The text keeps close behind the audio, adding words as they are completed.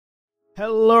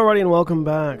Hello, everybody, and welcome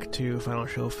back to Final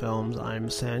Show Films. I'm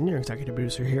Sen, your executive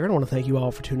producer here, and I want to thank you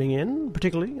all for tuning in.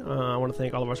 Particularly, I want to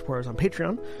thank all of our supporters on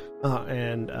Patreon,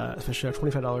 and especially our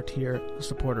 $25 tier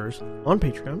supporters on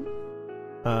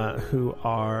Patreon, who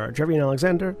are Jeremy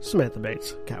Alexander, Samantha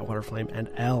Bates, Cat Waterflame, and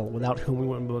Elle, without whom we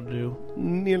wouldn't be able to do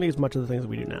nearly as much of the things that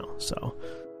we do now. So,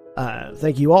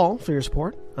 thank you all for your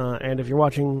support, and if you're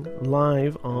watching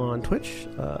live on Twitch,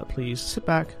 please sit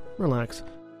back, relax,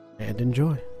 and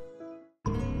enjoy.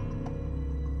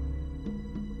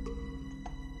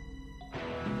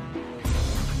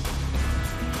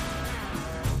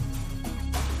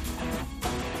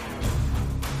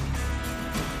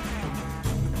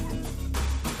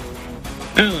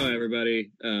 Hello,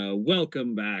 everybody.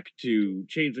 Welcome back to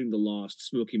Changeling the Lost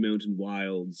Smoky Mountain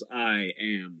Wilds. I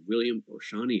am William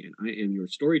Orshani, and I am your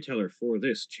storyteller for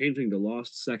this Changeling the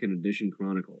Lost 2nd Edition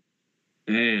Chronicle.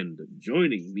 And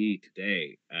joining me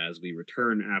today, as we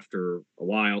return after a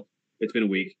while, it's been a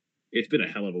week. It's been a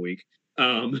hell of a week.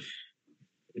 As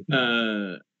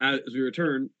we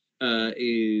return,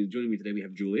 joining me today, we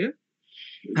have Julia.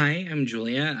 Hi, I'm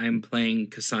Julia. I'm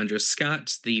playing Cassandra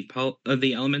Scott, the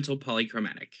elemental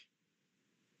polychromatic.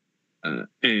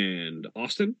 And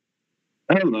Austin.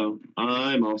 Hello,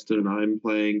 I'm Austin, and I'm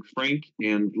playing Frank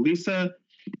and Lisa,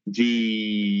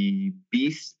 the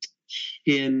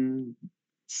beastkin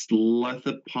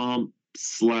slethopomp /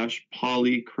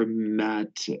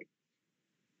 polychromatic.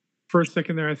 For a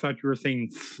second there, I thought you were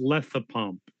saying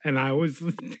slethopomp, and I was...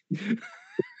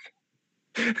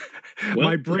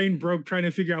 My brain broke trying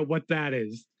to figure out what that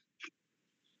is.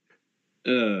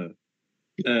 And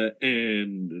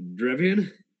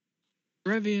Drevian?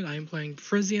 Drevian, I'm playing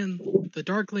Frisian, the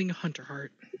Darkling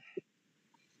Hunterheart.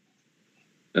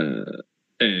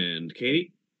 And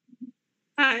Katie?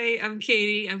 Hi, I'm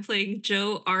Katie. I'm playing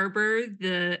Joe Arbor,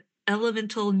 the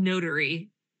Elemental Notary.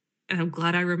 And I'm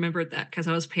glad I remembered that because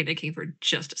I was panicking for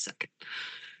just a second.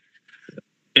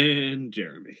 And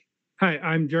Jeremy. Hi,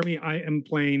 I'm Jeremy. I am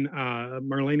playing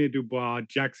Marlena Dubois,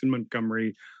 Jackson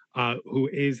Montgomery, who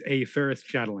is a Ferris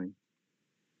Chatteling.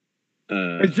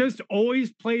 It's just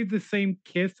always play the same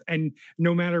kiss, and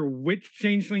no matter which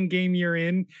Changeling game you're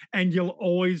in, and you'll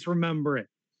always remember it.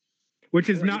 Which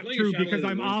is not true because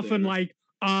I'm often like,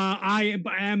 I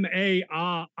am a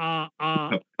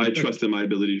I trust in my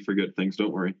ability to forget things,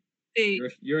 don't worry.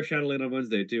 You're a Shadowland on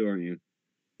Wednesday too, aren't you?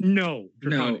 No.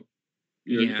 Draconic.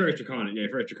 You're Ferris Draconic. Yeah,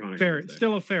 Ferris Draconic. Ferris,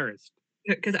 still a Ferris.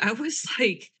 Because I was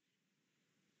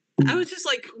just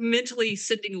like mentally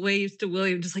sending waves to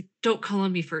William, just like, don't call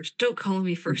on me first. Don't call on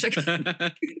me first. I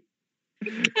gotta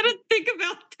think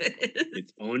about this.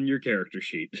 It's on your character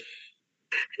sheet.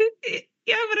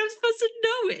 Yeah, but I'm supposed to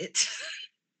know it.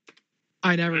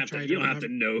 I never tried. You don't have to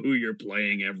know who you're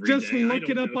playing every Just day. look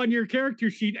it up on your character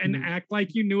sheet and act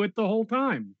like you knew it the whole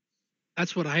time.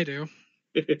 That's what I do.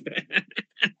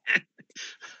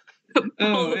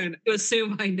 And to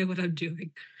assume I know what I'm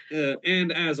doing.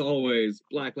 And as always,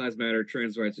 Black Lives Matter,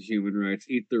 trans rights are human rights,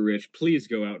 eat the rich. Please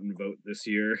go out and vote this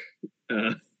year.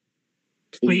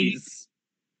 Please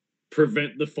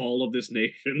prevent the fall of this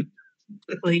nation.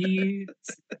 Please.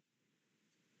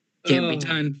 Can't be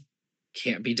done.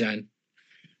 Can't be done.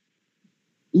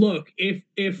 Look,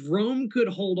 if Rome could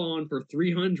hold on for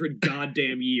 300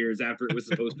 goddamn years after it was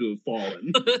supposed to have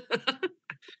fallen.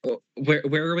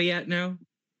 Where are we at now?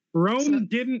 Rome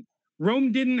didn't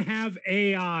have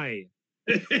AI.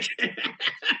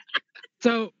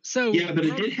 So Yeah, but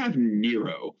it did have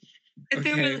Nero.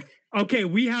 Okay,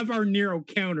 we have our Nero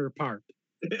counterpart.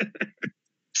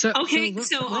 So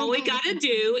all we gotta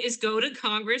do is go to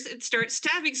Congress and start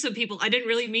stabbing some people. I didn't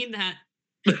really mean that.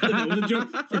 That was a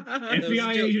joke.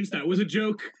 FBI agents, that was a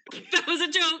joke. That was a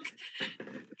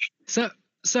joke.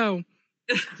 So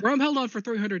Rome held on for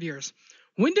 300 years.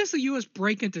 When does the U.S.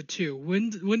 break into two? When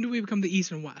do we become the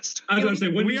East and West? I was going to say,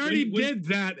 we already did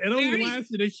that. It only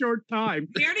lasted a short time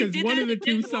because one of the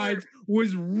two sides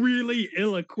was really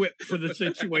ill-equipped for the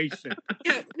situation.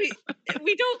 Yeah,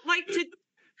 we don't like to.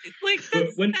 Like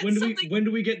when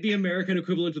do we get the American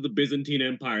equivalent of the Byzantine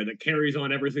Empire that carries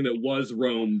on everything that was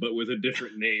Rome but with a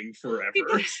different name forever?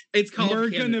 It's called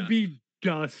We're Canada. gonna be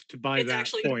dust by that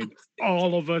point.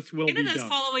 All of us will be dust. Canada's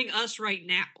following us right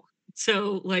now,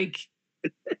 so like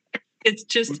it's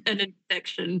just an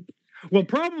infection. We'll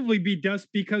probably be dust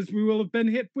because we will have been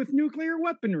hit with nuclear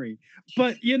weaponry.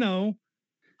 But you know,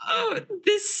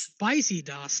 this spicy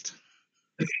dust.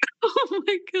 Oh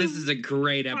my god! This is a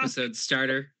great episode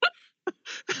starter.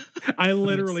 I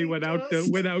literally went out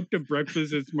to breakfast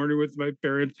this morning with my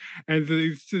parents, and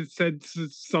they said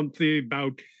something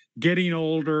about getting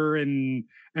older and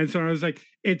And so I was like,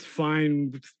 it's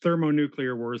fine.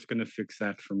 Thermonuclear war is going to fix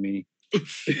that for me.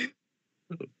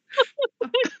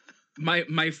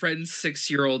 My friend's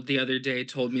 6-year-old the other day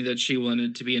told me that she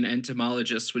wanted to be an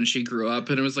entomologist when she grew up,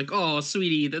 and I was like, "Oh,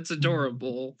 sweetie, that's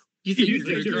adorable. You think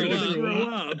you're gonna grow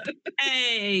up?"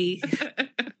 Hey,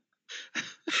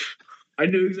 I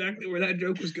knew exactly where that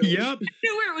joke was going. Yep. I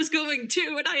knew where it was going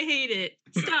too, and I hate it.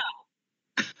 Stop.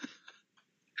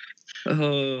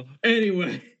 Oh,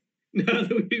 Anyway, now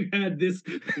that we've had this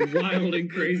wild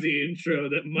and crazy intro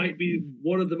that might be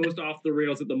one of the most off the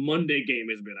rails that the Monday game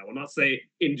has been. I will not say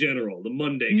in general, the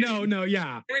Monday game. No,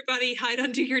 yeah. Everybody hide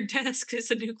under your desk. It's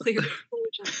a nuclear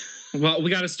explosion. well, we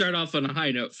got to start off on a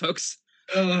high note, folks.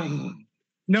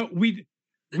 No, we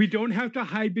don't have to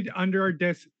hide it under our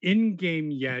desk in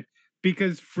game yet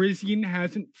because Frisian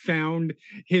hasn't found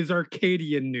his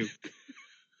Arcadian nuke.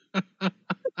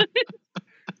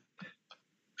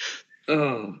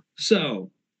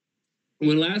 So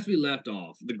when last we left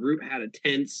off, the group had a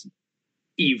tense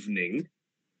evening,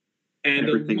 and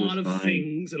Everything a was lot of fine.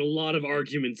 things and a lot of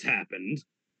arguments happened,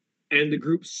 and the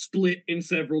group split in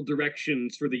several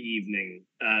directions for the evening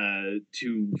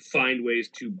to find ways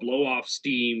to blow off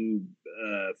steam,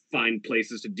 find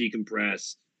places to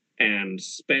decompress, and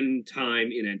spend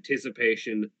time in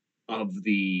anticipation of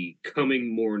the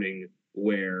coming morning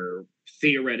where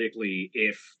theoretically,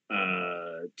 if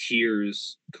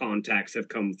Tyr's contacts have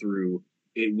come through,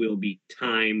 it will be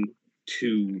time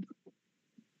to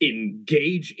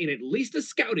engage in at least a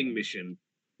scouting mission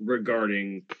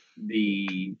regarding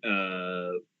the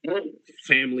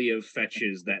family of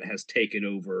fetches that has taken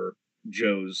over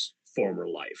Joe's former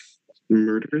life.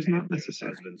 Murder is not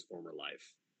necessary. Husband's former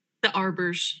life. The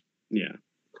arbors. Yeah.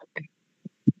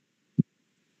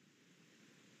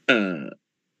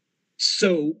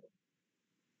 So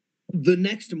the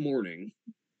next morning,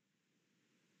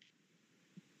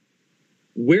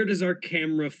 where does our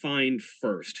camera find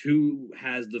first? Who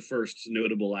has the first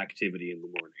notable activity in the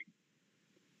morning?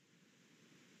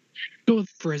 Go with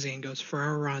Frizzy and goes for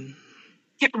a run.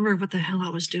 Can't remember what the hell I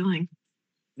was doing.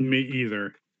 Me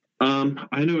either.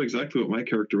 I know exactly what my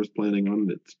character was planning on.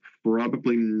 It's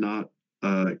probably not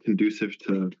conducive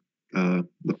to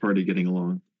the party getting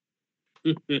along.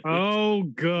 Oh,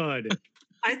 good.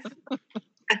 I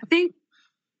think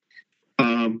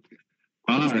I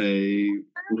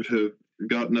would have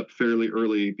gotten up fairly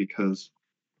early because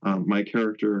my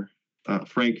character,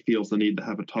 Frank, feels the need to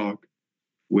have a talk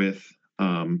with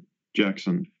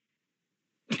Jackson.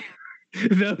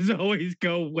 Those always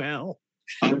go well.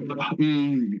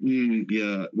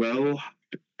 Yeah, well,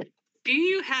 do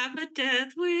you have a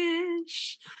death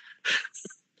wish?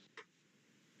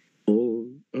 Or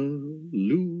a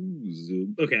loser.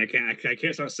 Okay, I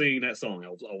can't start singing that song. I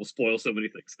will spoil so many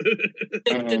things.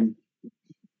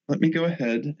 let me go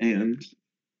ahead and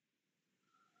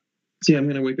see. I'm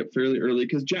going to wake up fairly early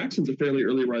because Jackson's a fairly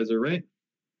early riser, right?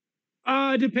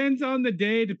 Depends on the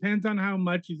day. Depends on how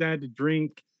much he's had to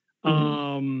drink.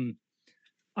 No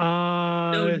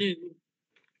new.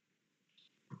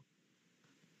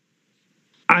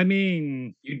 I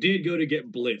mean, You did go to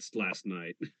get blitzed last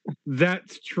night.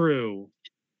 that's true.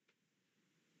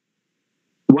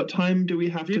 What time do we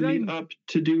have to Did I- meet up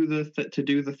to do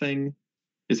the thing?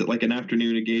 Is it like an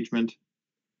afternoon engagement?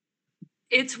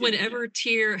 It's whenever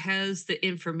Tyr has the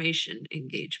information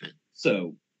engagement.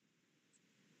 So,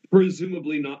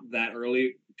 presumably not that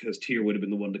early, because Tyr would have been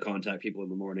the one to contact people in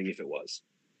the morning if it was.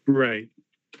 Right.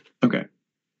 Okay.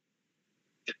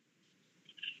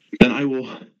 Then I will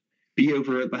be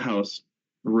over at the house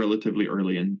relatively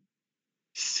early and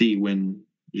see when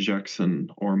Jackson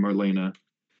or Marlena,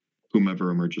 whomever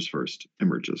emerges first,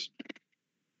 emerges.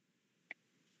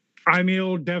 I mean,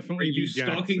 it'll Are definitely you be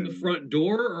stalking the Jackson. front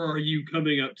door, or are you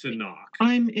coming up to knock?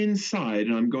 I'm inside,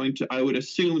 and I would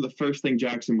assume the first thing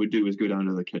Jackson would do is go down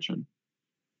to the kitchen,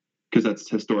 because that's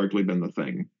historically been the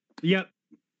thing. Yep.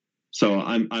 So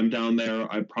I'm down there.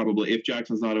 If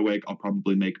Jackson's not awake, I'll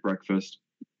probably make breakfast,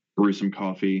 brew some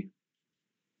coffee.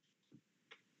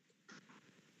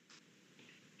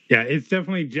 Yeah, it's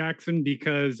definitely Jackson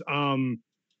because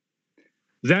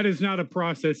that is not a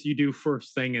process you do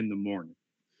first thing in the morning.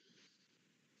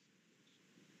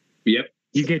 Yep.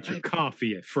 You get your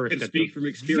coffee at first. And at speak the from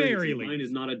experience. very Mine least.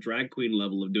 is not a drag queen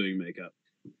level of doing makeup.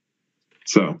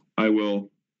 So I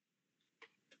will.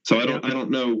 So I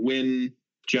don't know when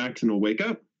Jackson will wake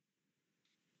up.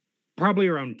 Probably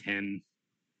around 10.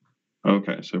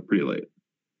 Okay, so pretty late.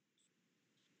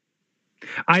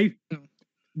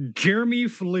 Jeremy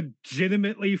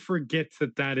legitimately forgets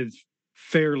that is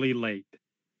fairly late.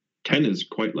 10 is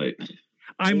quite late.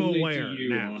 I'm Only to aware you,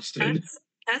 now. Austin.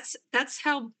 That's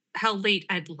how how late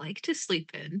I'd like to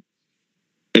sleep in.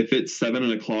 If it's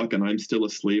 7 o'clock and I'm still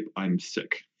asleep, I'm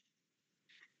sick.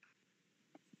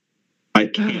 I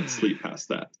can't sleep past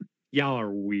that. Y'all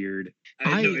are weird.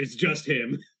 I know it's just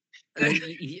him.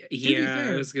 Yeah,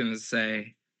 I was gonna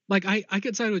say. Like I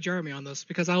could side with Jeremy on this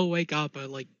because I'll wake up at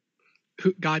like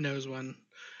God knows when.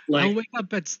 Like, I'll wake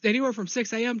up at anywhere from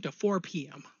 6 a.m. to 4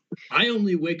 p.m. I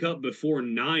only wake up before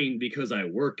 9 because I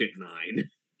work at 9.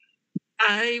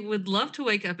 I would love to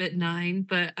wake up at 9,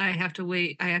 but I have to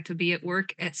wait. I have to be at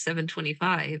work at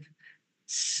 7:25.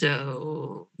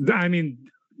 So I mean,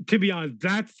 to be honest,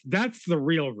 that's the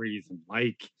real reason.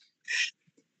 Like,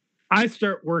 I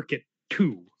start work at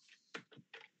 2.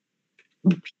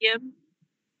 p.m.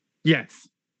 Yes.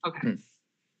 Okay.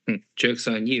 Joke's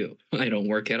on you. I don't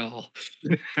work at all.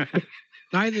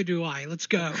 Neither do I. Let's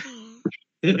go.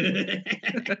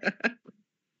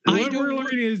 What we're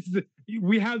learning is that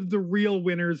we have the real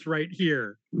winners right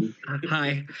here.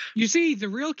 Hi. You see, the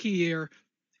real key here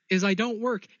is I don't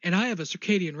work and I have a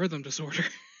circadian rhythm disorder.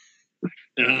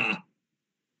 But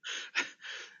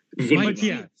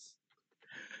yes.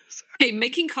 Hey,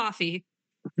 making coffee.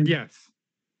 Yes.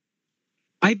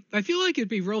 I feel like it'd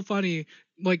be real funny.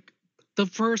 Like the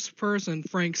first person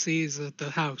Frank sees at the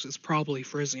house is probably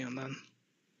Frisian then.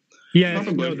 Yes,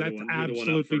 Probably. no, that's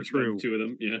absolutely true. 2 of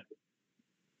them, yeah.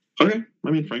 Okay.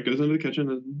 I mean, Frank goes into the kitchen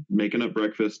and making up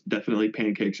breakfast. Definitely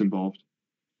pancakes involved.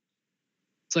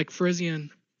 It's like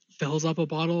Frisian fills up a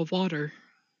bottle of water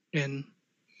and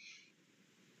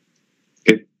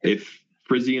If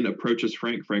Frisian approaches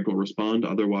Frank, Frank will respond.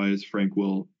 Otherwise, Frank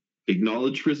will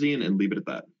acknowledge Frisian and leave it at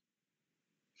that.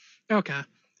 okay.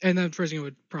 And then Frisian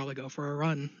would probably go for a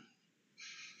run.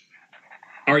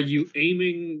 Are you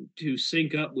aiming to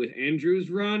sync up with Andrew's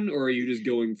run, or are you just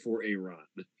going for a run?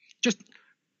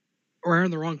 We're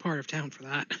in the wrong part of town for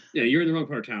that. Yeah, you're in the wrong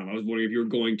part of town. I was wondering if you were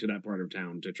going to that part of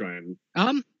town to try and...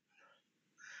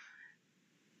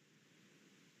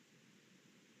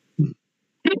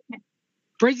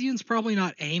 Frisian's probably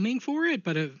not aiming for it,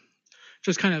 but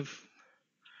just kind of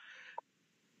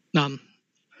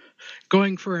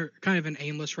going for kind of an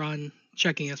aimless run,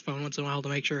 checking his phone once in a while to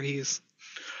make sure he has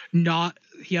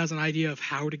an idea of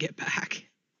how to get back.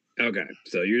 Okay,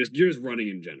 so you're just running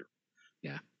in general.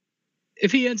 Yeah.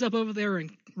 If he ends up over there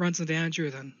and runs into Andrew,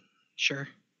 then sure.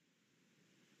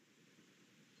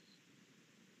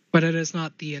 But it is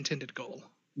not the intended goal.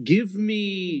 Give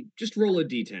me... Just roll a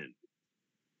d10.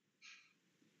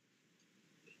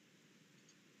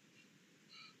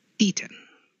 D10.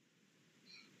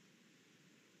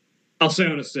 I'll say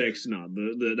on a 6. No,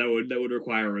 that would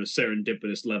require a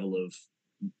serendipitous level of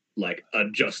like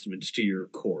adjustments to your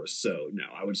course. So no,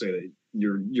 I would say that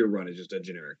your run is just a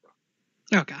generic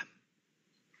run. Okay.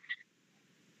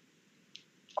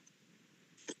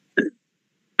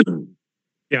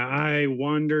 Yeah, I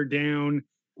wander down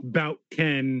about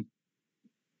 10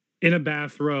 in a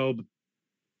bathrobe.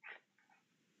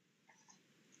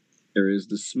 There is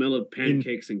the smell of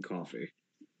pancakes and coffee.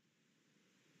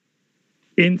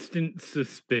 Instant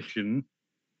suspicion.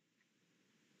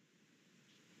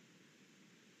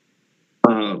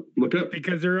 Look up.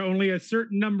 Because there are only a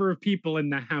certain number of people in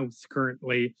the house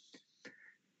currently.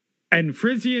 And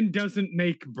Frisian doesn't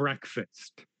make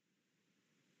breakfast.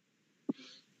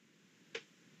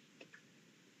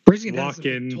 Frisian hasn't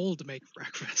been told to make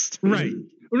breakfast. Right.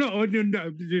 No,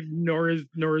 nor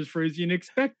is Frisian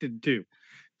expected to.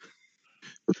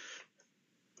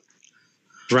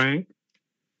 Frank?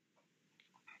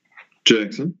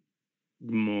 Jackson?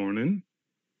 Good morning.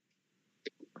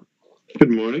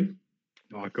 Good morning.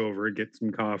 Walk over, get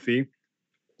some coffee.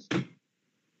 How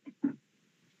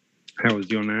was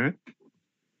your night?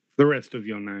 The rest of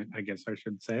your night, I guess I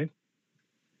should say.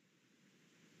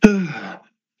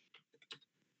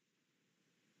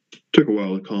 Took a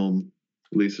while to calm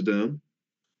Lisa down.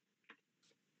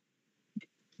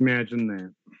 Imagine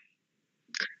that.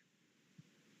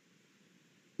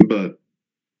 But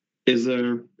is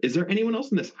there anyone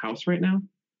else in this house right now? I'm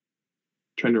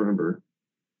trying to remember.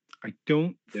 I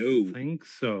don't No. think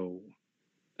so.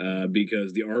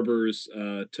 Because the Arbors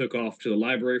took off to the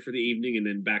library for the evening and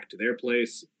then back to their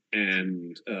place,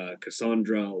 and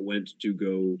Cassandra went to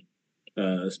go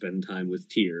spend time with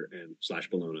Tyr and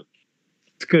 / Bologna.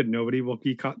 It's good. Nobody will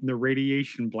be caught in the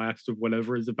radiation blast of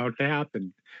whatever is about to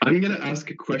happen. I'm gonna ask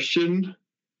a question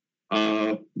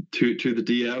to the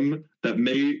DM that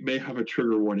may have a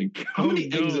trigger warning. How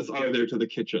many exits are there to the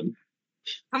kitchen?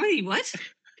 How many what?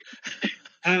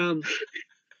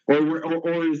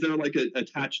 Or is there like an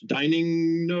attached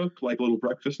dining nook, like a little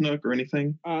breakfast nook or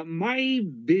anything? My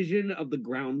vision of the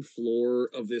ground floor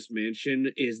of this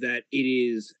mansion is that it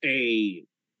is a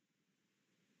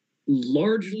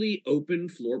largely open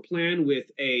floor plan with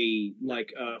a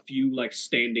few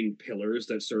standing pillars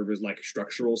that serve as like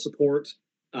structural support.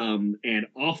 And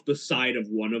off the side of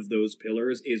one of those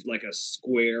pillars is like a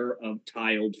square of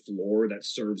tiled floor that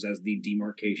serves as the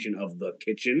demarcation of the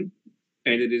kitchen.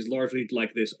 And it is largely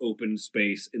like this open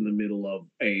space in the middle of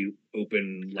a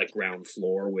open like ground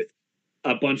floor with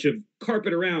a bunch of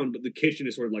carpet around, but the kitchen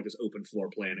is sort of like this open floor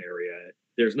plan area.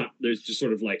 There's just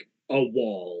sort of like a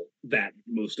wall that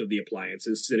most of the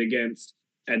appliances sit against,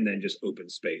 and then just open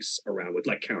space around with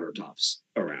like countertops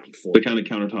around for The kind of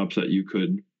countertops that you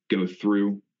could go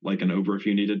through like and over if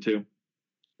you needed to,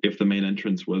 if the main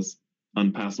entrance was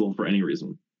unpassable for any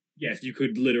reason. Yes, you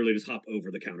could literally just hop over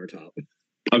the countertop.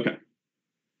 Okay.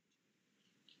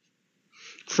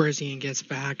 Frisian gets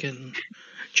back and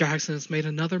Jackson has made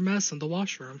another mess in the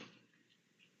washroom.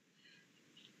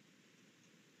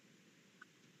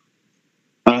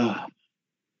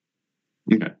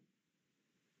 Okay.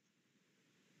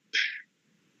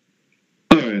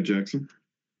 All right, Jackson.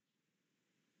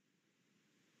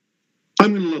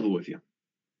 I'm going to level with you.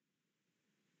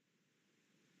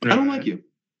 I don't like you.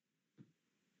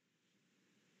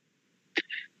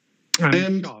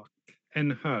 I'm shocked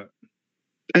and hurt.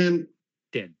 And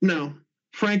Dead. no,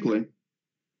 frankly,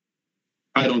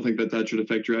 I don't think that should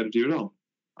affect your attitude at all.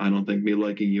 I don't think me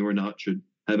liking you or not should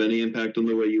have any impact on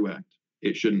the way you act.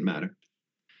 It shouldn't matter.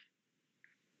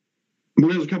 But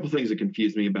there's a couple things that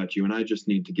confuse me about you, and I just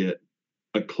need to get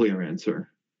a clear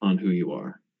answer on who you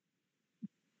are.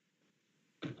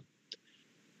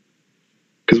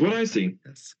 Because what I see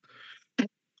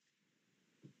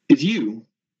is you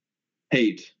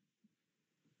hate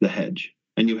the hedge,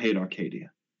 and you hate Arcadia.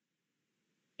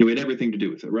 You hate everything to do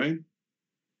with it, right?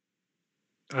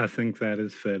 I think that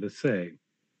is fair to say.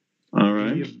 All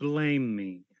right. You blame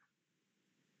me.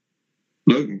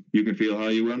 Look, you can feel how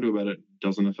you want to about it.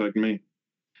 Doesn't affect me.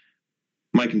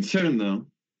 My concern, though,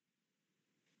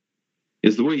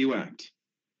 is the way you act.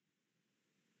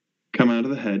 Come out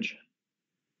of the hedge,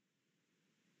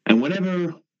 and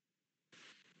whenever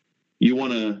you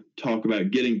want to talk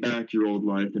about getting back your old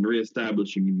life and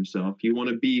reestablishing yourself, you want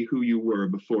to be who you were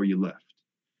before you left.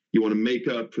 You want to make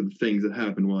up for the things that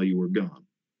happened while you were gone.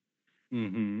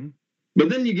 Mm-hmm. But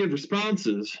then you give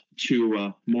responses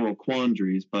to moral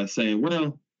quandaries by saying,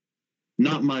 well,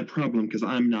 not my problem because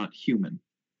I'm not human.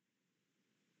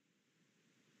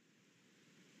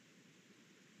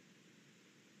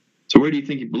 So where do you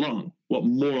think you belong? What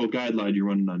moral guideline are you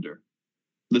running under?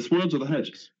 This world's or the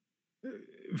hedges?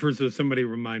 First, somebody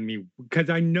remind me, because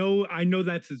I know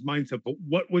that's his mindset, but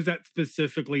what was that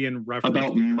specifically in reference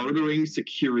about to? Murdering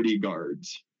security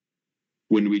guards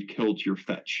when we killed your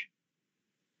fetch.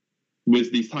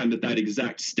 Was the time that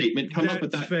exact statement come up?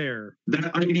 But That's fair.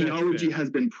 That ideology has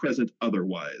been present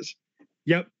otherwise.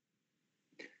 Yep.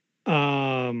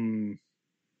 But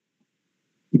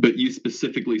you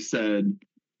specifically said,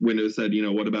 when it said,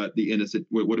 what about the innocent,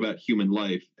 what about human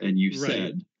life? And you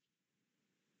said.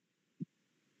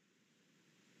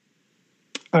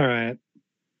 All right.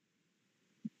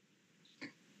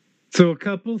 So a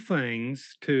couple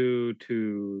things to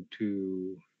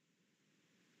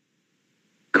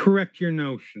correct your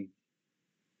notion.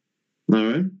 All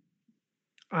right.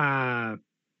 I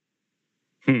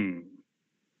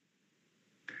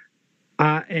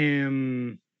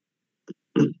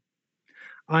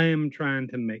am trying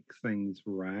to make things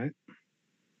right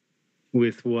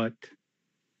with what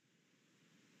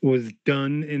was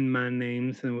done in my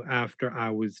name after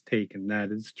I was taken. That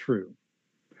is true.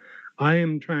 I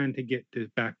am trying to get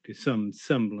back to some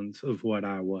semblance of what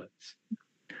I was.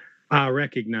 I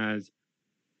recognize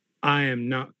I am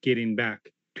not getting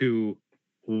back to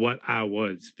what I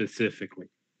was specifically.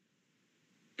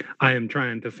 I am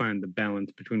trying to find the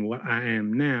balance between what I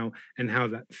am now and how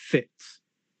that fits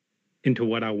into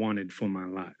what I wanted for my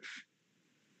life.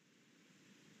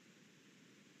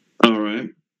 All right.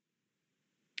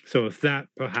 So if that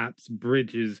perhaps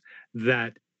bridges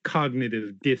that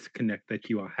cognitive disconnect that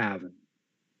you are having.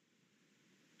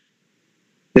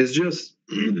 It's just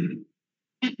go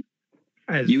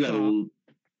ahead. You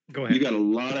got a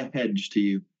lot of hedge to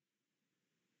you.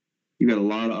 You got a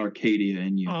lot of Arcadia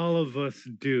in you. All of us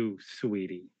do,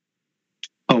 sweetie.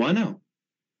 Oh, I know.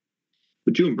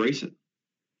 But you embrace it.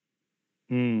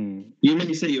 You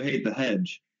may say you hate the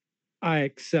hedge. I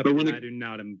accept but I do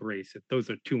not embrace it. Those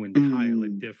are two entirely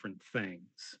different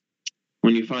things.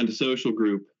 When you find a social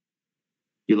group,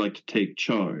 you like to take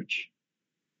charge.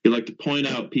 You like to point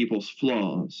out people's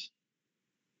flaws.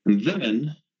 And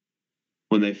then,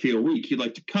 when they feel weak, you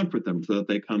like to comfort them so that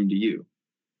they come to you.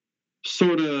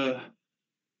 Sort of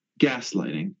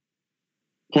gaslighting.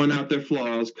 point out their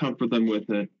flaws, comfort them with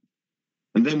it,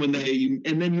 and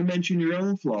then you mention your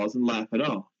own flaws and laugh it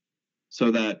off,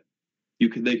 so that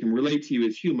they can relate to you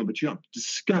as human, but you don't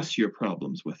discuss your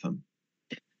problems with them.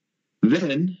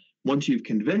 Then, once you've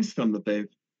convinced them that they,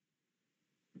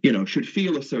 should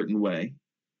feel a certain way,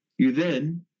 you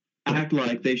then act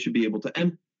like they should be able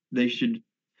to, they should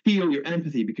feel your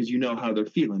empathy because you know how they're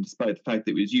feeling, despite the fact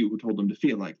that it was you who told them to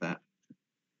feel like that.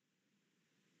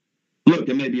 Look,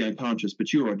 it may be unconscious,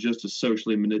 but you are just as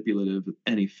socially manipulative as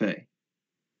any fae.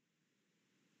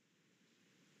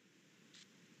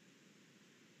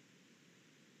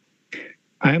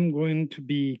 I'm going to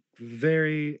be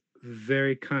very,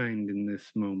 very kind in this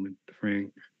moment,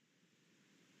 Frank.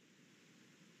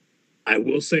 I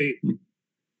will say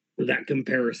that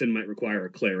comparison might require a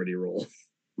clarity roll,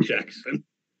 Jackson.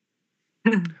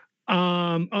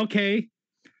 Okay.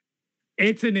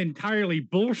 It's an entirely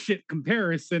bullshit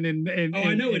comparison.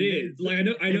 I know it is. Like I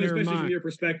know, especially from your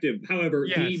perspective. However,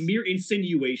 yes. The mere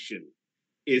insinuation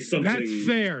is something. That's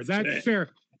fair. That's fair.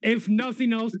 If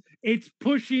nothing else, it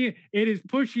is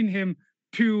pushing him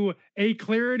to a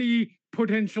clarity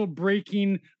potential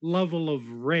breaking level of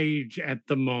rage at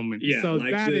the moment. Yeah, so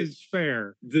like that is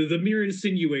fair. The mere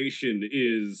insinuation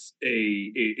is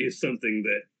something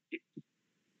that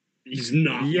he's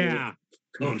not. Yeah,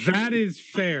 that is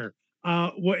fair.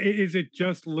 What is it?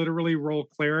 Just literally roll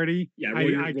clarity? Yeah,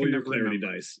 roll your clarity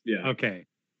dice. Yeah. Okay.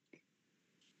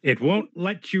 It won't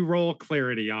let you roll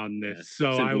clarity on this,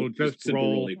 so I will just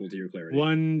roll equal to your clarity.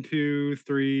 1, 2,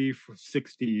 3,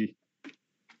 60.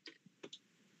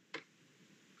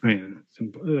 Oh, yeah,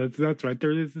 simple. That's right. There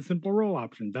is a simple roll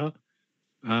option, duh.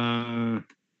 Let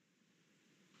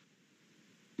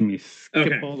me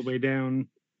skip all the way down.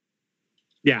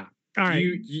 Yeah. All right.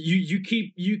 You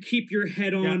keep your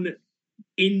head on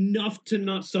enough to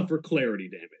not suffer clarity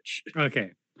damage.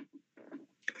 Okay.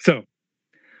 So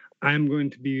I'm going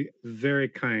to be very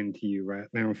kind to you right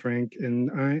now, Frank,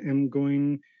 and I am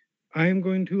going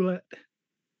to let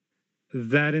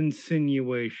that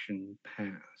insinuation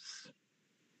pass.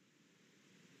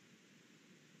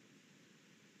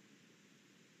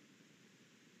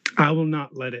 I will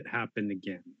not let it happen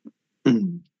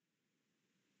again.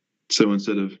 So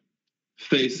instead of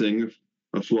facing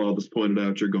a flaw that's pointed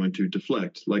out, you're going to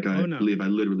deflect, like I believe I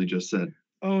literally just said.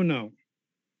 Oh, no.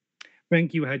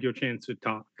 Frank, you had your chance to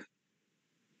talk.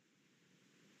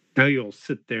 Now you'll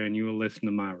sit there and you will listen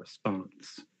to my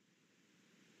response.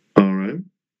 All right.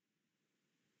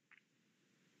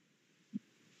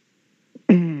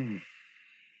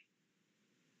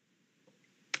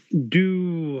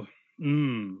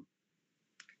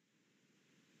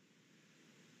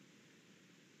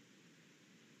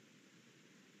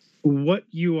 What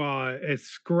you are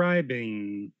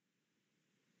ascribing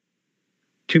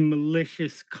to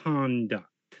malicious conduct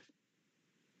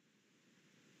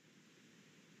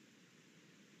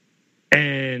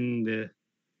and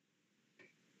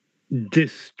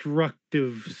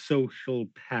destructive social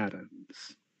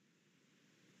patterns.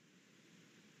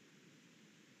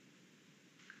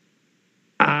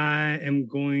 I am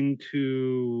going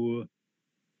to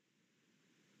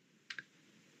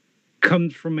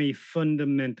comes from a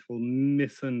fundamental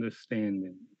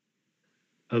misunderstanding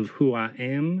of who I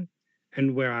am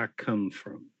and where I come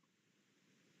from.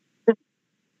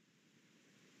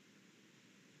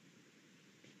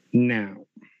 Now,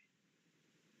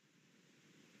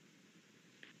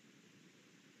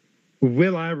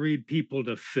 will I read people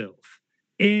to filth?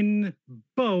 In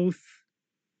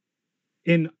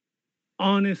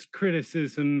honest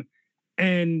criticism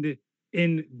and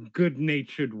in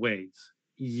good-natured ways?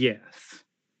 Yes.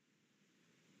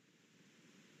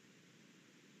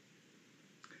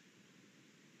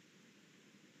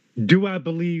 Do I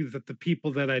believe that the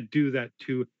people that I do that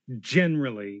to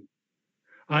generally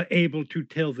are able to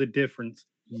tell the difference?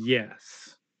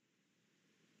 Yes.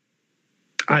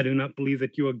 I do not believe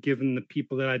that you are giving the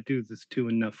people that I do this to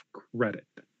enough credit.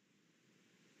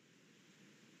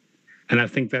 And I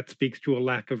think that speaks to a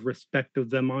lack of respect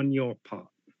of them on your part.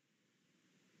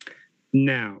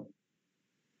 Now,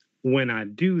 when I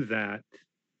do that,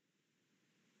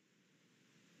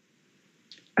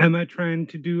 am I trying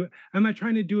to do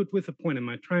it with a point? Am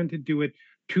I trying to do it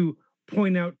to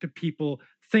point out to people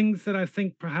things that I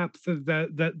think perhaps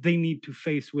that they need to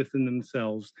face within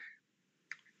themselves?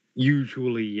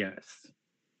 Usually, yes.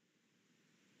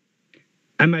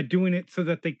 Am I doing it so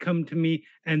that they come to me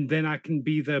and then I can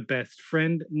be their best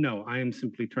friend? No, I am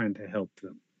simply trying to help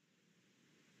them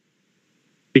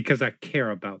because I care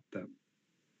about them.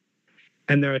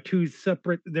 And there are two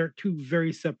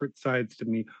very separate sides to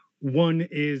me. One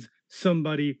is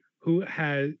somebody who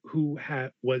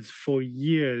was for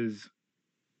years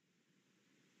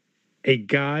a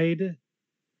guide,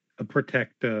 a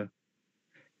protector,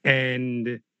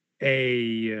 and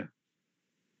a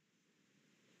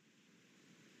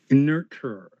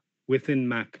nurturer within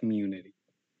my community.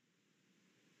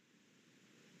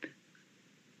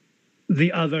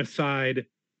 The other side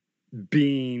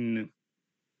being,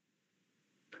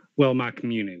 well, my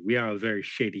community. We are a very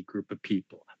shady group of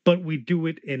people, but we do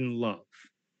it in love.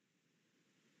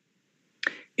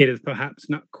 It is perhaps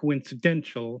not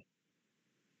coincidental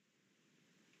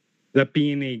that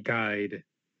being a guide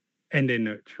and a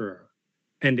nurturer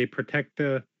and a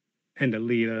protector and a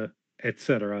leader,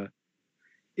 etc.,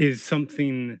 is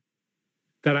something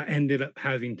that I ended up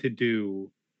having to do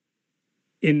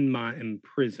in my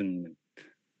imprisonment.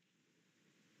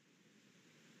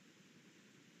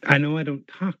 I know I don't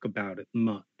talk about it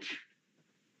much.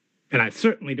 And I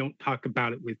certainly don't talk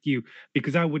about it with you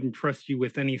because I wouldn't trust you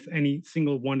with any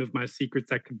single one of my secrets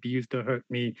that could be used to hurt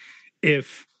me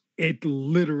if it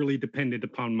literally depended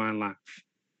upon my life.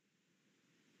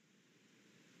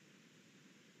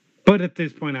 But at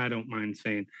this point, I don't mind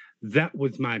saying that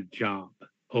was my job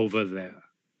over there.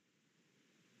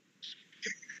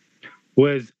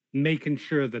 Was making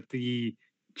sure that the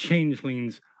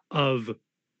changelings of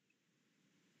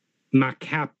my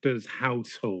captor's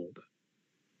household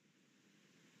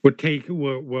were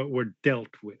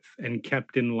dealt with and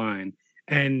kept in line,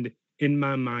 and in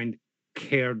my mind,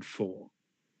 cared for.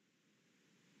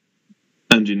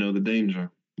 And you know the danger.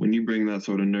 When you bring that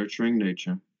sort of nurturing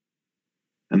nature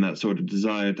and that sort of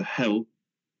desire to help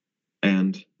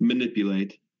and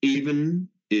manipulate, even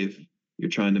if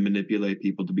you're trying to manipulate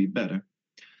people to be better,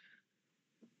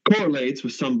 correlates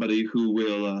with somebody who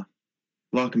will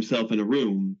lock himself in a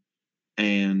room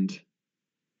and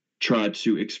try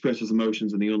to express his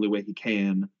emotions in the only way he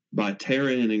can by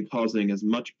tearing in and causing as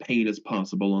much pain as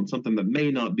possible on something that may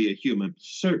not be a human, but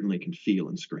certainly can feel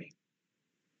and scream.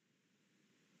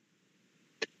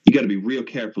 You got to be real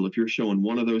careful if you're showing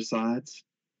one of those sides.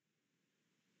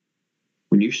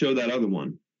 When you show that other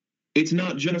one, it's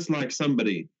not just like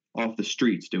somebody off the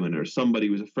streets doing it or somebody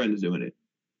who's a friend is doing it.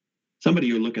 Somebody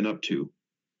you're looking up to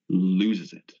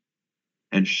loses it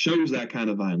and shows that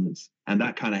kind of violence and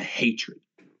that kind of hatred.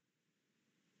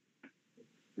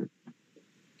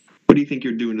 What do you think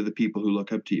you're doing to the people who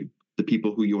look up to you, the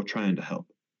people who you're trying to help?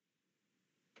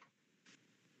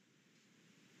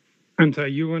 And so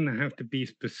you're going to have to be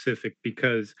specific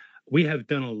because we have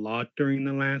done a lot during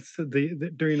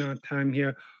during our time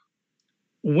here.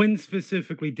 When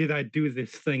specifically did I do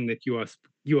this thing that you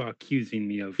are accusing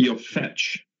me of? Your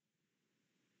fetch.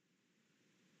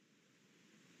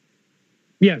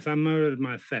 Yes, I murdered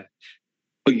my fetch.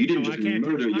 Oh, you didn't just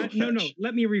murder your fetch. No,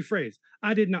 let me rephrase.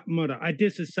 I did not murder. I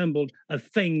disassembled a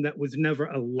thing that was never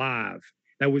alive.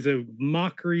 That was a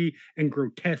mockery and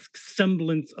grotesque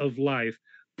semblance of life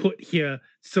put here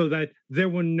so that there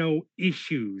were no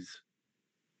issues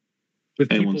with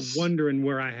people wondering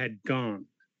where I had gone.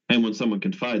 And when someone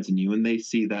confides in you and they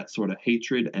see that sort of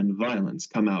hatred and violence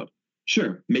come out,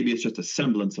 sure, maybe it's just a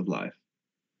semblance of life,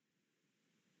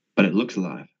 but it looks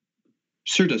alive.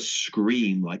 Sure does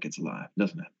scream like it's alive,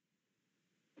 doesn't it?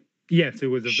 Yes, it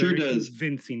was a very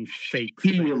convincing fake.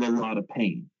 Feel a lot of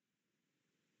pain.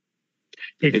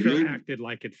 It sure acted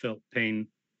like it felt pain.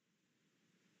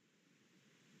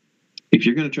 If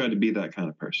you're going to try to be that kind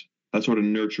of person, that sort of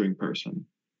nurturing person,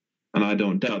 and I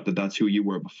don't doubt that that's who you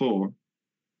were before,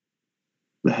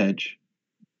 the hedge,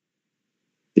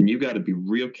 then you got to be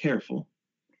real careful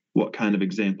what kind of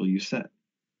example you set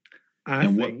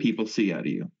and what people see out of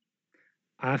you.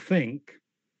 I think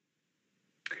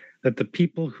that the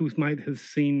people who might have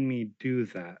seen me do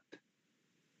that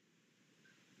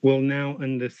will now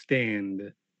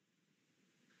understand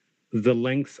the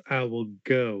lengths I will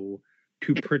go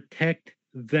to protect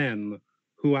them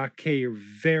who I care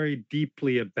very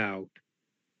deeply about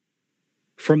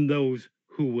from those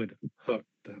who would hurt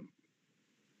them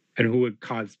and who would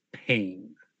cause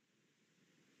pain.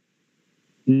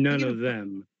 None of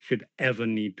them should ever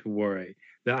need to worry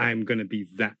that I'm going to be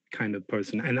that kind of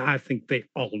person. And I think they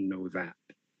all know that.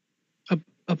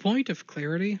 A point of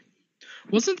clarity.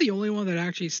 Wasn't the only one that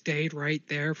actually stayed right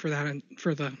there for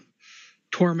the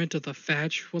torment of the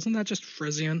fetch? Wasn't that just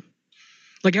Frisian?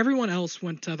 Like everyone else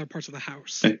went to other parts of the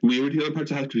house. We went to other parts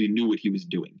of the house because we knew what he was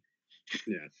doing.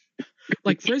 Yeah.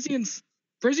 Like Frisian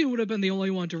would have been the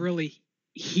only one to really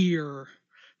hear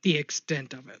the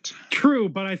extent of it. True,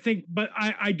 but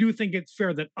I do think it's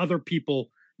fair that other people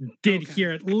did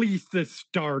hear at least the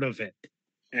start of it.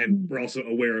 And we're also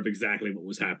aware of exactly what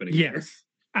was happening. Yes,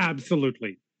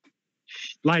 absolutely.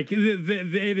 Like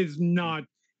it is not.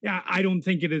 Yeah, I don't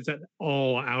think it is at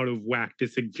all out of whack to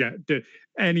suggest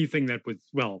anything that was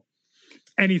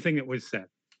anything that was said.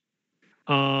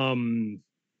 I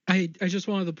just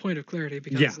wanted the point of clarity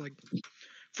because like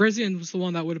Frisian was the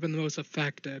one that would have been the most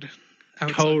affected.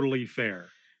 Totally fair.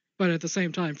 But at the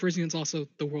same time, Frisian's also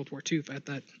the World War II vet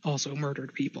that also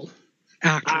murdered people.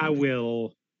 Actually.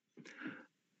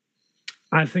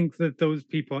 I think that those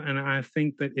people, and I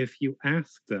think that if you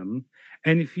ask them,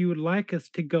 and if you would like us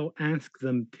to go ask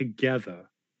them together,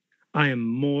 I am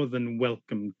more than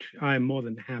welcome. I am more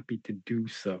than happy to do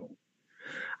so.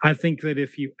 I think that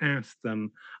if you ask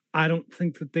them, I don't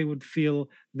think that they would feel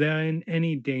they're in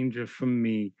any danger from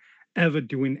me ever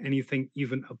doing anything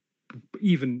even.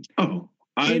 Oh,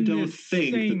 I don't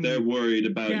think that they're worried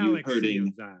about you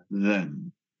hurting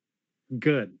them.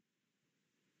 Good.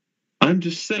 I'm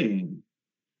just saying.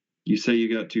 You say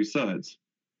you got two sides.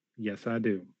 Yes, I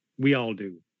do. We all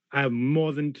do. I have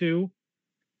more than two.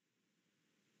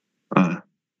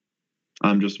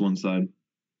 I'm just one side.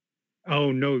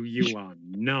 Oh, no, you are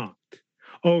not.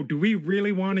 Oh, do we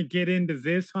really want to get into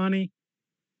this, honey?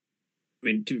 I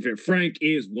mean, to be fair, Frank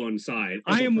is one side.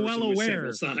 I am well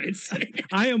aware. Sides.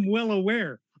 I am well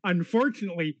aware.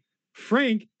 Unfortunately,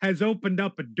 Frank has opened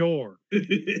up a door.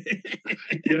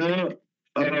 Yeah.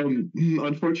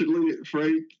 Unfortunately,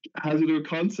 Frank has no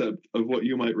concept of what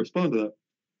you might respond to that.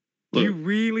 Do you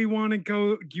really want to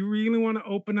go? Do you really want to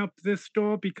open up this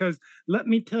door? Because let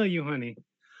me tell you, honey,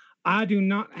 I do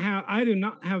not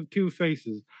have two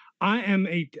faces. I'm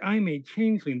a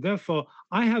changeling. Therefore,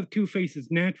 I have two faces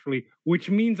naturally, which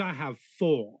means I have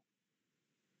four.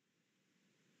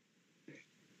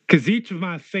 Because each of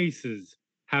my faces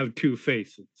have two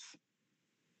faces.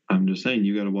 I'm just saying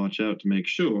you got to watch out to make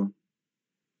sure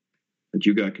that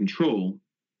you got control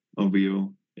over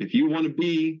you. If you want to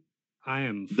be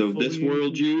this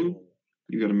world you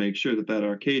got to make sure that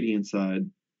Arcadian side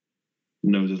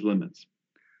knows its limits.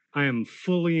 I am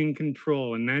fully in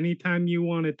control. And anytime you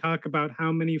want to talk about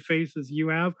how many faces you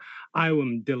have, I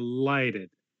am delighted.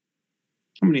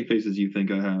 How many faces do you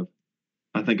think I have?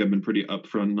 I think I've been pretty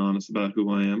upfront and honest about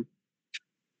who I am.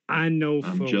 I know for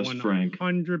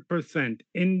 100%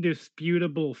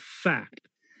 indisputable fact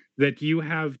that you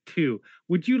have two.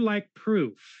 Would you like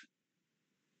proof?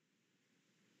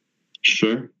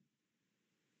 Sure.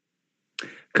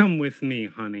 Come with me,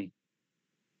 honey.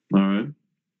 All right.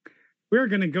 We're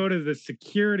going to go to the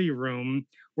security room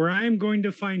where I am going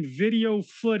to find video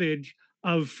footage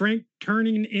of Frank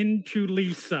turning into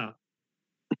Lisa.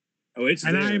 Oh, it's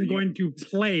and I am going to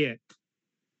play it.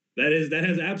 That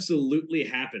has absolutely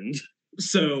happened.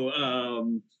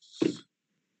 So,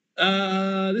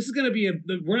 this is going to be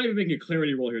we're not even making a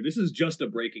clarity roll here. This is just a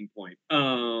breaking point.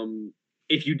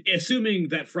 Assuming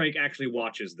that Frank actually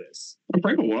watches this.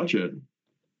 Frank will watch it.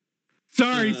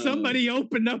 Sorry, somebody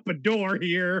opened up a door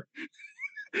here.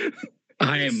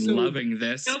 I am loving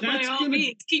this. No, by all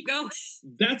means, keep going.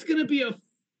 That's going to be a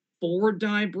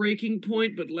 4-die breaking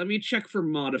point, but let me check for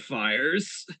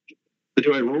modifiers.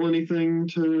 Do I roll anything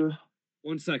to...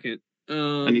 1 second.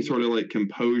 Any sort of like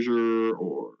composure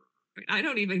or... I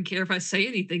don't even care if I say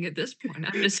anything at this point.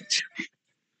 I'm just...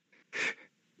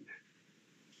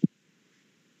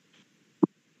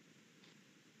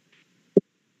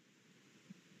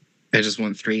 I just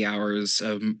want 3 hours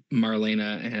of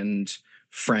Marlena and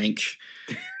Frank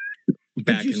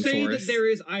back and forth. Would you say that there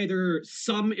is either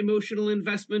some emotional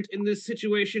investment in this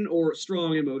situation or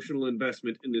strong emotional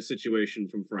investment in this situation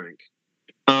from Frank?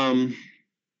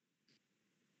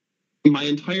 My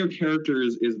entire character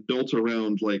is built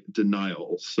around like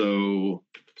denial, so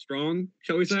strong,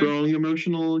 shall we say? Strong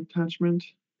emotional attachment.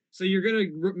 So you're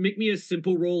gonna make me a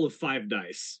simple roll of 5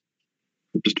 dice.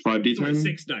 Just 5d10? Sorry,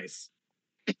 6 dice.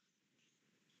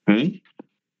 Okay.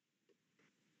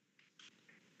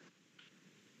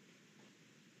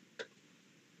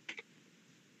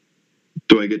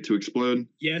 Do I get to explode?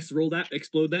 Yes, roll that.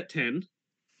 Explode that 10.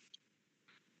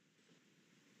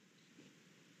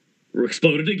 Or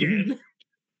explode it again.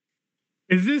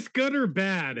 Is this good or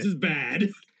bad? This is bad.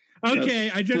 Okay,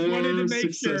 I just wanted to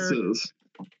make successes.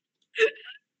 Sure.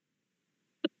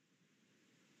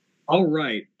 All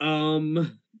right.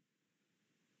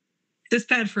 This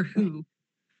bad for who?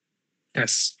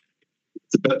 Yes.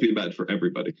 It's about to be bad for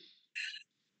everybody.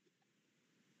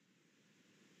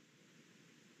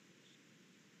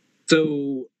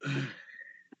 So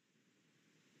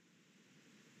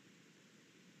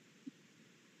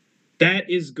that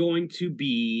is going to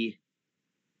be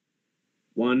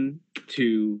 1,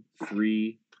 2,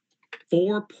 3,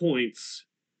 4 points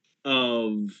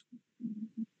of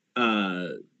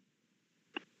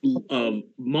of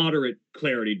moderate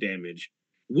clarity damage.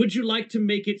 Would you like to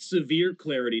make it severe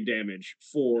clarity damage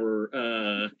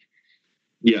for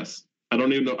Yes. I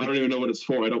don't even know what it's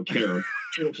for. I don't care.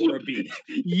 for a beat?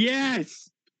 Yes.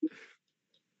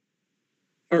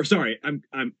 Or sorry, I'm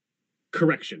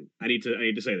correction. I need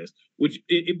to say this. Which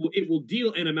it will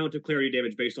deal an amount of clarity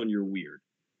damage based on your weird.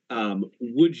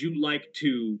 Would you like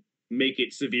to make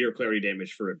it severe clarity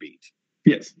damage for a beat?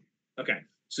 Yes. Okay.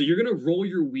 So you're gonna roll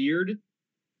your weird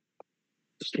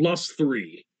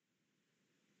 +3.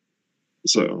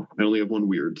 So I only have one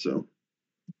weird, so.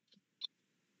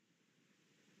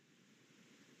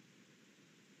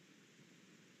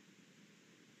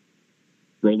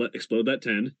 Roll that, explode that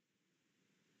 10.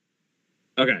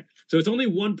 Okay, so it's only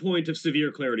 1 point of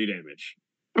severe clarity damage.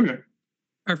 Okay.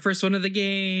 Our first one of the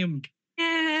game.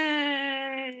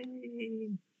 Yay!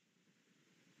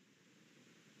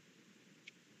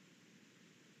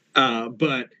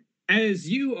 But as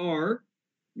you are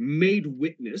made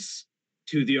witness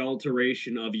to the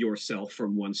alteration of yourself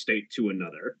from one state to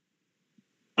another,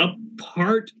 a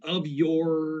part of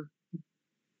your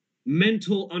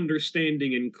mental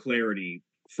understanding and clarity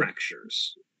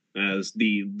fractures as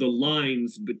the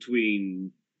lines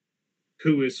between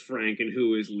who is Frank and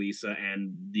who is Lisa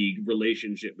and the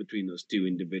relationship between those two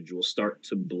individuals start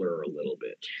to blur a little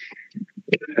bit.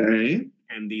 Okay.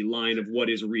 And the line of what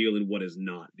is real and what is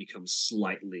not becomes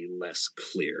slightly less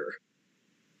clear.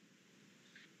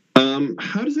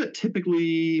 How does that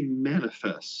typically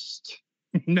manifest?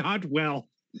 Not well.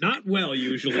 Not well,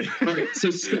 usually. All right,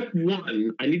 so step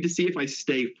 1, I need to see if I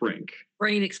stay Frank.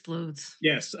 Brain explodes.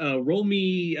 Yes, roll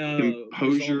me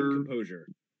composure.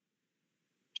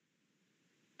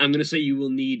 I'm going to say you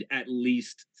will need at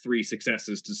least 3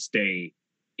 successes to stay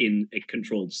in a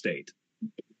controlled state.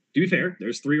 To be fair,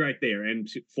 there's 3 right there, and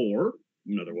 4,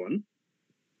 another one.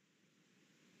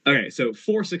 Okay, so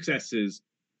 4 successes.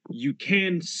 You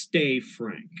can stay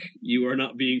Frank. You are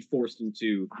not being forced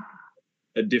into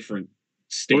a different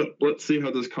state. Let's see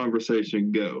how this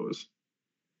conversation goes.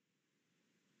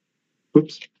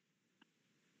 Whoops.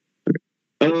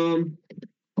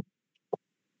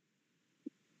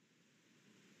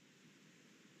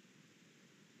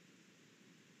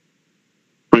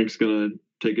 Frank's gonna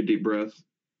take a deep breath.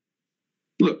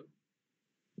 Look,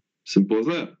 simple as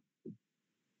that.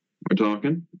 We're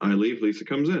talking. I leave. Lisa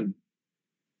comes in.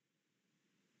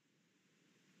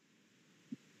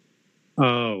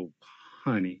 Oh,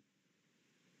 honey.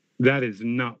 That is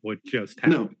not what just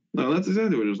happened. No, that's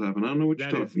exactly what just happened. I don't know what you're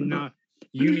That is talking about. not.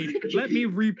 You need. Let me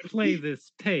replay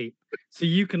this tape so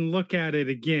you can look at it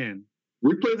again.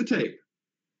 Replay the tape.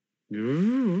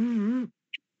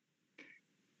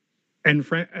 And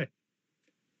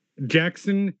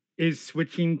Jackson is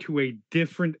switching to a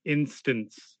different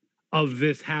instance of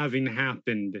this having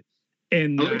happened.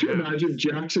 In I like to imagine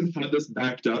Jackson had this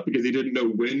backed up because he didn't know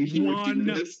when he would do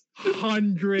this.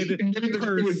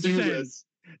 100%.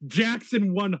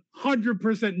 Jackson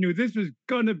 100% knew this was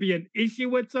going to be an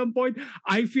issue at some point.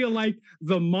 I feel like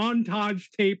the montage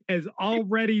tape has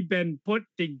already been put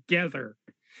together.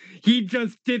 He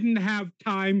just didn't have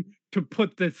time to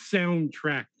put the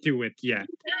soundtrack to it yet.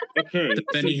 Okay, The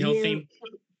Benny Hill theme.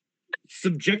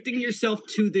 Subjecting yourself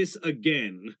to this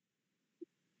again,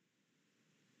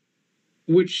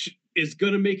 which is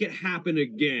going to make it happen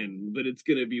again, but it's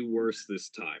going to be worse this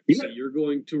time. Yeah. So you're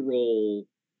going to roll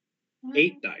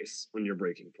 8 dice on your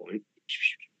breaking point.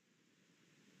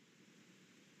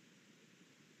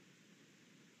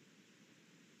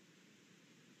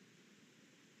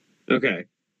 Okay.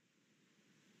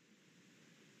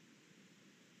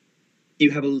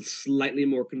 You have a slightly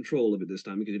more control of it this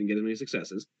time because you didn't get as many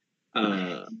successes.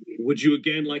 Would you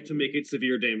again like to make it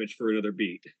severe damage for another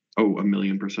beat? Oh,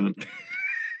 1,000,000%.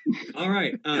 All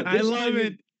right. I love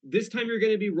it. This time you're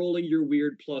going to be rolling your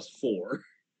weird +4.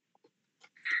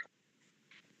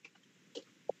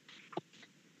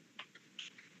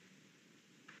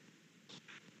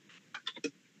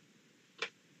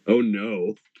 Oh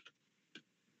no.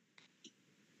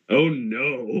 Oh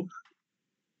no.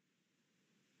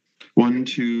 1,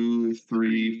 2,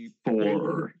 3,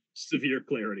 4. Severe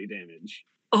clarity damage.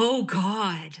 Oh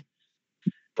God.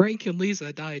 Frank and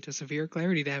Lisa died to severe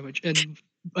clarity damage in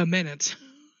a minute.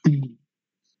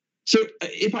 So,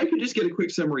 if I could just get a quick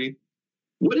summary,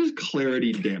 what is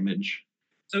clarity damage?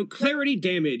 So clarity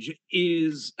damage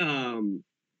is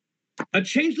a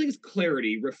changeling's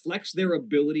clarity reflects their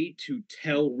ability to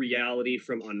tell reality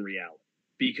from unreality,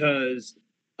 because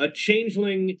a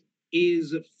changeling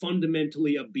is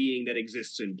fundamentally a being that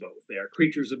exists in both. They are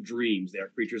creatures of dreams, they are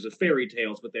creatures of fairy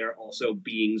tales, but they are also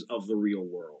beings of the real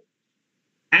world.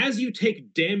 As you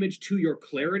take damage to your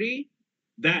clarity,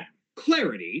 that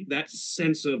clarity, that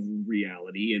sense of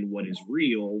reality and what is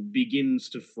real, begins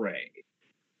to fray.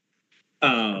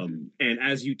 And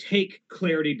as you take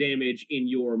clarity damage in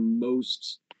your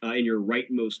rightmost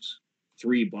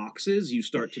 3 boxes, you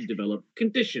start to develop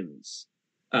conditions.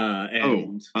 Yeah,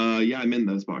 I'm in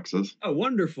those boxes. Oh,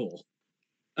 wonderful.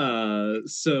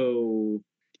 So,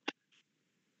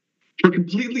 for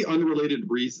completely unrelated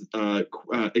reasons, don't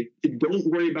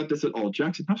worry about this at all.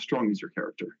 Jackson, how strong is your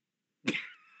character?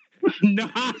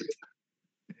 Not.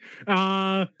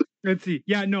 Let's see.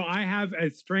 Yeah, no, I have a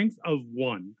strength of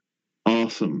 1.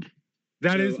 Awesome.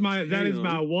 That So, is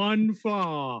my one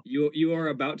flaw. You are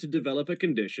about to develop a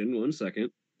condition. 1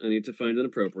 second. I need to find an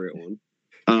appropriate one.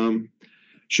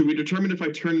 Should we determine if I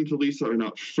turn into Lisa or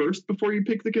not first before you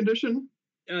pick the condition?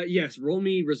 Yes, roll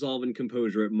me resolve and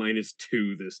composure at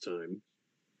 -2 this time.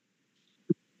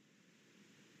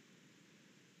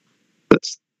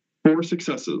 That's 4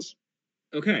 successes.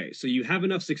 Okay, so you have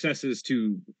enough successes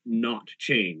to not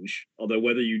change, although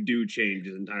whether you do change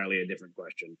is entirely a different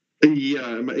question.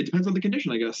 Yeah, it depends on the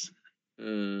condition, I guess.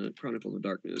 Chronicle of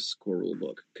Darkness, core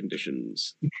rulebook,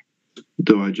 conditions.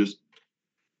 Though I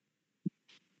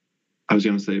was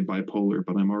going to say bipolar,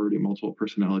 but I'm already multiple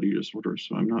personality disorder,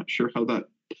 so I'm not sure how that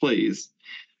plays.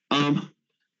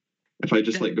 If I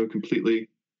just go completely,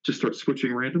 just start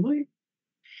switching randomly?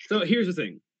 So here's the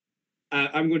thing.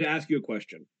 I'm going to ask you a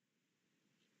question.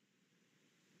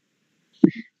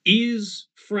 Is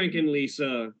Frank and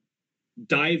Lisa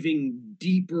diving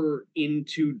deeper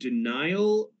into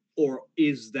denial, or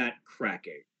is that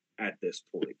cracking at this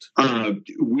point?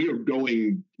 We are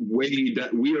going way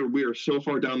down. We are so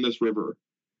far down this river.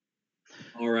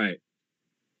 All right.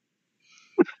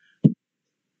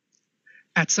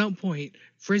 At some point,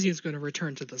 Frisian's going to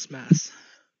return to this mess.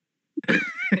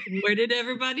 Where did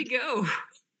everybody go?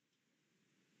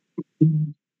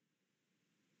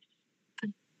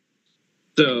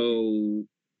 So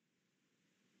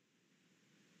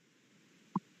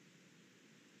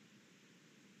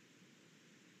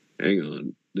hang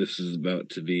on. This is about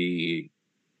to be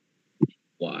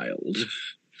wild.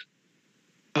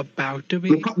 About to be?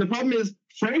 The problem is,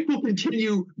 Frank will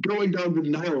continue going down the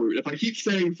denial route. If I keep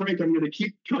saying Frank, I'm going to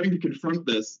keep trying to confront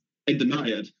this and deny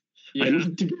it. Yeah. I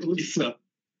need to get Lisa.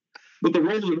 But the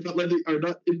rolls are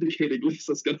not indicating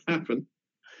Lisa's going to happen.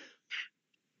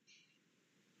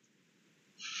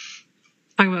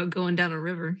 Talk about going down a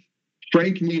river.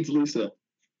 Frank needs Lisa.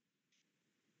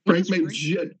 Frank may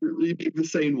generally be the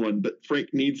sane one, but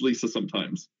Frank needs Lisa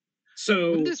sometimes.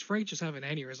 So when does Frank just have an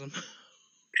aneurysm?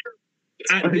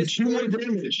 At this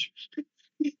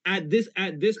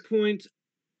point,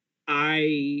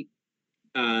 I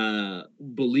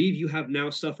believe you have now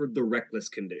suffered the reckless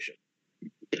condition.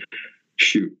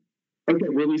 Shoot. Okay,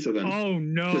 we're Lisa then. Oh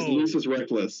no. Because Lisa's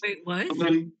reckless. Wait, what?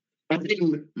 I'm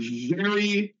getting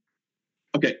very.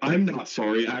 Okay, I'm not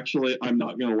sorry. Actually, I'm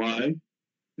not gonna lie.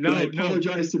 No, I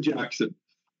apologize to Jackson.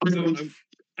 So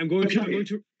I'm going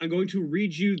to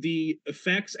read you the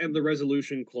effects and the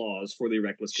resolution clause for the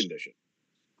reckless condition.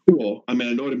 Cool. I mean,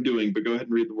 I know what I'm doing, but go ahead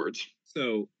and read the words.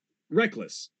 So,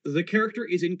 reckless. The character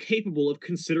is incapable of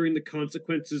considering the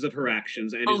consequences of her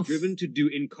actions and is driven to do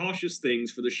incautious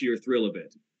things for the sheer thrill of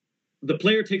it. The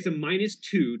player takes a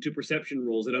 -2 to perception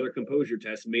rolls and other composure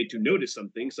tests made to notice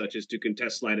something, such as to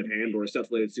contest sleight of hand or a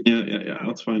stealth-related super. Yeah,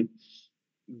 that's fine.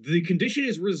 The condition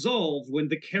is resolved when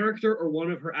the character or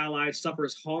one of her allies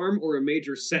suffers harm or a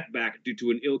major setback due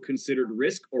to an ill-considered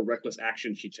risk or reckless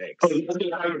action she takes. Oh, let's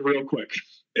get out of it real quick.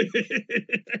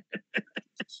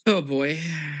 Oh boy.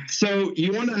 So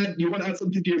you want to add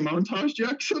something to your montage,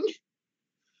 Jackson?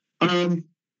 Oh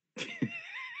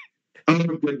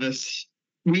goodness.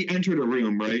 We entered a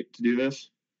room, right, to do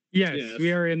this? Yes,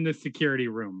 we are in the security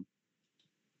room.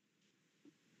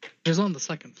 It was on the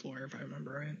 2nd floor, if I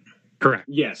remember right. Correct.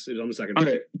 Yes, it was on the 2nd floor.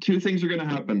 floor. Okay, 2 things are going to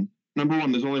happen. Number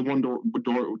 1, there's only one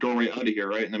doorway out of here,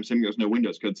 right? And I'm assuming there's no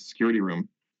windows because it's a security room.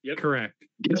 Yep. Correct.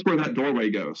 Guess where that doorway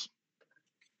goes?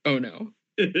 Oh no.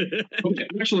 Okay,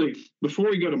 actually, before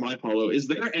we go to my Paulo, is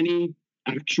there any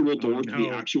actual door to the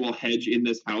actual hedge in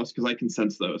this house? Because I can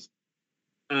sense those.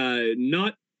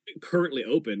 Not currently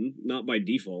open, not by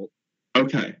default.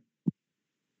 Okay.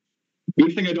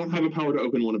 Good thing I don't have a power to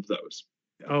open one of those.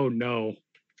 Oh no.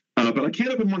 But I can't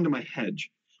open one to my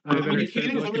hedge. So here's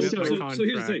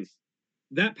the thing.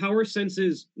 That power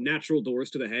senses natural doors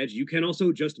to the hedge. You can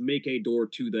also just make a door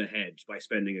to the hedge by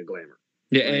spending a glamour.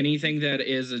 Yeah, anything that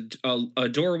is a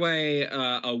doorway,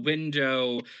 a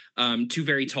window, 2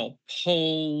 very tall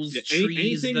poles,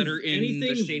 trees that are in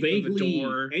the shape of a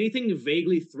door. Anything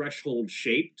vaguely threshold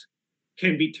shaped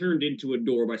can be turned into a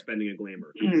door by spending a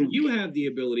glamour. You have the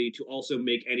ability to also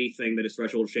make anything that is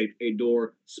threshold shaped a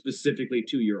door specifically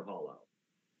to your hollow.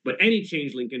 But any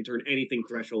changeling can turn anything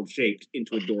threshold shaped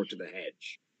into a door to the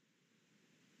hedge.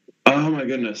 Oh my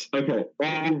goodness. Okay.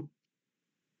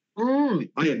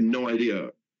 I have no idea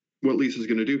what Lisa's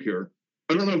going to do here.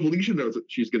 I don't know if Alicia knows what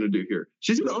she's going to do here.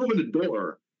 She's going to open the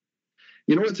door.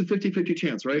 You know, it's a 50-50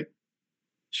 chance, right?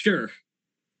 Sure.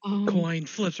 Coin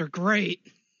flips are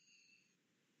great.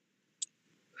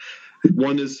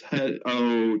 One is head.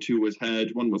 Oh, two was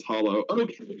hedge. One was hollow.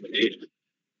 Okay.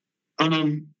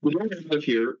 The door I have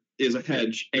here is a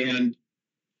hedge, and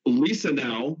Lisa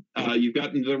now, you've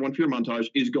got another one for your montage,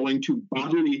 is going to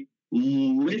bodily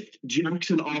lift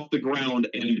Jackson off the ground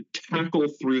and tackle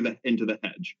through into the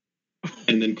hedge,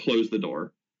 and then close the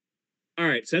door. All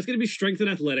right, so that's going to be strength and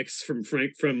athletics from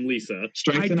Lisa.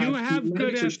 Strength I and do have good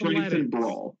athletics or strength and athletics.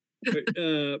 brawl.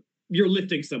 You're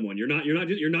lifting someone. You're not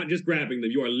just grabbing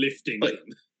them. You are lifting them.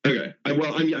 Okay.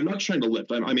 I'm not trying to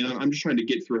lift. I'm just trying to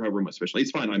get through however much. Especially,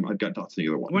 it's fine. I've got dots in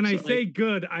either one. When I say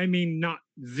good, I mean not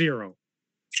zero.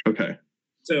 Okay.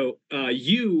 So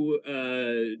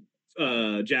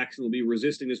Jackson will be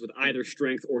resisting this with either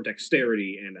strength or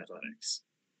dexterity and athletics.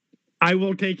 I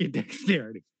will take a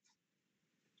dexterity,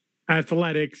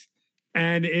 athletics,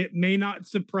 and it may not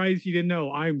surprise you to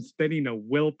know I'm spending a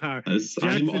willpower.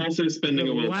 I'm also spending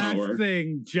a willpower. Last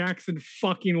thing Jackson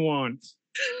fucking wants.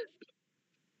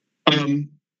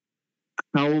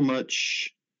 How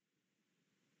much?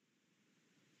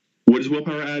 What does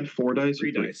willpower add? 4 dice?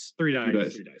 3 dice. 3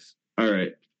 dice. 3 dice. All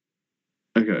right.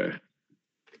 Okay.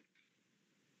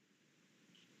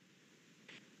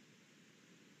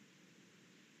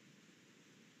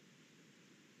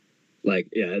 Like,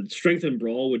 yeah, strength and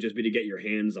brawl would just be to get your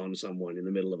hands on someone in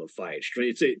the middle of a fight.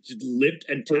 Just lift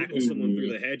and tackle someone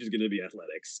through the hedge is going to be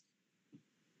athletics.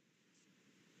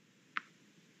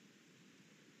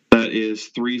 That is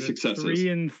 3 successes. 3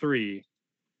 and 3.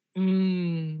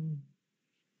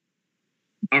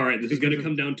 All right, this is going to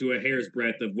come down to a hair's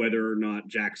breadth of whether or not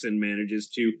Jackson manages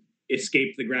to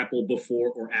escape the grapple before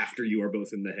or after you are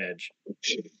both in the hedge.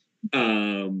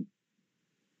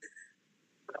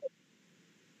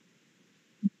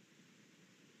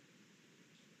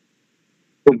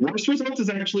 The worst result is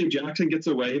actually Jackson gets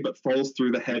away but falls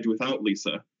through the hedge without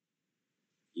Lisa.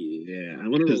 Yeah, I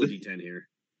want to roll a d10 here.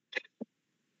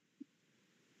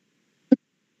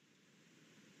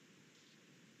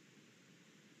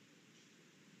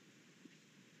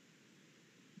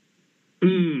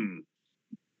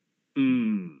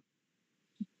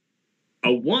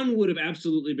 A 1 would have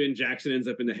absolutely been Jackson ends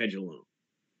up in the hedge alone.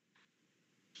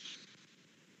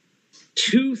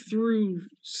 2 through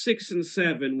 6 and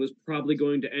 7 was probably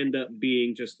going to end up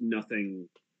being just nothing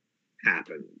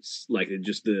happens. Like it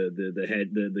just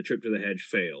the trip to the hedge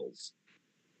fails.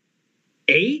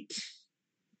 8,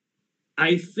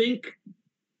 I think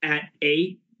at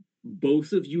 8,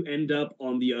 both of you end up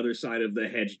on the other side of the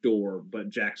hedge door, but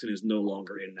Jackson is no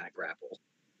longer in that grapple.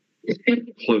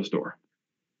 Closed door.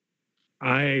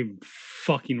 I'm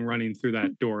fucking running through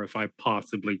that door if I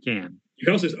possibly can. You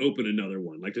can also just open another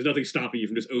one. Like, there's nothing stopping you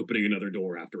from just opening another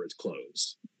door after it's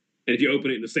closed. And if you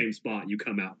open it in the same spot, you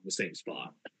come out in the same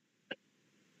spot.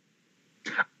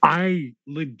 I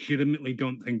legitimately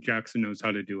don't think Jackson knows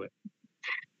how to do it.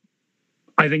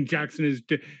 I think Jackson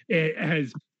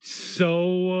has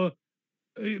so...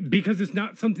 because it's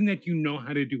not something that you know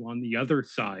how to do on the other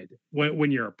side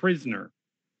when you're a prisoner.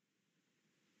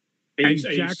 And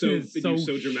Jackson is so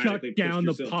shut down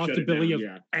the possibility of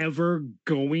ever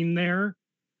going there.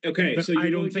 Okay, so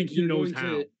I don't think he knows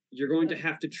how. You're going to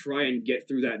have to try and get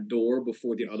through that door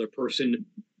before the other person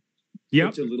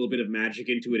puts a little bit of magic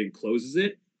into it and closes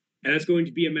it. And that's going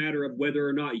to be a matter of whether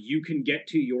or not you can get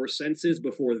to your senses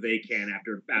before they can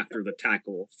after the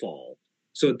tackle fall.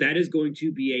 So that is going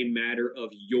to be a matter of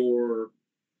your...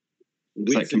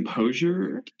 It's like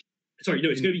composure? Sorry, no,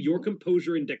 it's going to be your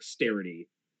composure and dexterity.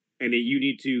 And you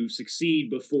need to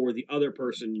succeed before the other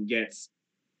person gets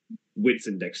wits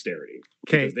and dexterity.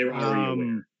 Okay. They were already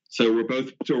aware. So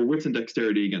we're wits and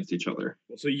dexterity against each other.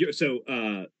 So it's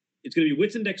going to be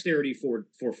wits and dexterity for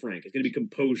Frank. It's going to be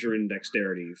composure and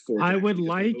dexterity for Jackson. I would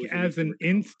like, as an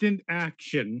instant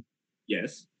action,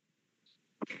 yes,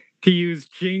 to use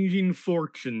Changing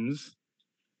Fortunes.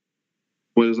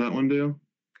 What does that one do?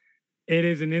 It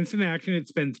is an instant action. It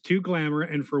spends 2 glamour,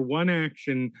 and for 1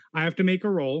 action, I have to make a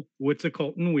roll. What's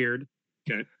occult and weird?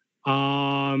 Okay.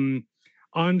 On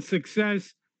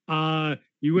success,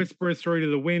 You whisper a story to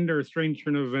the wind or a strange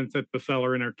turn of events at the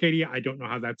cellar in Arcadia. I don't know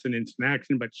how that's an instant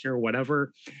action, but sure,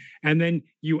 whatever. And then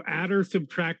you add or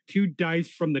subtract 2 dice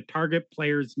from the target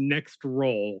player's next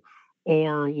roll,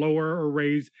 or lower or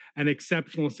raise an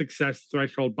exceptional success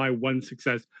threshold by 1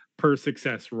 success per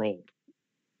success rolled.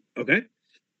 Okay.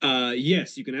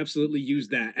 Yes, you can absolutely use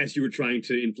that as you were trying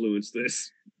to influence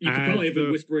this. You could probably have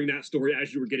been whispering that story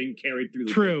as you were getting carried through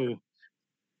the True. door.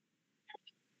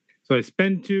 So I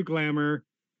spend 2 glamour.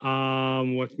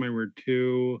 What's my word?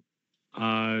 2.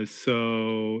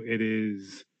 So it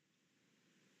is.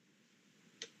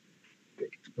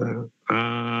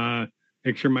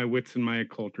 Make sure my wits and my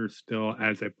occult are still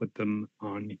as I put them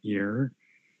on here.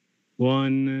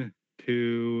 1,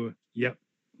 2. Yep.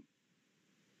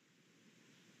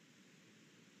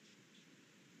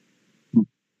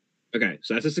 Okay,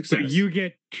 so that's a success. So you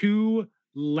get 2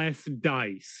 less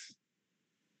dice.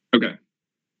 Okay.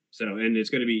 So it's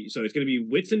going to be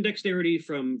wits and dexterity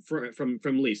from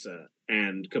Lisa,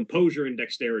 and composure and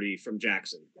dexterity from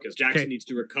Jackson, because Jackson needs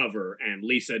to recover and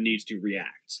Lisa needs to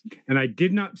react. And I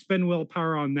did not spend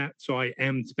willpower on that, so I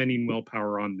am spending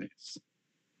willpower on this.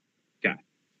 Okay.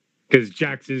 Because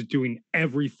Jackson is doing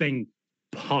everything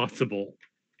possible.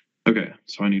 Okay,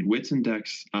 so I need wits and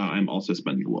dex. I'm also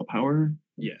spending willpower.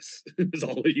 Yes, it's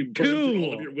all you burn through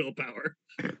all of your willpower.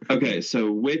 Okay,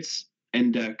 so wits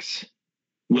and dex,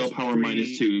 willpower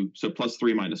 -2, so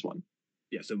 +3 -1.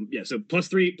 So plus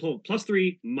three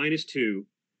 -2,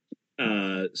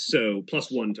 so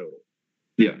 +1 total.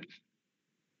 Yeah.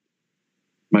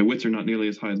 My wits are not nearly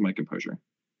as high as my composure.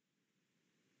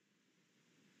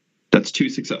 That's 2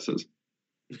 successes.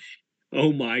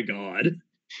 Oh my god.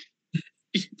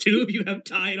 2 of you have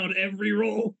tied on every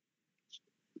roll.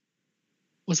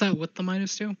 Was that with the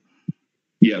 -2?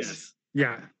 Yes.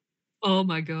 Yeah. Oh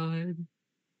my god.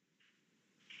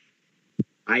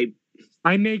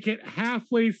 I make it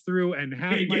halfway through, and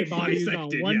half my body is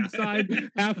on one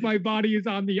side, half my body is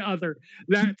on the other.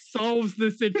 That solves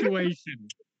the situation.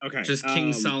 Okay. Just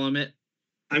King Solomon.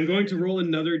 I'm going to roll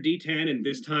another D10, and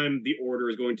this time the order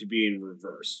is going to be in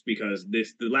reverse, because the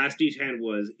last D10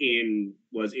 was in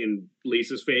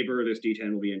Lisa's favor. This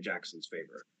D10 will be in Jackson's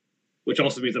favor, which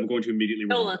also means I'm going to immediately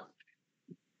roll.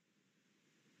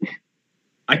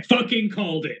 I fucking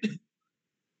called it.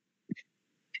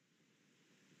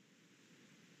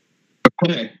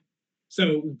 Okay.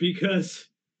 So because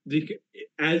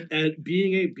as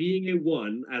being a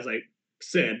 1, as I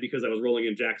said, because I was rolling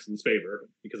in Jackson's favor,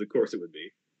 because of course it would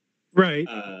be. Right.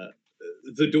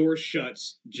 The door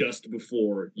shuts just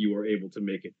before you are able to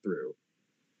make it through.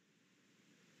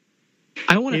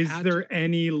 Is there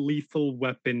any lethal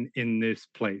weapon in this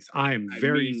place? I am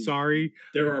very sorry.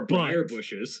 There are briar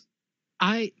bushes.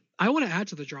 I want to add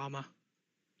to the drama.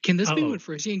 Can this be when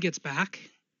Frisian gets back?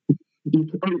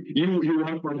 You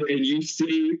walk by and you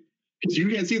see, because you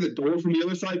can't see the door from the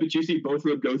other side, but you see both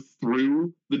of them go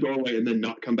through the doorway and then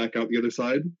not come back out the other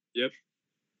side. Yep.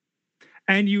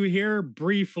 And you hear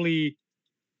briefly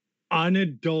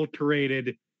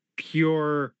unadulterated,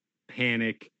 pure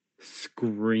panic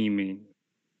screaming.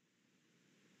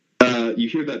 You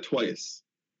hear that twice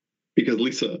because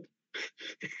Lisa.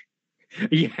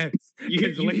 Yes. You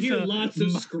hear lots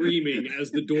of screaming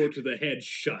as the door to the head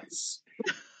shuts.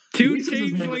 2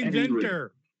 changelings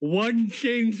enter. 1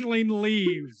 changeling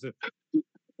leaves.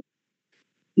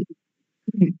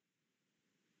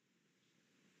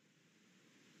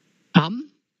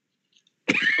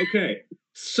 Okay,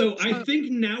 so I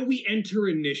think now we enter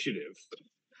initiative.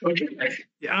 Okay.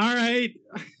 All right.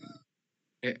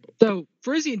 So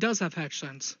Frisian does have hedge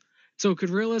sense, so it could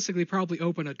realistically probably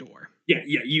open a door. Yeah.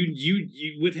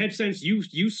 You with hedge sense,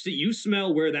 you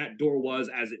smell where that door was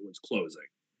as it was closing.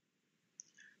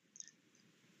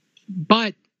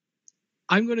 But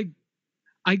I'm gonna,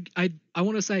 I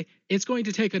want to say it's going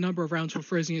to take a number of rounds for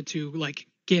Frisian to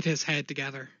get his head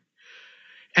together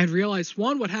and realize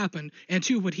 1 what happened and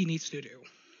 2 what he needs to do.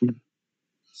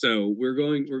 So we're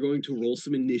going to roll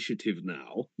some initiative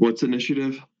now. What's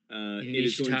initiative? It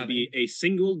is going to be a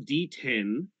single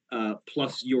D10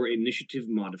 plus your initiative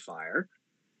modifier,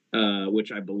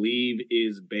 which I believe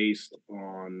is based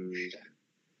on.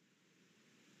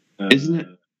 Isn't it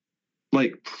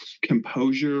like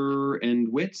composure and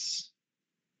wits,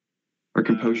 or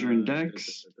composure and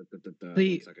dex?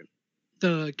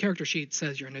 The character sheet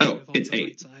says your initiative on it's the 8.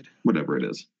 right side. Whatever it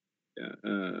is. Yeah.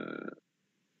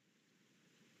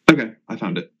 Okay, I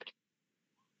found it.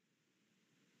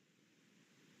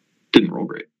 Didn't roll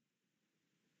great.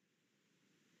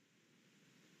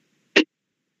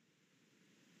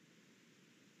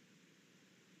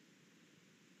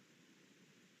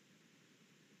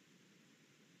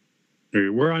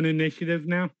 We're on initiative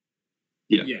now.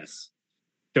 Yeah. Yes.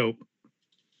 Dope.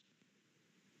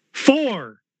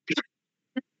 4.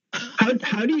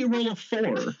 How do you roll a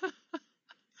 4?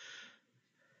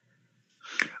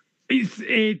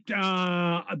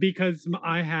 Because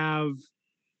I have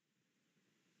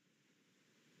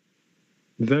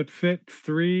that fit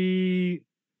 3.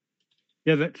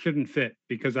 Yeah, that shouldn't fit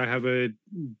because I have a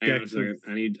Hang on a dex. second.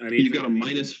 I need. You got a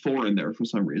 -4 in there for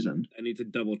some reason. I need to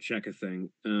double check a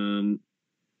thing.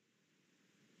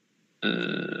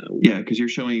 Yeah, because you're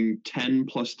showing 10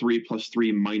 + 3 +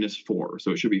 3 -4,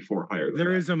 so it should be 4 higher than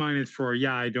There that. is a -4.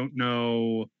 Yeah, I don't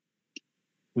know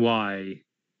why.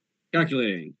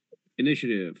 Calculating.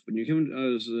 Initiative. When you come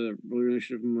as a roll your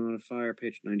initiative modifier,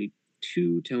 page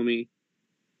 92, tell me.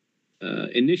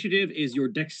 Initiative is your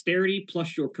dexterity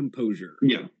plus your composure.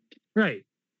 Yeah. Right.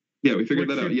 Yeah, we figured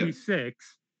Which that out. should Yeah. be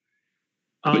 6.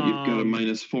 But you've got a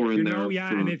 -4 in You there. know,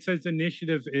 yeah, and it says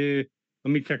initiative.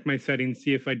 Let me check my settings,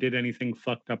 see if I did anything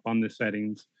fucked up on the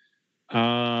settings.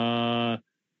 Fast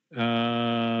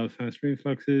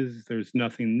reflexes. There's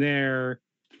nothing there.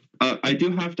 I do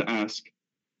have to ask: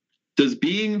 does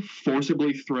being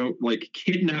forcibly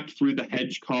kidnapped through the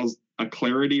hedge cause a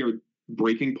clarity or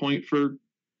breaking point for?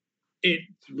 It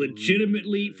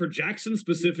legitimately, for Jackson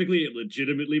specifically, it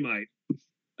legitimately might.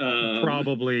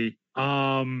 Probably.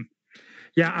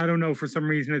 Yeah, I don't know. For some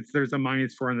reason, there's a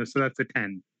 -4 on this, so that's a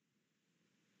 10.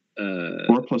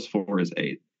 4 + 4 is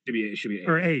 8. Should be 8.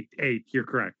 Or 8. 8. You're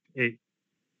correct. 8.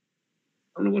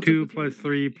 I don't know what's 2 +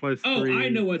 3 + 3. Oh, I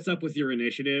know what's up with your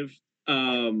initiative.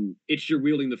 It's you're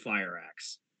wielding the fire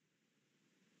axe.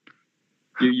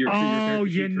 Your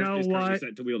you know what?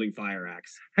 Set to wielding fire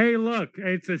axe. Hey, look,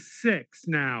 it's a 6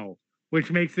 now,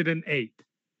 which makes it an 8.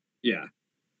 Yeah.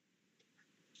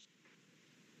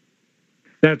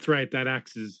 That's right. That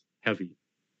axe is heavy.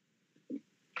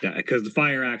 Yeah, because the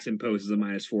fire axe imposes a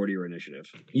 -4 to your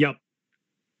initiative. Yep.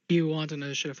 You want an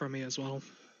initiative from me as well?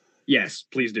 Yes,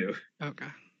 please do.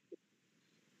 Okay.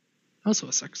 Also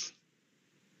a 6.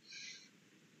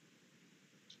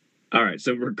 All right,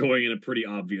 so we're going in a pretty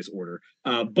obvious order.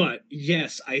 But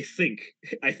yes, I think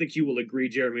you will agree,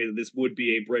 Jeremy, that this would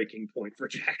be a breaking point for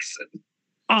Jackson.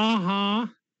 Uh-huh.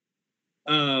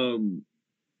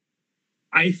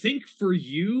 I think for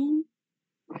you,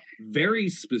 very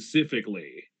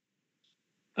specifically,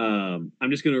 I'm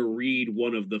just going to read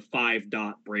one of the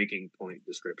 5-dot breaking point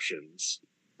descriptions.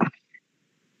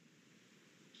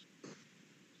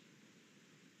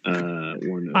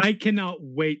 I cannot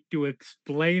wait to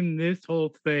explain this whole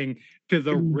thing to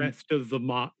the rest of the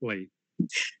motley.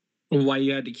 Why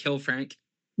you had to kill Frank?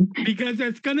 Because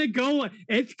it's gonna go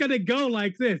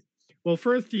like this. Well,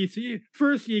 first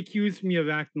he accused me of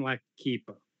acting like a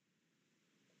keeper.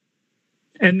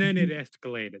 And then it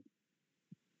escalated.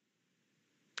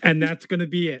 And that's gonna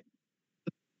be it.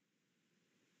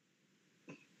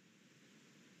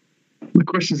 The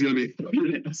question is going to be, how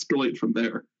did it escalate from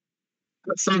there?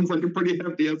 That sounds like a pretty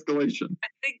hefty escalation.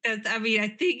 I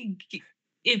think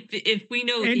if we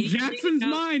know in Jackson's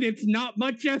mind, it's not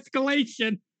much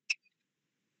escalation.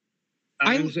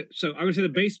 I would say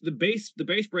the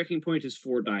base breaking point is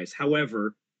 4 dice.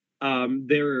 However,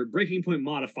 there are breaking point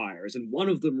modifiers, and one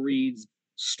of them reads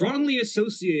strongly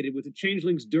associated with a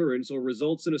changeling's durance or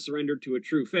results in a surrender to a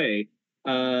true fae.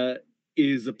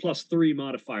 Is a +3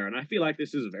 modifier, and I feel like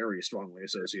this is very strongly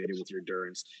associated with your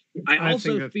durance. I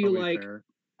also feel like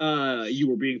you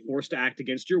were being forced to act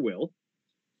against your will.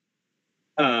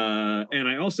 And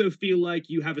I also feel like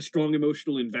you have a strong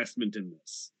emotional investment in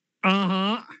this.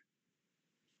 Uh-huh.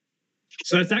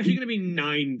 So it's actually going to be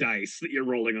 9 dice that you're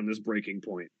rolling on this breaking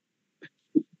point.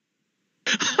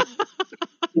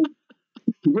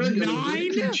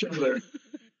 9? Each other.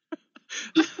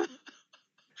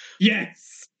 Yes.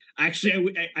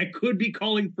 Actually, I could be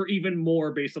calling for even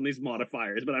more based on these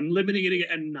modifiers, but I'm limiting it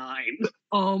at 9.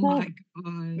 Oh my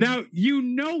god. Now, you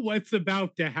know what's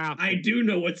about to happen. I do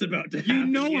know what's about to happen. You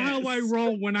know how I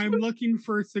roll when I'm looking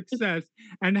for success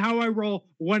and how I roll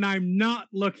when I'm not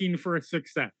looking for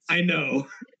success. I know.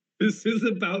 This is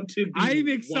about to be I'm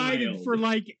excited wild. for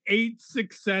like 8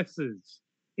 successes.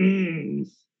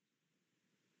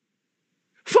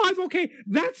 5, okay,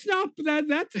 that's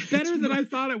better than I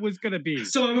thought it was going to be.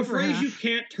 So I'm afraid you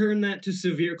can't turn that to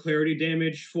severe clarity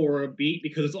damage for a beat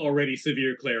because it's already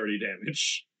severe clarity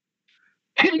damage.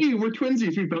 Hey, we're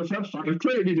twinsies. We both have 5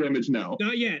 clarity damage now.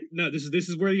 Not yet. No, this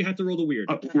is where you have to roll the weird.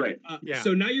 Right. Yeah.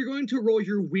 So now you're going to roll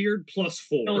your weird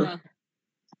 +4.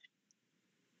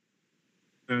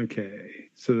 Okay,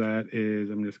 so that is,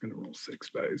 I'm just going to roll 6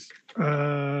 dice.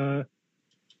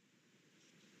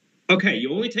 Okay,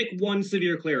 you only take 1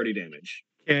 severe clarity damage.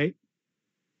 Okay.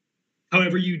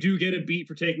 However, you do get a beat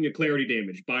for taking a clarity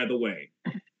damage, by the way.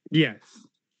 Yes.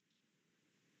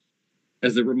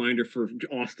 As a reminder for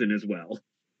Austin as well.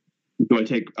 Do I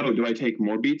take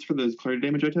more beats for the clarity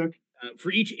damage I took?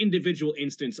 For each individual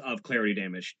instance of clarity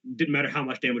damage. Didn't matter how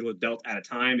much damage was dealt at a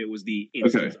time, it was the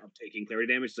instance of taking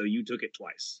clarity damage, so you took it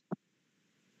twice.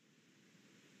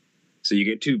 So you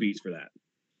get 2 beats for that.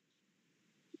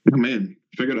 Oh man,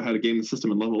 figured out how to game the system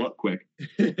and level up quick.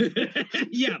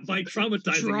 Yeah, by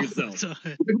traumatizing yourself.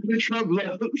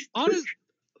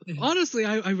 Honestly,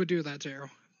 I would do that too.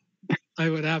 I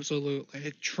would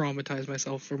absolutely traumatize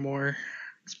myself for more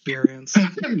experience.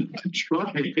 I'm not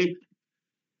trying.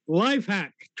 Life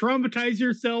hack: traumatize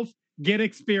yourself, get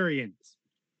experience.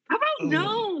 How about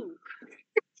no?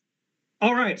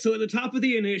 All right, so at the top of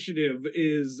the initiative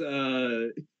is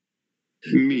Me.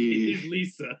 is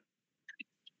Lisa.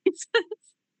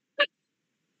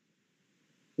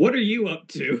 What are you up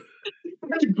to?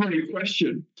 That's a great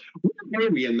question. Where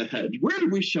are we in the hedge? Where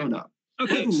have we shown up?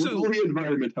 Okay, what so lovely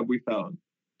environment have we found?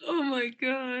 Oh my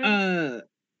god.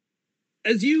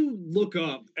 As you look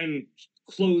up and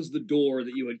close the door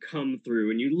that you had come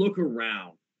through and you look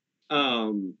around,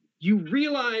 you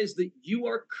realize that you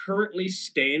are currently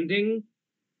standing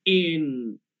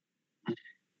in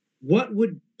what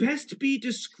would best be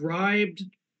described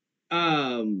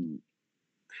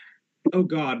oh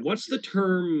god, what's the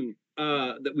term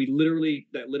that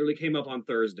literally came up on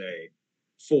Thursday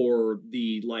for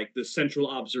the central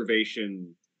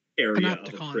observation area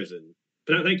of a prison?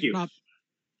 Thank you.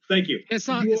 Thank you. It's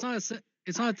not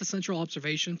the central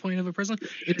observation point of a prison.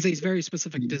 It is a very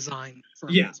specific design for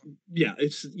a prison. Yeah.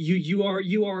 It's you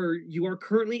are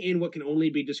currently in what can only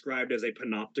be described as a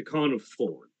panopticon of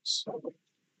thorns.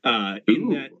 In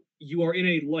that you are in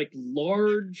a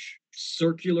large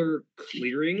circular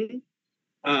clearing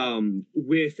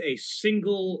with a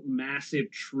single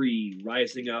massive tree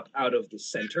rising up out of the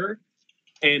center,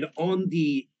 and on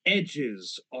the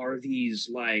edges are these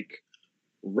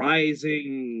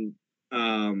rising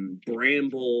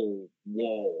bramble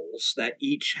walls that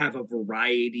each have a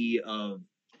variety of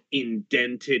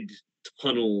indented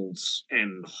tunnels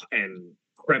and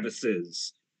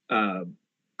crevices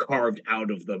carved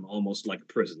out of them, almost like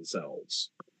prison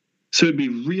cells. So it'd be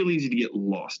real easy to get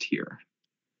lost here.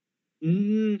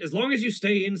 As long as you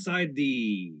stay inside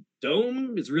the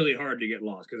dome, it's really hard to get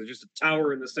lost because it's just a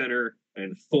tower in the center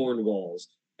and thorn walls.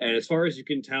 And as far as you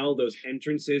can tell, those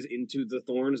entrances into the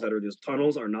thorns that are just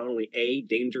tunnels are not only A,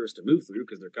 dangerous to move through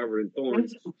because they're covered in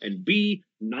thorns, and B,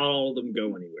 not all of them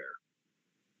go anywhere.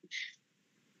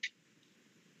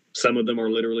 Some of them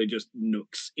are literally just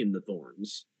nooks in the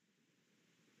thorns.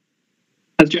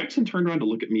 Has Jackson turned around to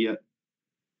look at me yet?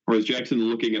 Or is Jackson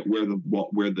looking at where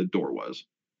the door was?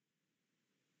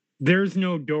 There's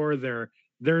no door there.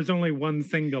 There's only one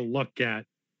thing to look at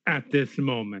this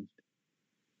moment.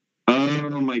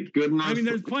 Oh my goodness. I mean,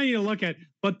 there's plenty to look at,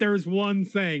 but there's one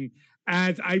thing.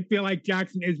 As I feel like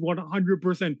Jackson is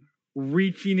 100%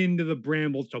 reaching into the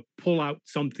brambles to pull out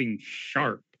something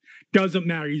sharp. Doesn't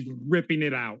matter. He's ripping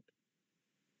it out.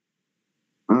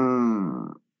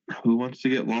 Who wants to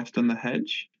get lost in the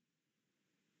hedge?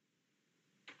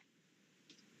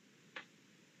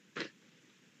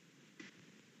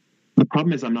 The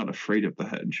problem is I'm not afraid of the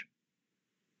hedge.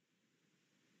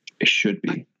 I should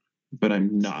be, but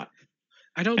I'm not.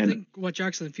 I don't think what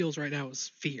Jackson feels right now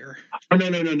is fear. Oh,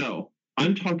 no.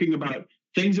 I'm talking about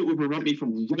things that would prevent me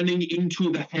from running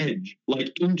into the hedge, like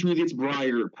into this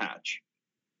briar patch.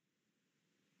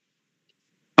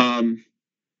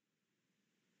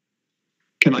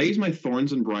 Can I use my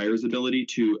Thorns and Briars ability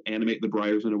to animate the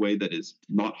briars in a way that is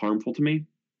not harmful to me?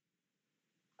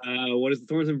 What does the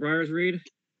Thorns and Briars read?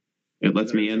 It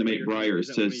lets me animate briars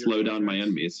to slow down my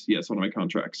enemies. Yes, one of my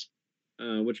contracts.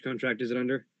 Which contract is it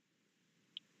under?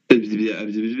 I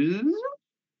didn't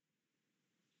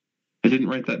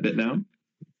write that bit down.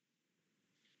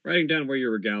 Writing down where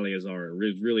your regalias are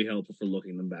is really helpful for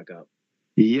looking them back up.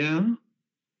 Yeah.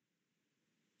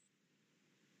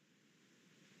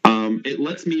 It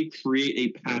lets me create a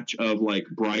patch of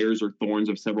briars or thorns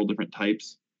of several different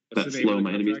types that slow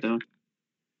my enemies down.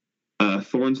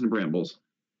 Thorns and brambles.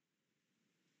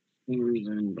 Thorns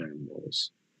and brambles.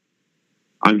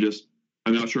 I'm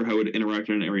not sure how it would interact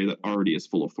in an area that already is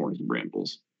full of thorns and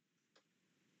brambles.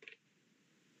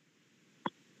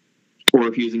 Or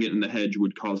if using it in the hedge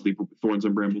would cause the thorns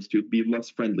and brambles to be less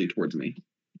friendly towards me.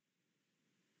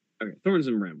 Okay, Thorns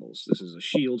and Brambles. This is a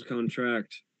shield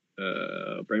contract.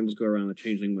 Brambles go around the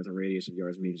Changeling with a radius of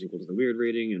yards meters equal to the weird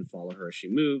rating and follow her as she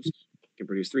moves. can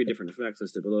produce 3 different effects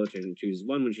listed below. Changeling chooses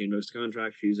one when she invokes the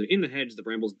contract. She uses it in the hedge. The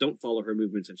brambles don't follow her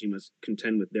movements, and she must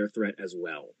contend with their threat as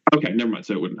well. Okay, never mind.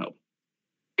 So it wouldn't help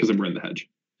because we're in the hedge.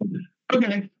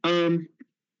 Okay.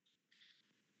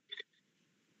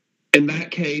 In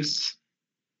that case,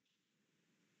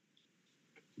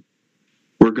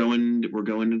 we're going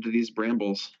into these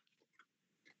brambles.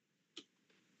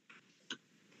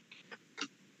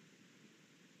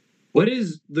 What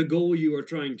is the goal you are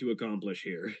trying to accomplish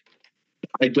here?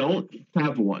 I don't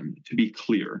have one, to be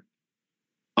clear.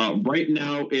 Right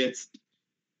now,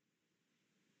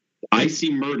 I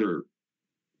see murder.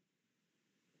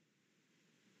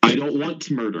 I don't want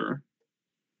to murder.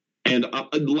 And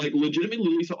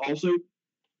legitimately,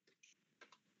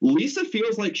 Lisa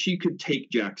feels like she could take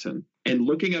Jackson. And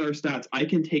looking at our stats, I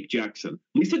can take Jackson.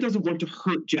 Lisa doesn't want to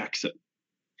hurt Jackson.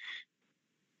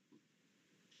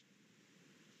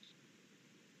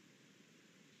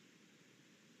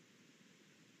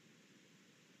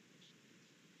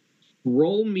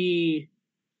 Roll me.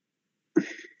 I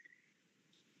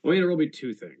want you to roll me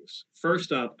 2 things.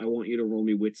 First up, I want you to roll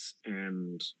me wits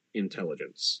and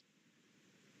intelligence.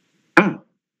 Oh.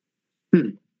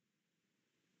 I'm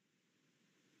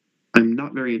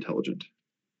not very intelligent.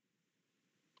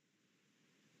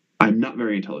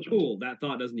 Cool. That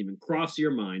thought doesn't even cross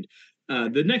your mind.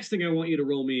 The next thing I want you to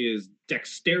roll me is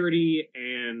dexterity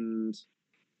and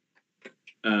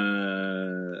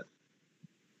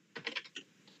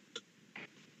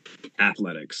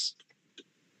athletics.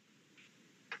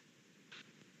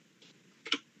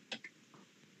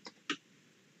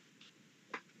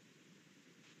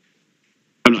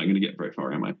 I'm not going to get very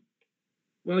far, am I?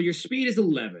 Well, your speed is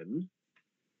 11.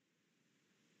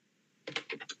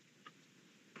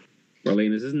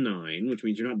 Marlena's is 9, which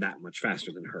means you're not that much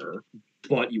faster than her,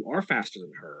 but you are faster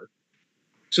than her.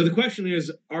 So the question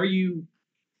is, are you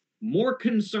more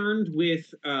concerned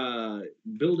with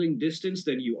building distance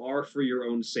than you are for your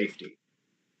own safety?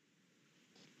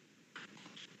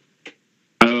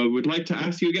 I would like to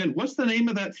ask you again, what's the name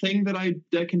of that thing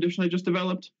that condition I just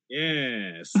developed?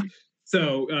 Yes.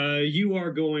 So you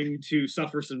are going to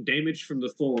suffer some damage from the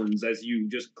thorns as you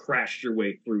just crashed your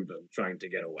way through them, trying to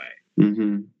get away.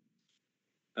 Mm-hmm.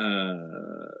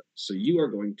 So you are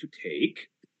going to take...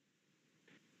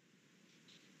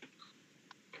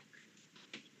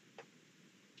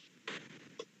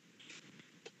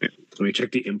 Let me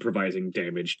check the improvising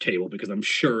damage table because I'm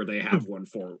sure they have one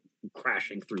for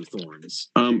crashing through thorns.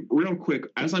 Real quick,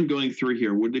 as I'm going through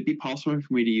here, would it be possible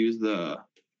for me to use the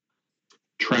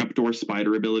trapdoor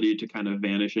spider ability to kind of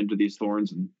vanish into these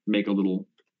thorns and make a little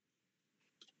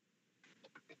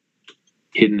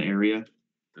hidden area?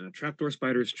 Trapdoor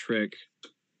spider's trick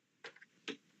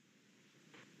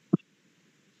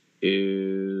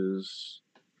is...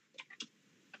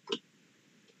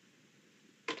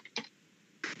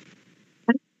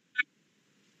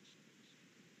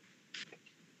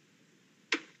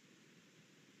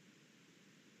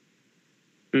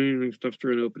 Steps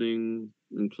through an opening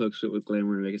and cloaks it with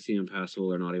glamour and make it seem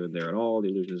impassable or not even there at all. The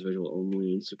illusion is visual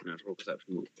only, and supernatural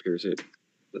perception will pierce it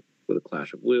with a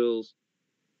clash of wills.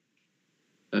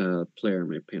 Player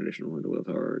may pay an additional one to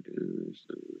willpower.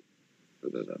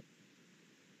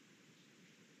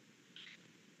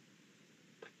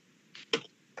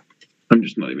 I'm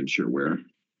just not even sure where.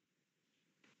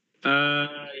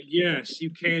 Yes,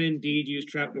 you can indeed use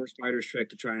Trapdoor Spider's trick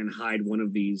to try and hide one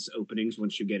of these openings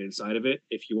once you get inside of it.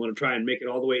 If you want to try and make it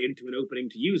all the way into an opening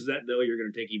to use that, though, you're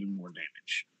going to take even more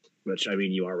damage. Which, I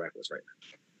mean, you are reckless right now.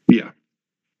 Yeah.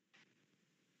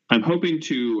 I'm hoping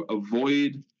to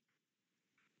avoid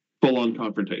full-on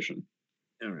confrontation.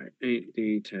 All right.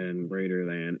 8d10 greater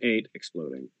than 8,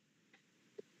 exploding.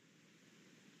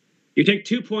 You take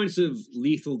 2 points of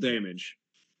lethal damage.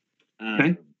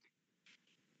 Okay.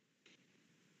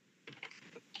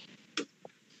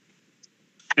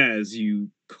 As you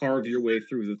carve your way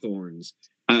through the thorns.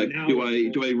 Do I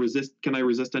resist? Can I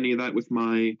resist any of that with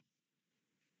my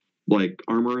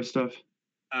armor or stuff?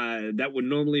 That would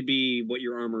normally be what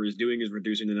your armor is doing, is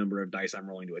reducing the number of dice I'm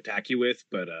rolling to attack you with,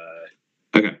 but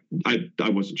okay. I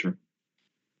wasn't sure.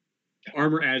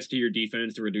 Armor adds to your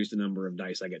defense to reduce the number of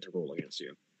dice I get to roll against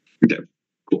you. Okay,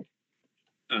 cool.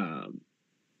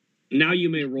 Now you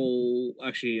may roll.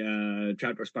 Actually,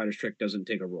 Trapdoor Spider's trick doesn't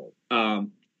take a roll.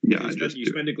 Yeah, you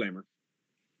spend a glamour.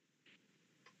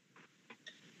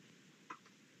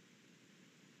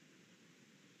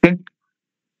 Okay.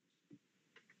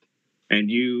 And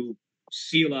you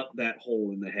seal up that hole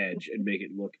in the hedge and make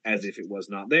it look as if it was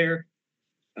not there.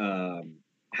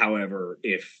 However,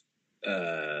 if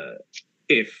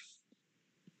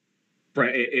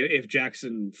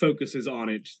Jackson focuses on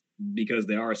it, because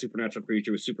they are a supernatural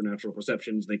creature with supernatural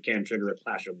perceptions, they can trigger a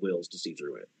clash of wills to see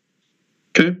through it.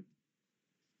 Okay.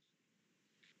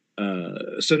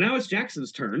 So now it's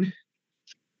Jackson's turn.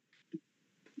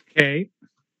 Okay.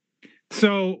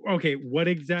 So, okay, what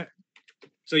exact?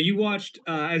 So you watched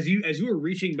as you were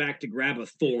reaching back to grab a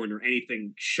thorn or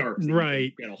anything sharp that Right.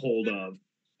 you can get a hold of.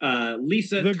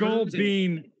 Lisa, The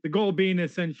goal being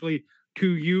essentially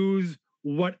to use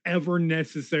whatever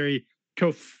necessary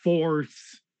to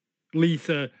force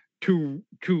Lisa to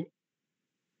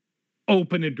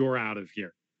open a door out of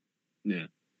here. Yeah.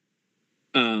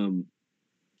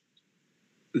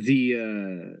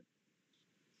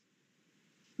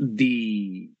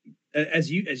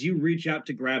 As you reach out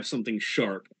to grab something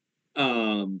sharp,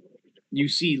 you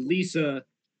see Lisa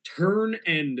turn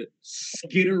and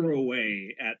skitter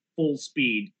away at full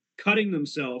speed, cutting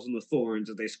themselves in the thorns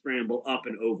as they scramble up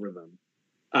and over them.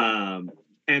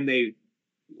 And they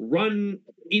run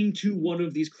into one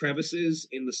of these crevices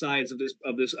in the sides of this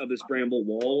bramble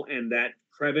wall, and that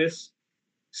crevice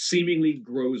seemingly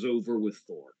grows over with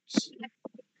thorns.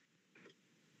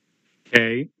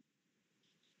 Okay.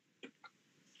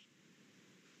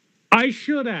 I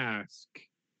should ask,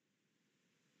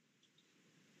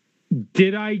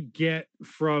 did I get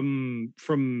from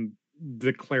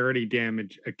the clarity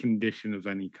damage a condition of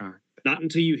any kind? Not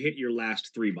until you hit your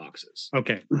last 3 boxes.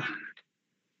 Okay.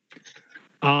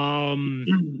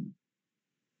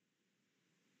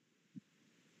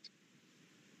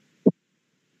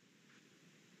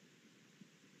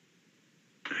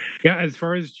 Yeah, as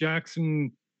far as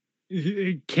Jackson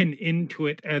can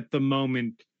intuit at the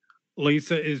moment,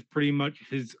 Lisa is pretty much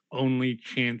his only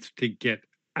chance to get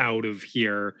out of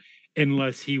here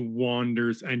unless he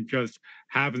wanders and just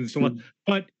happens to.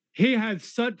 But he has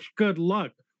such good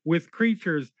luck with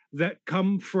creatures that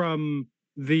come from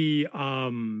the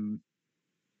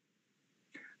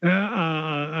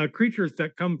creatures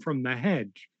that come from the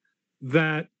hedge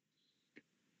that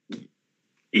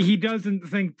he doesn't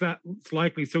think that's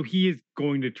likely. So he is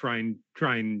going to try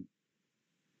and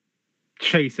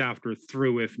chase after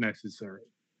through if necessary.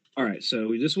 All right,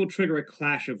 so this will trigger a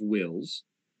clash of wills.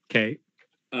 Okay.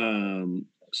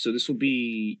 So this will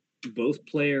be both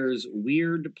players'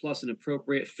 weird plus an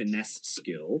appropriate finesse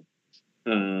skill.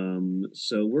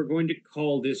 So we're going to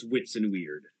call this wits and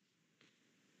weird.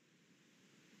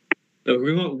 So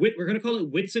we're going to call it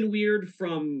wits and weird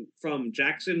from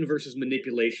Jackson versus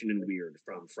manipulation and weird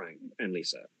from Frank and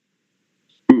Lisa.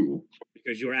 Ooh.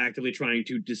 Because you are actively trying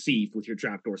to deceive with your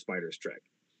trapdoor spider's trick.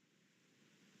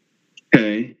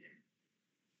 Okay.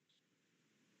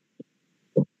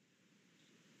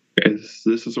 Is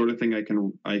this the sort of thing I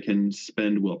can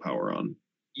spend willpower on?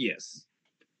 Yes.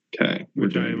 Okay.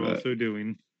 Which I am also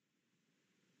doing.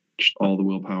 Just all the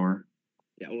willpower.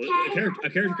 Yeah, well, a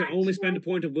character can only spend a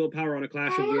point of willpower on a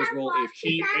Clash of Wills roll if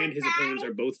he and his opponents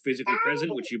are both physically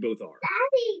present, which you both are.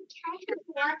 Daddy, can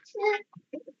I watch it?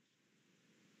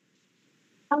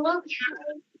 I will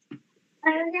try.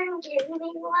 Are you going to give me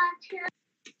water?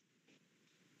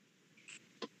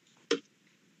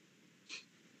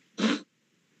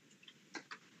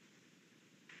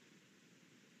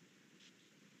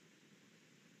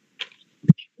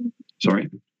 Sorry.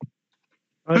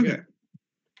 Okay.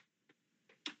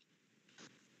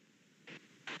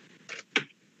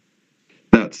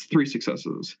 That's 3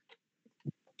 successes.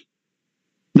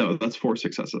 No, that's 4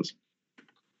 successes.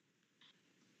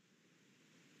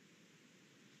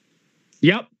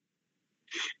 Yep.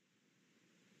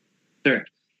 All right.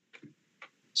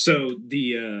 So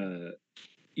the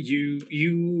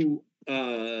you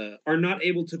are not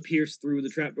able to pierce through the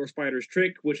trapdoor spider's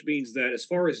trick, which means that as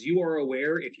far as you are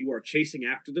aware, if you are chasing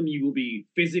after them, you will be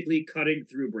physically cutting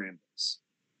through brambles.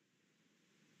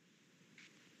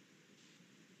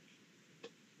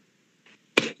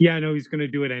 Yeah, I know he's going to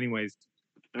do it anyways.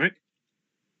 All right.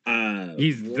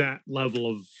 He's that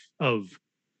level of.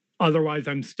 Otherwise,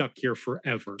 I'm stuck here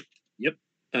forever. Yep.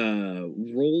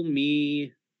 Roll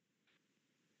me.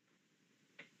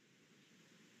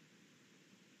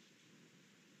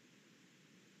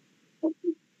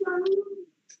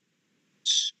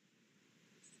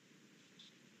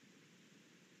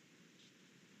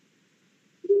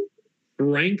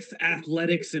 Strength,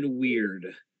 athletics, and weird.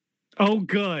 Oh,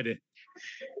 good.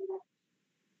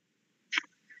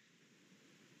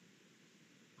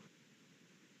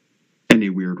 Any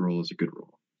weird roll is a good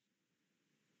roll.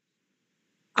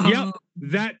 Yep,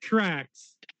 that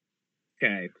tracks.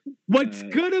 Okay. What's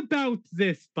good about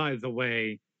this, by the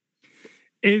way,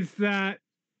 is that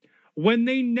when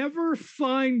they never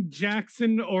find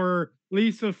Jackson or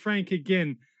Lisa Frank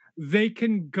again, they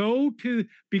can go to,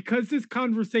 because this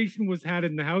conversation was had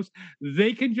in the house,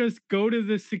 they can just go to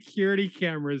the security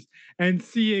cameras and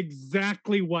see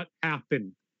exactly what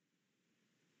happened.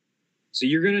 So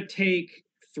you're going to take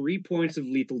 3 points of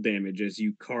lethal damage as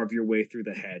you carve your way through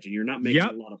the hedge, and you're not making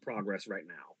a lot of progress right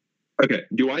now. Okay.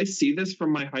 Do I see this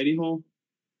from my hidey hole?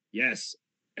 Yes.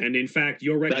 And in fact,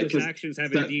 your reckless actions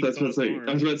have indeed caused harm.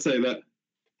 I was about to say that.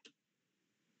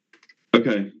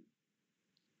 Okay.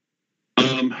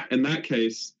 In that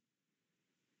case,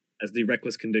 as the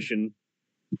reckless condition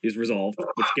is resolved,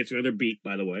 which gets you another beat,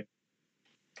 by the way.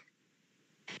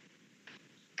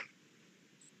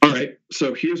 All right.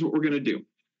 So here's what we're gonna do.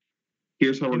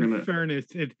 Here's how we're gonna. In fairness,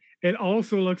 it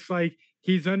also looks like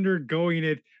he's undergoing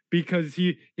it because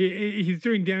he's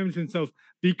doing damage himself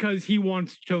because he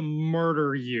wants to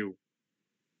murder you.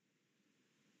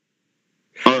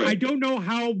 All right. I don't know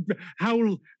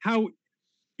how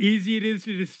easy it is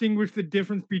to distinguish the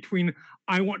difference between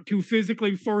I want to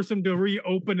physically force him to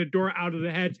reopen a door out of the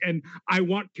hedge and I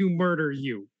want to murder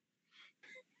you.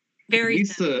 Very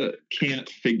Lisa can't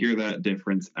figure that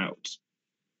difference out.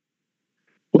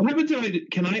 What happens if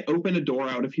can I open a door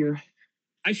out of here?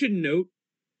 I should note,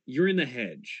 you're in the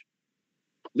hedge.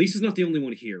 Lisa's not the only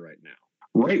one here right now.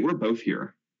 Right, we're both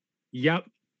here. Yep.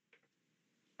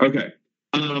 Okay.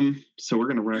 So we're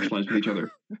gonna rationalize with each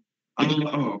other.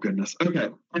 Oh goodness. Okay.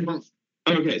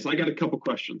 Okay, so I got a couple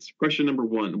questions. Question number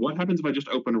 1: what happens if I just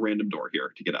open a random door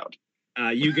here to get out?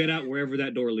 You get out wherever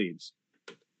that door leads.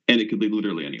 And it could lead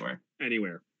literally anywhere.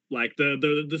 Anywhere. Like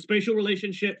the spatial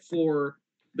relationship for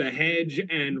the hedge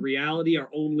and reality are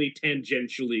only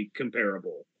tangentially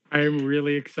comparable. I am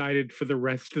really excited for the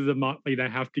rest of the motley to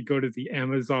have to go to the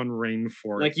Amazon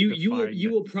rainforest. Like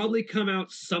you will probably come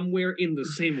out somewhere in the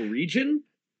same region,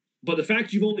 but the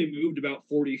fact you've only moved about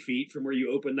 40 feet from where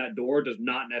you opened that door does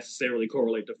not necessarily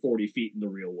correlate to 40 feet in the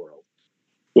real world.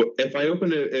 Well, if I open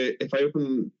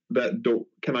that door,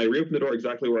 can I reopen the door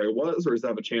exactly where I was, or does that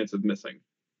have a chance of missing?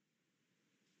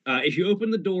 If you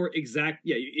open the door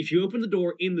if you open the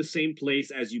door in the same place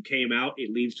as you came out,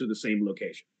 it leads to the same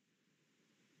location.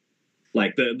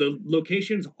 Like the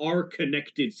locations are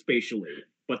connected spatially,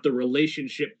 but the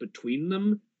relationship between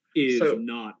them is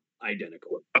not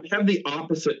identical. I have the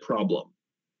opposite problem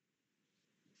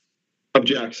of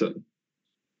Jackson.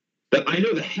 That I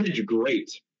know the hedge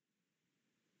great,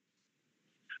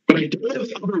 but I don't know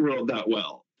the other world that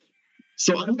well.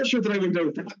 So I'm not sure that I would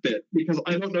know that bit because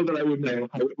I don't know that I would know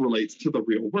how it relates to the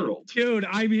real world. Dude,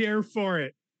 I'm here for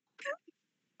it.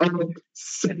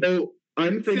 So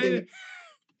I'm thinking,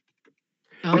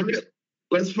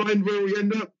 let's find where we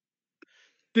end up.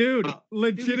 Dude,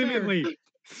 legitimately,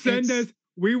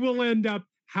 we will end up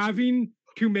having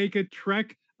to make a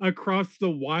trek across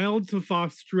the wilds of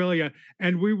Australia,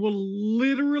 and we will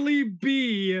literally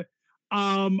be,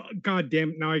 God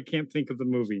damn it, now I can't think of the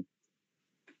movie.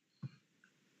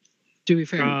 To be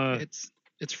fair,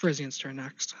 it's Frisian's turn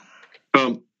next.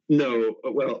 No,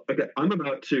 well, okay, I'm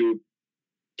about to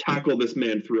tackle this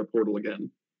man through a portal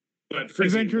again. But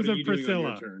Frisian, Adventures of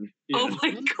Priscilla. Yeah. Oh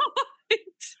my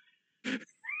god!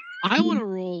 I want to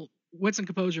roll wits and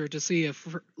composure to see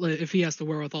if he has the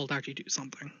wherewithal to actually do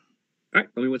something. All right,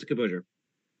 let me wits and composure.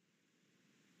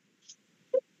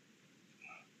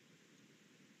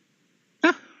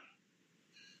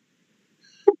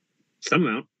 Some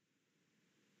amount.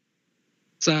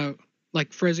 So,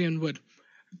 like, Frisian would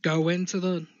go into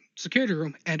the security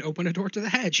room and open a door to the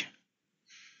hedge.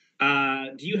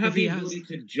 Do you have the ability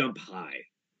to jump high?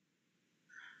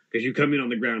 Because you come in on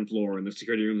the ground floor and the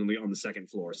security room is on the second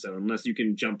floor. So unless you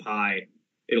can jump high,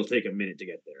 it'll take a minute to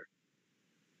get there.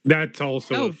 That's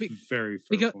also very fair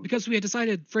point. Because we had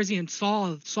decided Frisian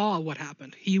saw what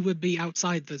happened. He would be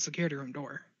outside the security room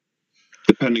door.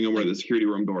 Depending on where the security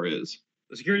room door is.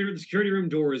 The security room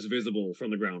door is visible from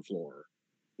the ground floor.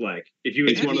 Like if you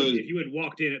had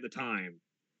walked in at the time.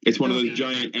 It's one of those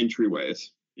giant entryways.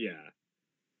 Yeah.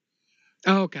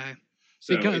 Oh, okay.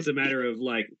 So it's a matter of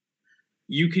like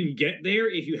you can get there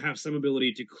if you have some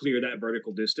ability to clear that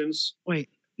vertical distance. Wait,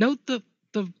 no, the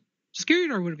security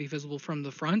door wouldn't be visible from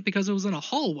the front because it was in a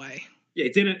hallway. Yeah,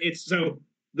 so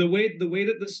the way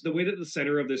that the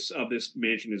center of this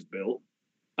mansion is built,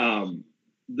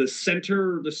 the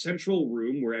central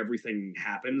room where everything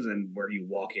happens and where you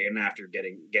walk in after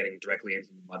getting directly into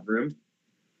the mudroom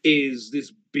is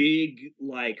this big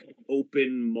like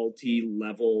open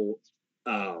multi-level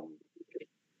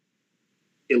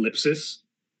ellipsis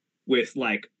with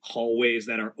like hallways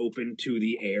that are open to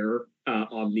the air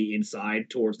on the inside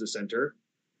towards the center.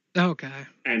 Okay.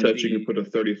 And you can put a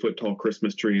 30-foot tall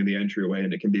Christmas tree in the entryway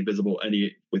and it can be visible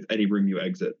with any room you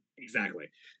exit. Exactly.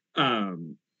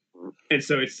 And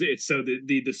so it's so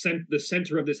the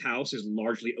center of this house is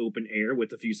largely open air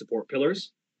with a few support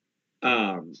pillars.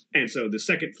 And so the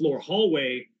second floor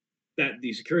hallway that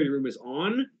the security room is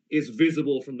on is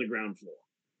visible from the ground floor.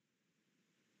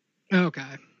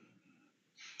 Okay.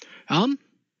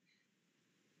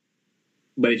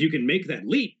 But if you can make that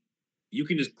leap, you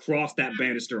can just cross that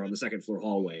banister on the second floor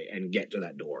hallway and get to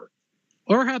that door.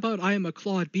 Or how about I am a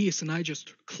clawed beast and I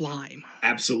just climb?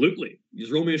 Absolutely.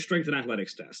 Just roll me a strength and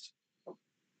athletics test.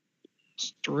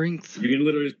 Strength. You can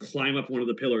literally just climb up one of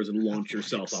the pillars and launch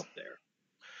yourself up there.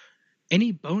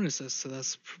 Any bonuses to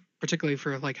this, particularly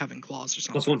for like having claws or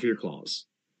something? +1 for your claws.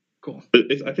 Cool.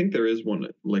 I think there is one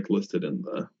like listed in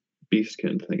the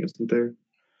beastkin thing, isn't there?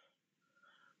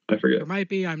 I forget. There might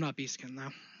be. I'm not beastkin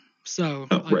though, so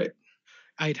right.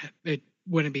 It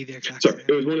wouldn't be the exact. Sorry,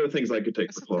 it was one of the things I could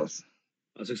take for claws.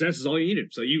 A success is all you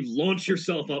needed. So you launch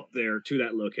yourself up there to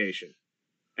that location,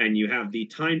 and you have the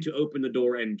time to open the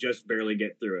door and just barely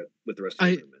get through it with the rest of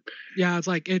the movement. Yeah, it's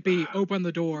like it'd be open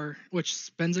the door, which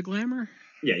spends a glamour.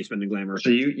 Yeah, you spend a glamour.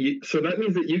 So so that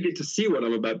means that you get to see what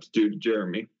I'm about to do to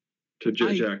Jeremy, to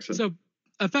Jackson. So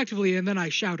effectively, and then I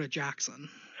shout at Jackson.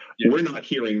 Yeah. We're not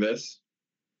hearing this.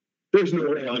 There's no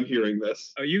way I'm hearing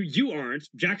this. Oh, you aren't.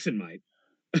 Jackson might.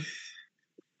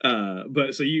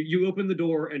 But so you open the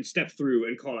door and step through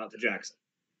and call out to Jackson.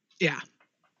 Yeah.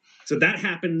 So that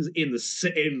happens in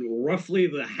roughly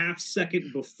the half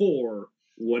second before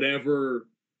whatever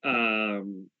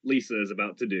Lisa is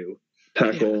about to do.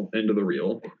 Tackle into the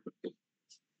reel.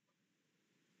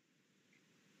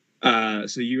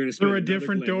 So you're gonna through a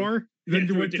different door than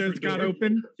what just got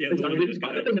open. Yeah, I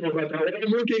don't know about that. I'm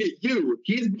looking at you.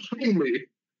 He's behind me.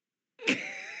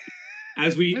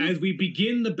 As we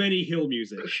begin the Benny Hill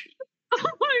music. Oh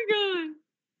my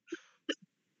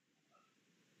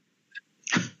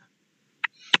god!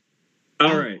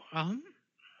 All right.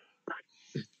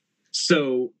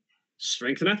 So,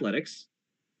 strength and athletics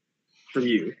from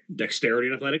you, dexterity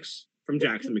and athletics from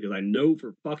Jackson, because I know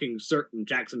for fucking certain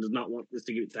Jackson does not want this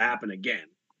to happen again.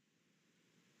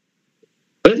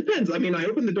 But it depends. I mean, I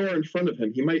opened the door in front of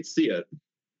him. He might see it.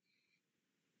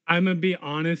 I'm gonna be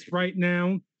honest right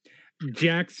now.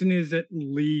 Jackson is at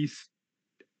least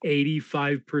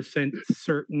 85%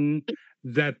 certain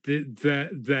that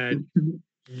that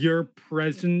your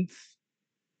presence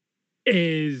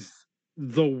is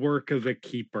the work of a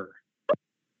keeper.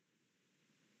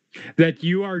 That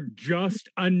you are just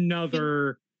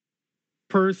another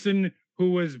person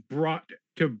who was brought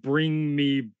to bring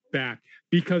me back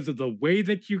because of the way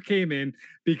that you came in,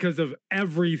 because of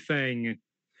everything.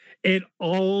 It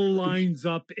all lines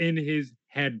up in his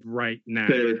head right now.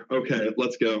 There. Okay,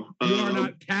 let's go. You are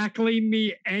not tackling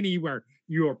me anywhere.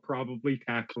 You are probably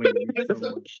tackling me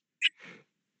somewhere.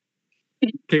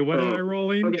 Okay, what am I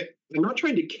rolling? Okay, I'm not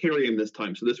trying to carry him this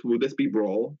time. So will this be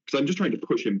brawl? Because I'm just trying to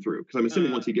push him through. Because I'm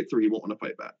assuming once he gets through, he won't want to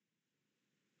fight back.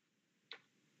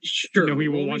 Sure. No, he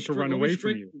will want to run away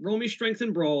from you. Roll me strength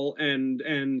and brawl, and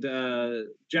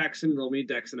Jackson, roll me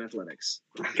dex and athletics.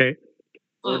 Okay.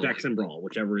 Or dex and brawl,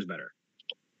 whichever is better.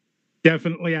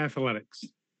 Definitely athletics.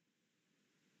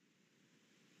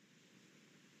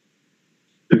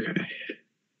 Okay.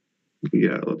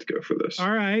 Yeah, let's go for this.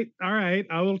 All right.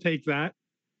 I will take that.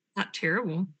 Not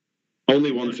terrible.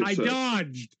 Only one success. I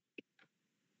dodged.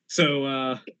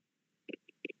 So,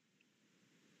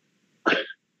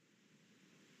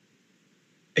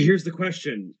 here's the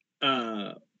question.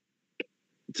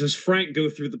 Does Frank go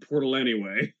through the portal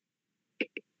anyway?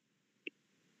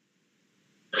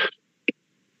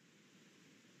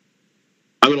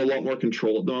 I'm in a lot more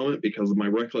control at the moment because my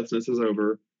recklessness is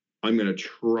over. I'm going to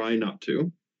try not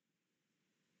to.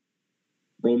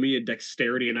 Roll me a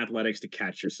dexterity and athletics to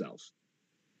catch yourself.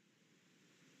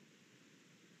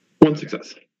 One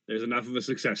success. There's enough of a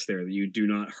success there that you do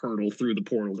not hurtle through the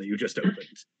portal that you just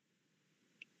opened.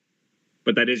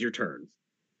 But that is your turn.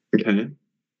 Okay.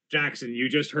 Jackson, you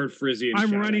just heard Frisian.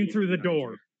 I'm running through the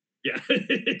door. Yeah.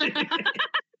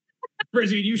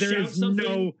 Frisian, you shout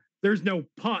something. There is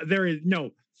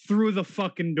no through the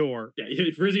fucking door.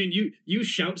 Yeah, Frisian, you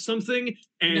shout something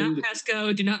and Do not pass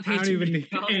go. Do not pay attention.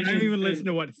 I don't even listen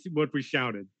to what we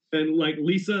shouted. And like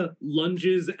Lisa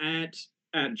lunges at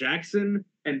Jackson,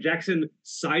 and Jackson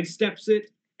sidesteps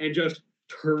it and just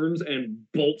turns and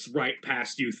bolts right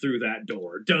past you through that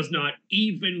door. Does not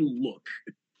even look.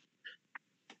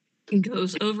 And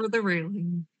goes over the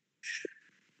railing.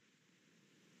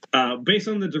 Based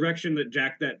on the direction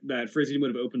that Frisian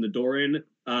would have opened the door in,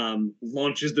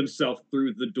 launches themselves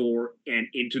through the door and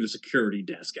into the security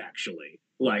desk, actually.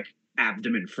 Like,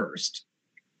 abdomen first.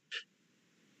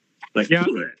 Like, yeah.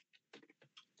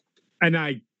 And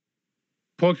I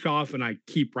push off and I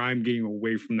keep I'm getting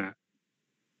away from that.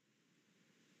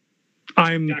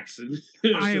 Jackson.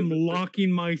 I am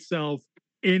locking myself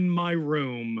in my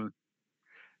room.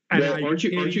 And Well, aren't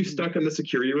you stuck in the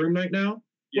security room right now?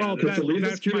 Yeah, well, Because to leave the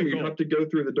that's security my room, you goal. have to go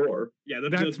through the door. yeah,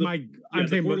 I'm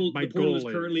saying portal, my the portal goal is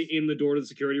currently in the door to the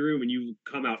security room, and you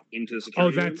come out into the Oh,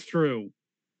 security room. that's true.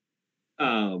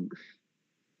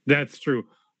 That's true.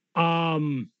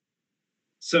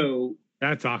 So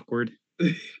that's awkward.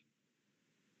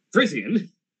 Frisian,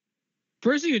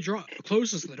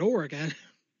 closes the door again.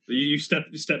 you step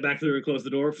back through and close the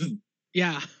door.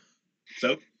 Yeah.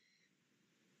 So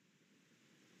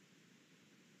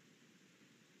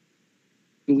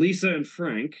Lisa and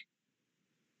Frank,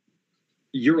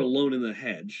 you're alone in the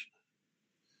hedge.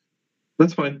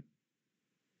 That's fine.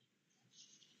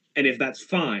 And if that's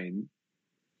fine,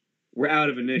 we're out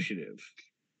of initiative.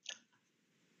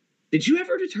 Did you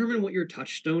ever determine what your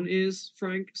touchstone is,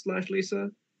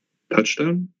 Frank/Lisa?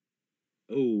 Touchstone?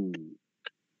 Oh.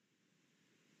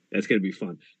 That's going to be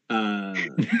fun.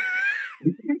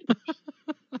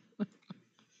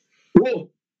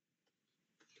 Cool.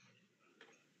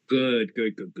 Good.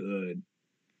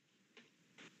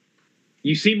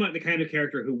 You seem like the kind of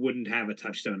character who wouldn't have a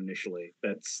touchstone initially.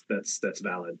 That's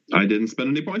valid. I didn't spend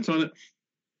any points on it.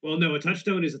 Well, no, a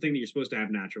touchstone is a thing that you're supposed to have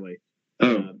naturally.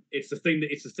 Oh. It's the thing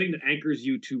that anchors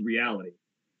you to reality.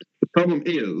 The problem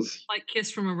is, Like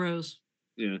Kiss from a Rose.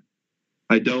 Yeah.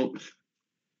 I don't.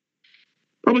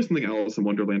 Probably something Alice in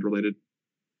Wonderland related.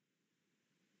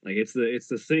 Like it's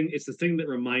the thing that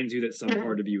reminds you that some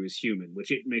part of you is human, which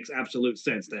it makes absolute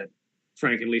sense that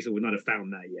Frank and Lisa would not have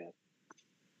found that yet.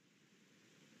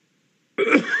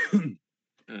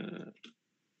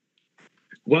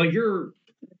 While you're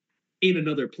in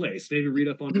another place, maybe read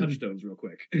up on touchstones real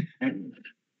quick.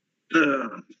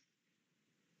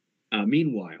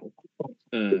 Meanwhile,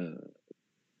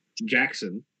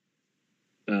 Jackson,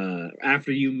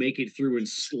 after you make it through and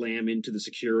slam into the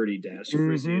security desk,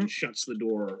 Frisian shuts the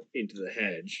door into the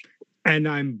hedge. And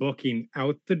I'm booking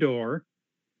out the door.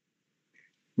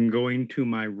 I'm going to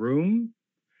my room.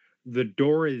 The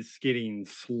door is getting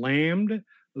slammed.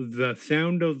 The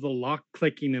sound of the lock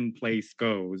clicking in place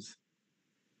goes.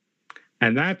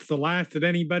 And that's the last that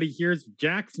anybody hears of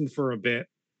Jackson for a bit.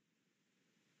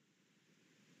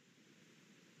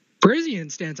 Frisian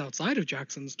stands outside of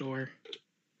Jackson's door,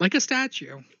 like a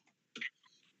statue.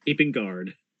 Keeping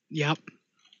guard. Yep.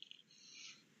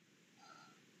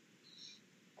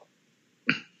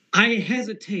 I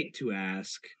hesitate to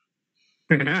ask,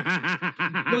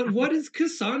 but what has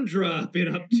Cassandra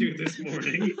been up to this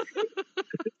morning?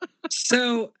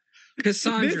 So,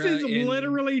 Cassandra... This is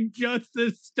literally just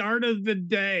the start of the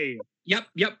day. Yep.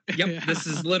 Yeah. This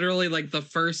is literally like the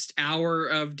first hour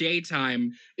of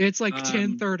daytime. It's like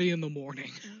 10:30 in the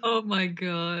morning. Oh my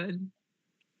god.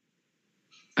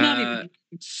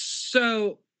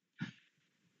 So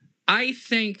I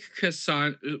think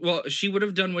Cassandra, well, she would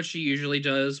have done what she usually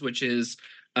does, which is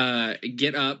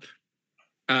get up,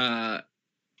 get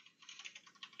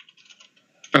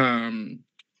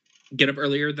up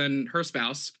earlier than her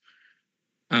spouse,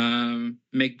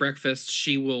 make breakfast.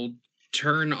 She will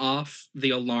turn off the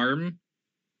alarm.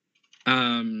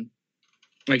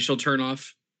 Like she'll turn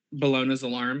off Bologna's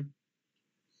alarm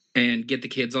and get the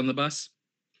kids on the bus.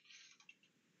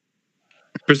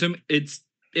 Presume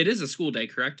it is a school day,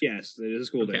 correct? Yes, it is a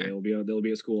school day. Okay. They'll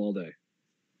be at school all day.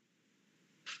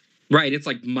 Right, it's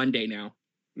like Monday now.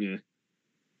 Yeah.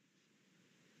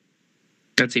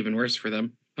 That's even worse for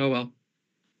them. Oh well.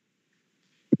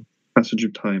 Passage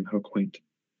of time, how quaint.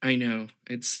 I know.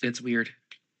 It's weird.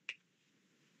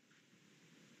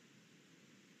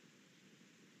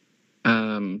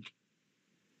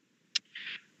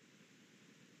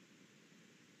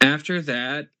 After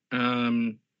that,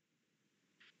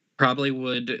 probably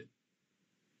would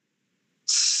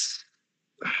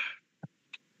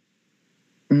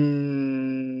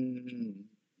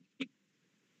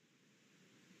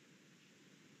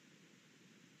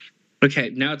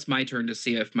Okay, now it's my turn to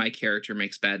see if my character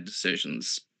makes bad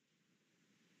decisions.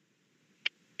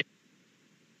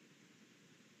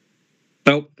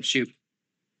 Oh, shoot.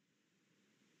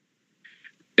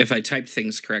 If I typed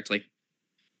things correctly.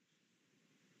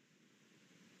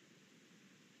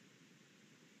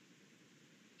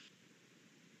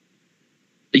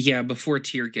 Yeah, before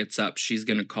Tyr gets up, she's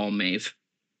going to call Maeve.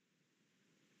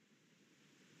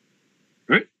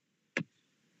 All right.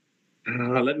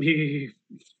 Let me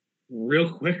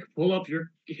real quick pull up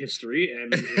your history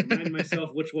and remind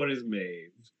myself which one is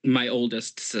Maeve. My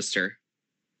oldest sister.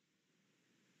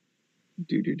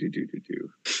 Do.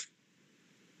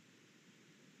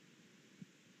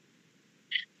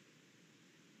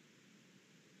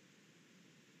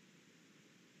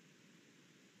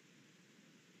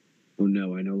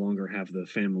 have the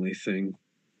family thing.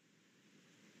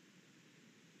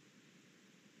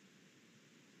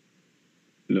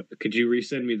 No, could you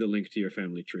resend me the link to your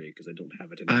family tree? Because I don't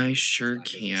have it in I sure Slack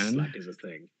can. Slack is a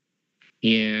thing.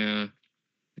 Yeah.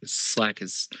 Slack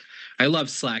is... I love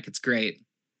Slack. It's great.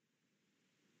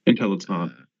 Until it's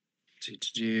not.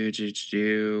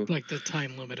 Like the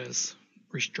time limit is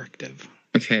restrictive.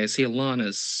 Okay, I see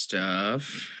Alana's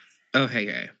stuff. Oh,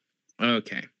 hey.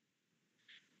 Okay.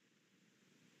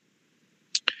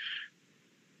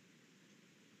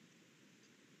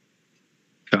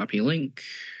 Copy link.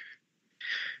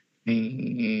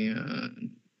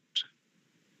 And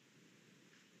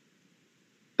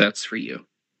that's for you.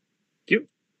 Yep.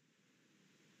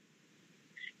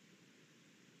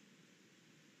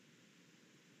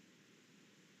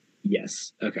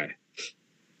 Yes. Okay.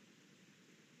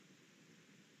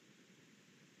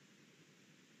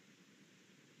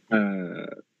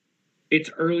 It's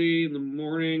early in the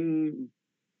morning,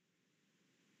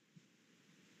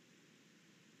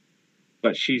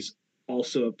 but she's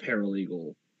also a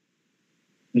paralegal.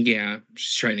 Yeah,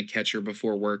 just trying to catch her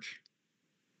before work.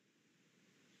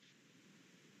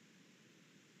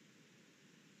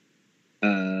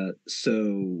 So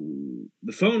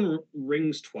the phone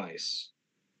rings twice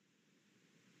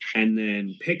and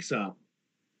then picks up,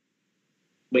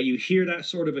 but you hear that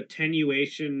sort of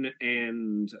attenuation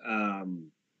and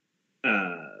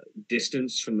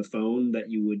distance from the phone that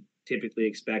you would typically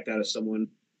expect out of someone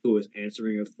who is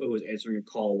answering a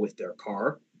call with their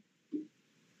car.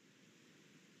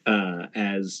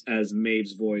 As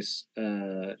Maeve's voice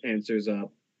answers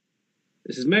up,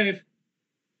 "This is Maeve."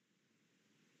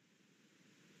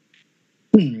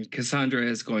 Cassandra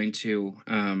is going to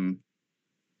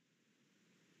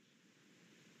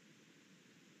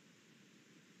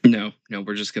No,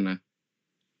 we're just gonna...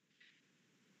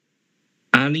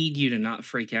 I need you to not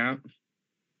freak out.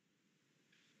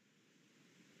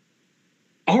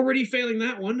 Already failing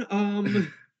that one.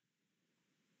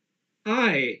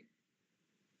 Hi.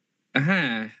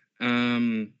 Uh-huh.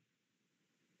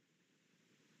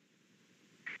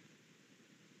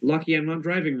 Lucky I'm not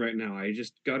driving right now. I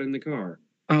just got in the car.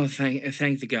 Oh,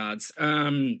 thank the gods.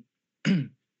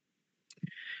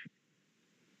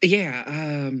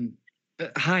 Yeah,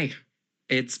 hi.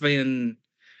 It's been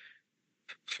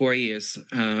 4 years.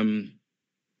 I'm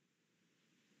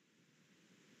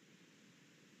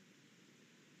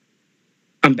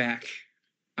back.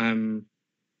 I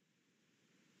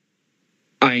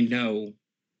know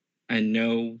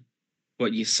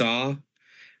what you saw,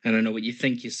 and I know what you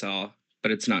think you saw,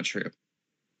 but it's not true.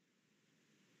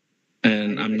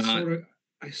 And I'm not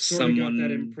I sort of got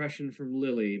that impression from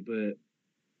Lily, but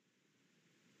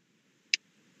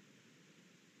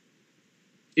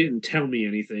she didn't tell me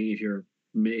anything. If you're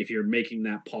making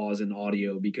that pause in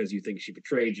audio because you think she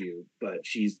betrayed you, but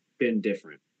she's been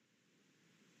different.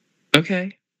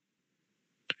 Okay.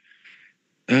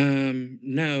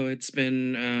 No, it's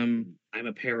been I'm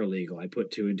a paralegal. I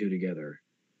put two and two together.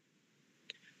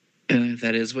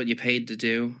 That is what you paid to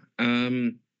do.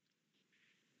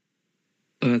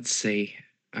 Let's see.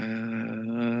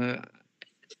 I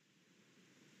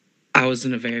was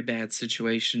in a very bad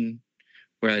situation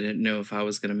where I didn't know if I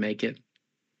was going to make it.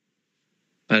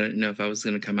 I didn't know if I was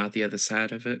going to come out the other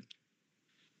side of it.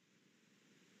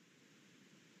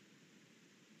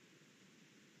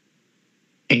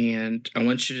 And I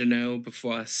want you to know,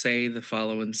 before I say the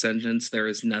following sentence, there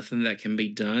is nothing that can be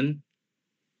done.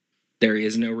 There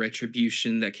is no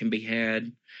retribution that can be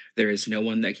had. There is no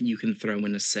one that you can throw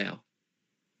in a cell.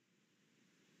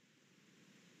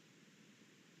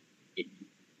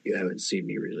 You haven't seen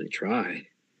me really try.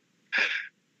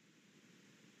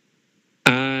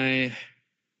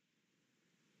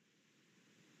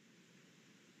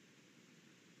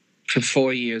 For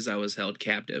 4 years, I was held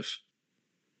captive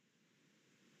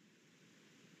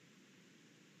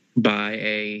by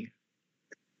a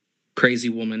crazy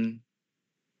woman,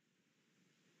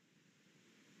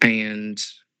 and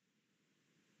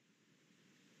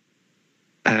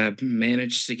I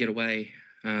managed to get away.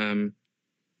 And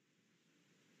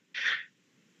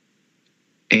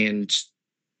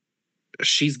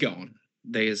she's gone.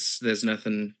 There's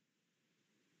nothing.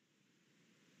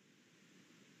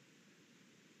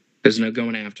 There's no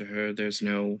going after her. There's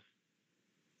no...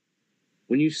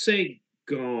 When you say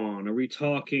gone, are we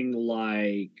talking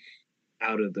like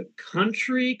out of the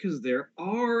country? Because there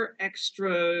are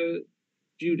extra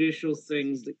judicial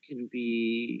things that can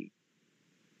be...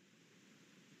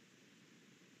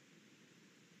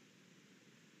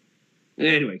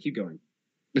 Anyway, keep going.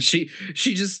 She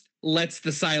just lets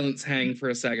the silence hang for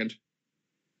a second.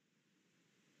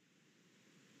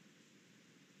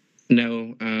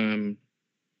 No,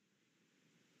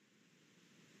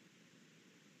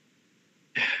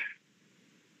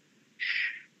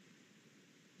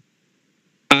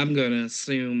 I'm going to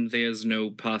assume there's no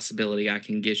possibility I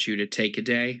can get you to take a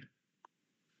day.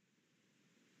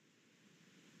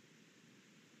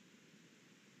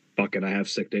 Fuck it, I have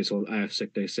sick days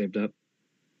saved up.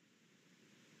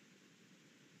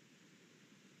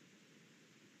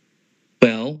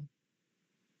 Well,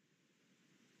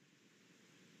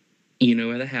 you know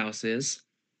where the house is.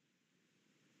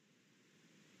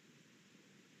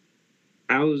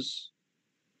 How's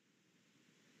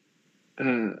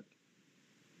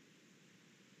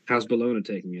Bologna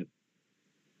taking it?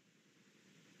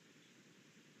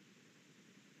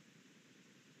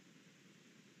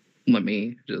 Let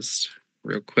me just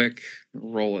real quick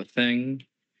roll a thing.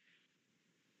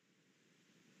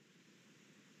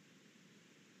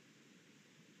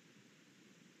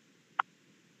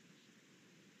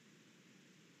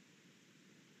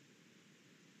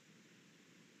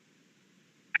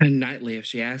 And nightly, if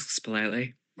she asks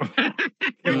politely. I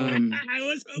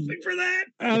was hoping for that.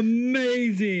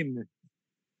 Amazing.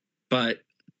 But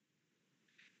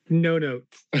no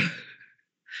notes.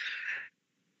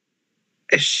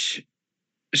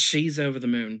 She's over the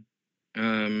moon.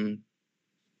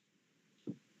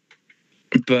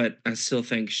 But I still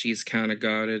think she's kind of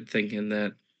guarded, thinking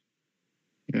that,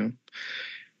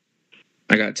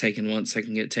 I got taken once, I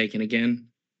can get taken again.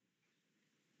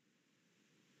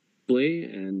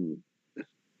 And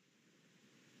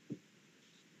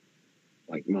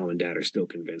like mom and dad are still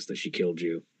convinced that she killed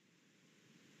you.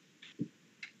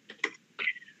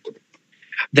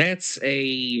 That's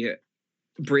a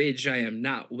bridge I am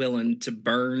not willing to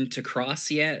burn to cross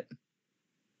yet.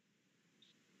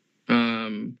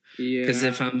 Because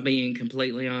if I'm being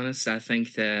completely honest, I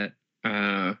think that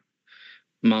mom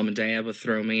and dad would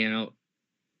throw me out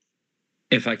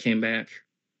if I came back.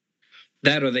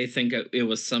 That, or they think it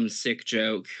was some sick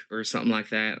joke or something like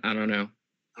that. I don't know.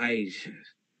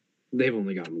 They've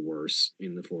only gotten worse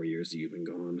in the 4 years that you've been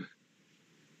gone.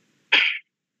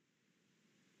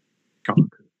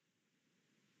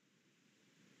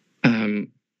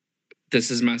 This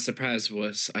is my surprise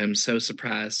voice. I'm so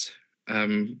surprised.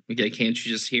 Can't you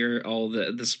just hear all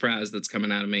the surprise that's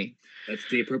coming out of me? That's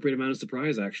the appropriate amount of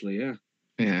surprise, actually. Yeah.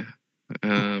 Yeah.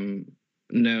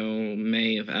 No,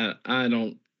 Maeve.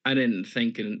 I didn't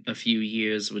think in a few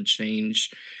years would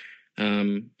change.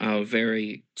 Our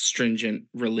very stringent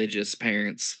religious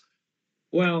parents.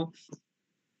 Well,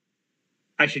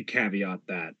 I should caveat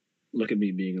that. Look at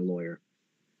me being a lawyer.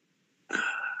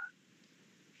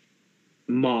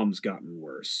 Mom's gotten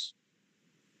worse.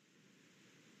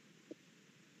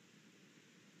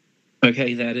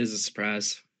 Okay, that is a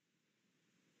surprise.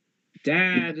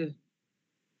 Dad,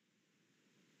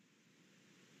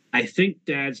 I think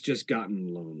Dad's just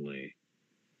gotten lonely.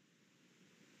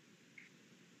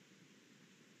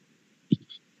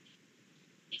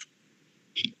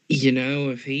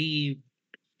 If he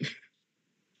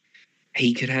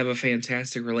could have a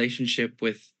fantastic relationship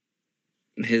with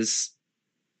his,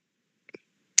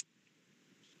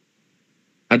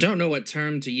 I don't know what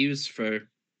term to use for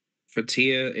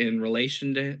Tia in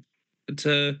relation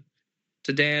to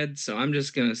Dad, so I'm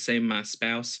just gonna say my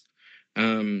spouse.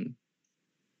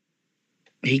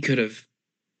 He could have,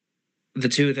 the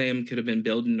two of them could have been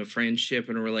building a friendship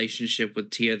and a relationship with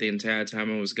Tia the entire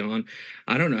time I was gone.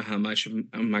 I don't know how much of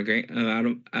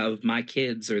my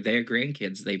kids or their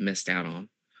grandkids they missed out on.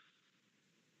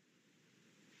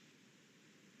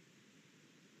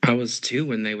 I was two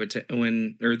when they were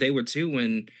they were two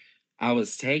when I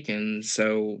was taken,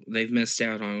 so they've missed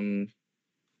out on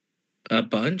a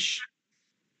bunch.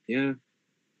 Yeah.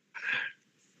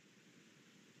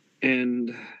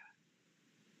 And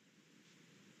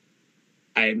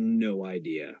I have no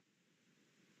idea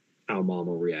how Mom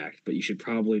will react, but you should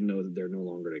probably know that they're no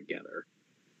longer together.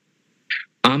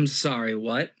 I'm sorry,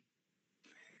 what?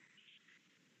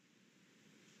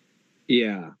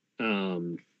 Yeah.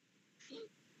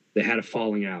 They had a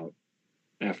falling out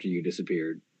after you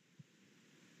disappeared.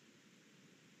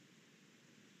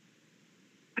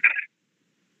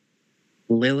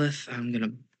 Lilith, I'm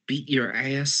gonna beat your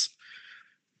ass.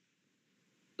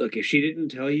 Look, if she didn't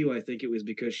tell you, I think it was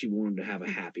because she wanted to have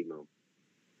a happy moment.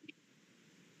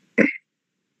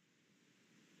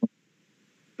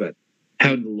 But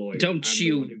I'm the lawyer.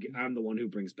 I'm the one who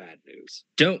brings bad news.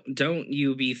 Don't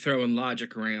you be throwing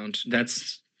logic around.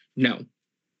 That's no.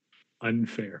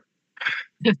 Unfair.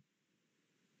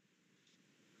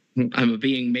 I'm a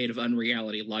being made of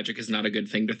unreality. Logic is not a good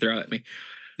thing to throw at me.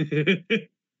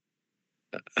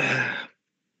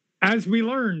 As we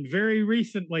learned very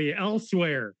recently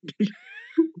elsewhere.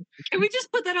 Can we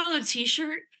just put that on a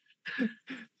t-shirt?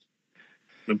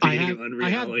 The beginning of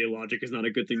unreality logic is not a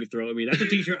good thing to throw at me. That's a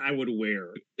t-shirt I would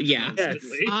wear. Yeah.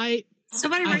 Constantly.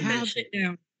 Somebody write that shit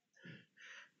down.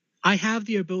 I have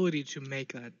the ability to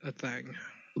make that a thing.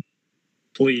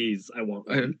 Please, I want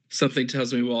one. Something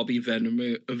tells me we'll all be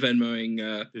Venmoing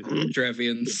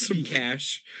Drevian some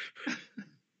cash.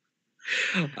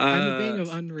 I'm a being of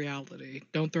unreality.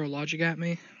 Don't throw logic at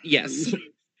me. Yes.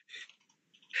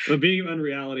 But being of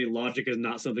unreality, logic is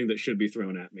not something that should be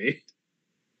thrown at me.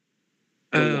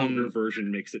 The longer version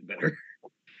makes it better.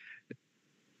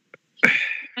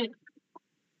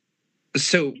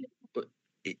 So,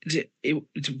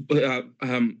 I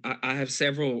have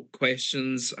several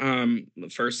questions.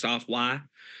 First off, why?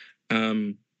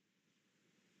 To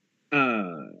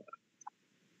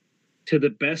the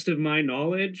best of my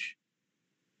knowledge,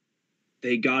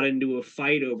 they got into a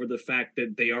fight over the fact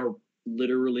that they are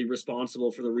literally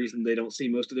responsible for the reason they don't see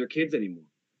most of their kids anymore.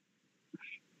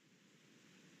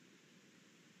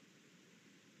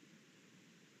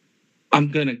 I'm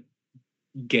gonna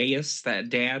guess that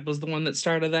Dad was the one that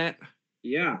started that.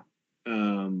 Yeah.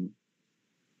 And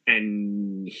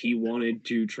he wanted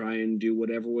to try and do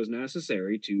whatever was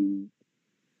necessary to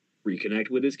reconnect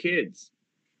with his kids.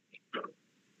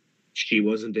 She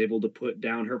wasn't able to put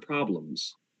down her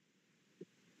problems.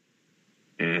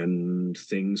 And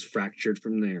things fractured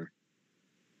from there.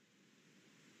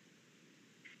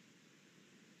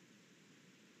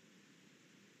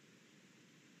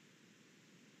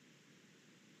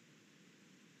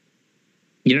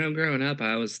 You know, growing up,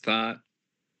 I always thought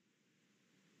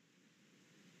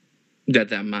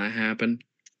that might happen.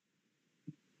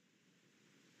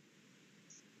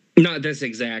 Not this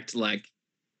exact, like,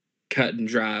 cut and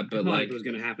dry, but like it was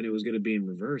going to happen. It was going to be in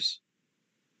reverse.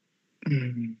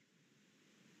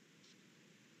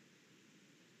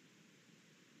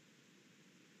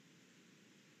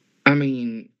 I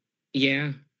mean,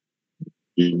 yeah.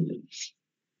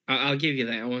 I'll give you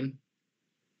that one.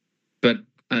 But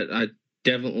I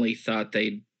definitely thought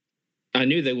I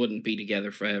knew they wouldn't be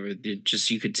together forever.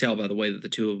 You could tell by the way that the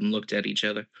two of them looked at each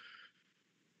other.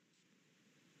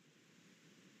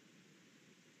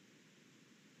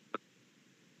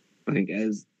 I think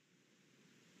as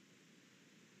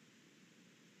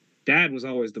Dad was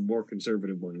always the more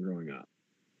conservative one growing up.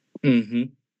 Mm-hmm.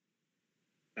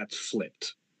 That's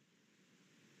flipped.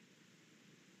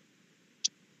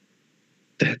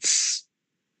 That's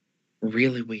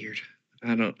really weird.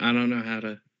 I don't know how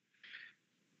to.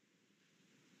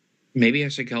 Maybe I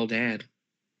should call Dad.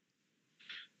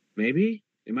 Maybe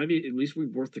it might be at least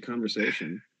worth the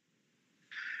conversation.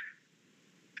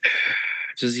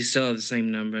 Does he still have the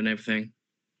same number and everything?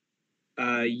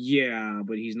 Yeah,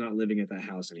 but he's not living at that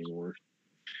house anymore.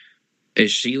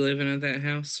 Is she living at that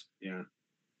house? Yeah.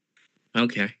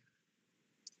 Okay.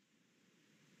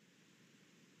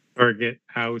 Target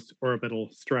house orbital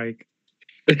strike.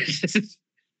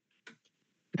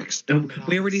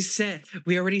 We already said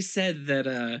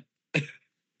that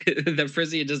that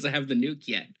Frisia doesn't have the nuke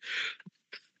yet.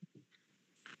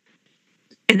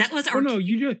 And that was our. Oh no,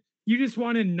 you just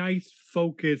want a nice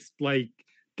focused like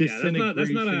disintegration.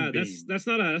 That's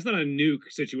not a nuke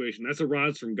situation. That's a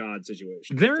rods from God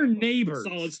situation. They're neighbors.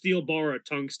 Solid steel bar of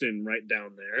tungsten right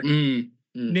down there.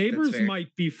 Neighbors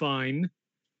might be fine.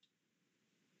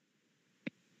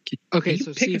 Okay,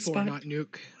 so C4, not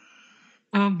nuke.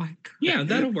 Oh my god. Yeah,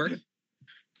 that'll work.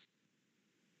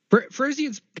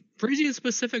 Frisian's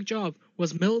specific job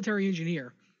was military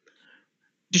engineer.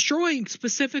 Destroying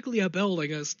specifically a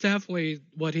building is definitely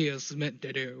what he is meant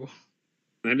to do.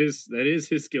 That is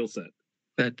his skill set.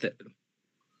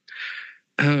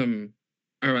 All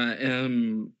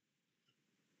right.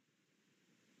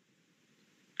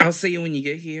 I'll see you when you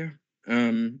get here.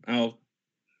 I'll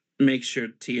make sure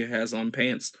Tia has on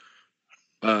pants.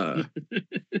 I'll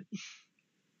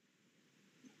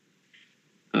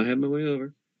have my way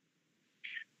over.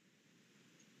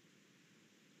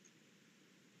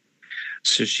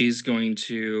 So she's going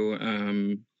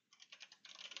to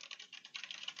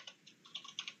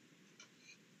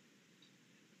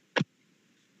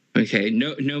okay,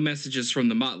 no messages from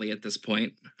the Motley at this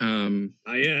point. Not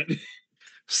yet.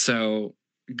 So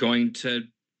going to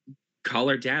call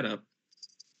her dad up.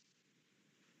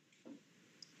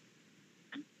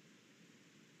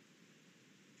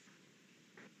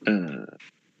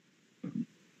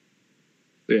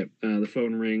 The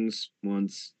phone rings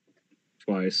once,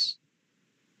 twice.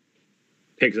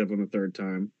 Picks up on the third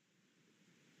time.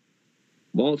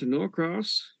 Walter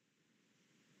Norcross.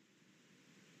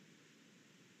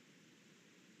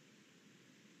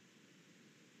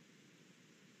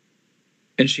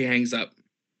 And she hangs up.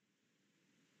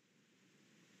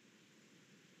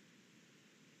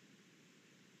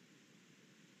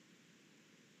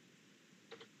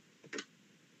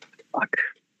 Fuck.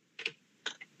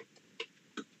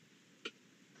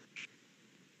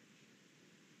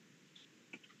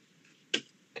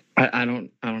 I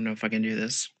don't know if I can do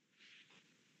this.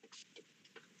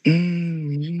 I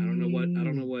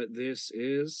don't know what this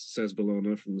is, says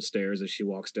Bologna from the stairs as she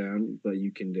walks down, but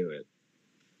you can do it.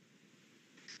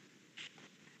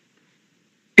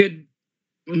 Good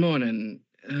morning.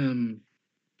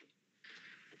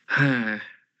 Hi.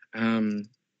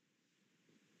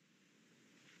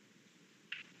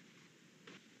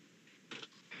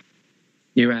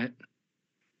 You're right.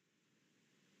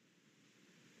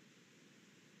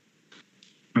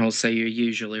 I'll say you're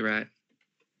usually right.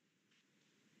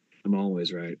 I'm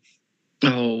always right.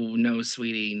 Oh, no,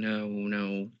 sweetie.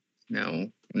 No.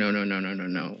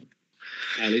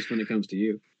 At least when it comes to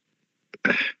you.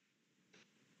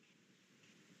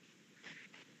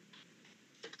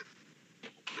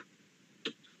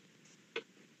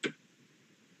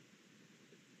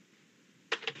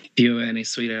 If you were any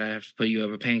sweeter, I have to put you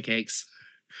over pancakes.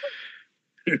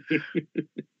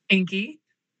 Inky.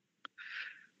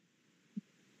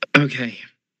 Okay.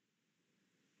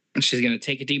 She's going to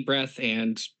take a deep breath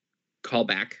and call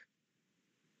back.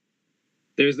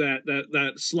 There's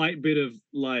that slight bit of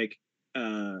like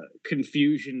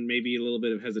confusion, maybe a little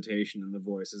bit of hesitation in the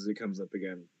voice as it comes up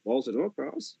again. Walter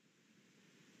Norcross.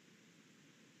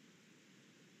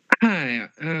 Hi.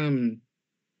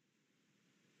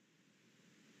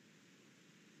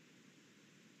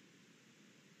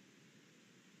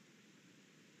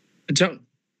 I don't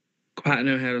quite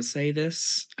know how to say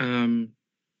this.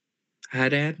 Hi,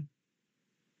 Dad.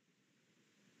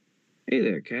 Hey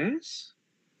there, Cass.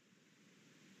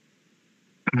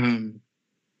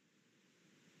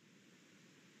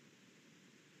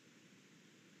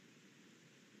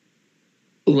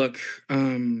 Look,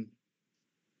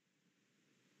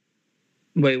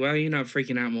 wait, why are you not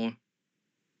freaking out more?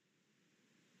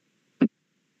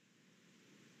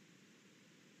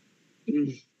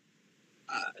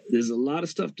 There's a lot of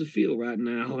stuff to feel right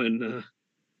now, and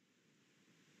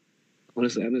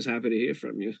honestly, I'm just happy to hear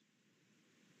from you.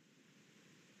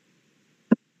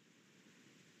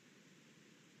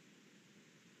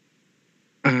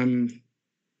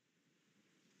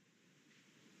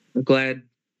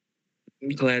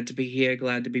 Glad to be here,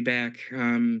 glad to be back.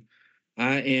 I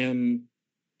am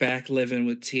back living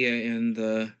with Tia in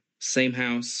the same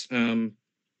house. I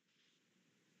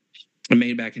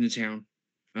made it back into town.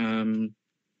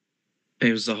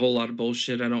 It was a whole lot of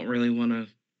bullshit I don't really want to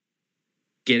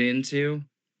get into.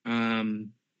 I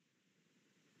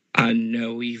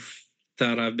know you've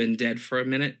thought I've been dead for a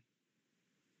minute,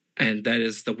 and that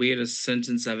is the weirdest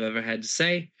sentence I've ever had to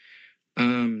say.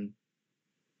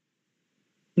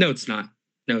 No, it's not.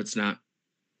 No, it's not.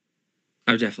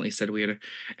 I've definitely said weirder.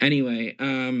 Anyway,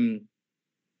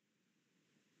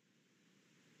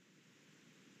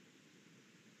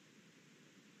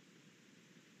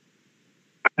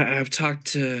 I've talked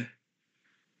to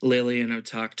Lily and I've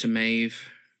talked to Maeve.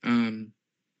 I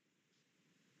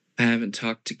haven't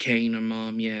talked to Kane or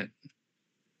Mom yet.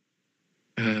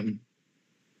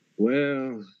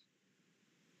 Well,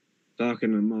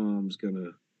 talking to Mom's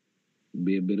gonna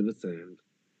be a bit of a thing.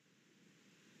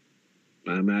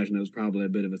 I imagine it was probably a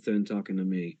bit of a thing talking to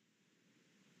me.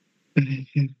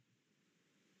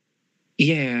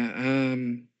 Yeah,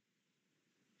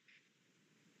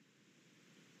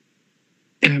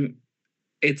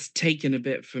 it's taken a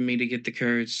bit for me to get the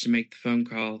courage to make the phone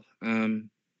call. I've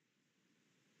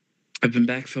been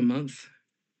back for a month.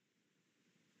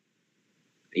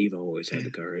 Eve always had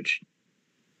the courage.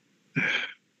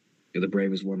 You're the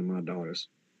bravest one of my daughters.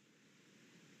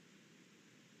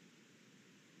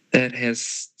 That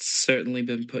has certainly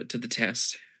been put to the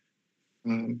test.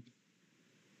 And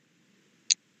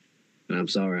I'm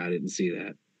sorry I didn't see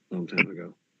that a long time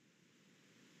ago.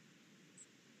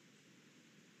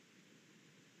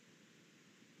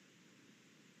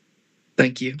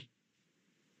 Thank you.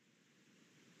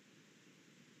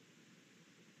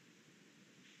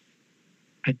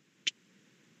 I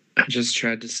just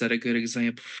tried to set a good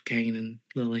example for Kane and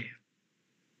Lily.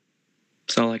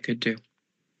 That's all I could do.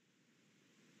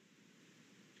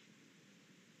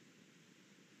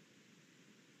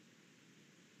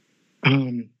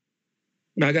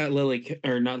 I got Lily,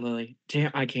 or not Lily.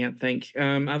 Damn, I can't think.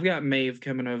 I've got Maeve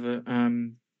coming over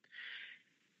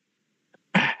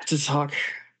to talk.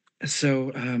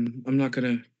 So I'm not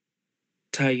gonna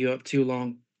tie you up too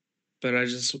long, but I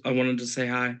wanted to say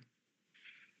hi.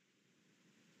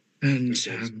 And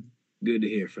good to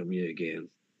hear from you again.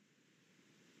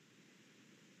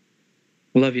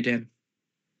 Love you, Dad.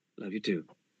 Love you too.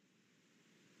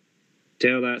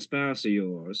 Tell that spouse of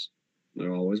yours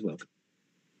they're always welcome.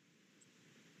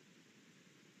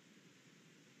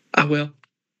 I will.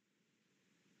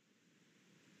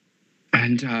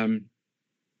 And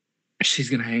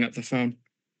she's gonna hang up the phone.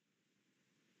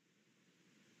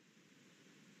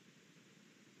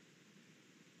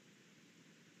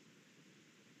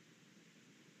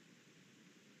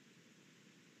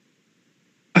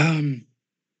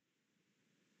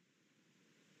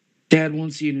 Dad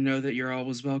wants you to know that you're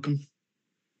always welcome.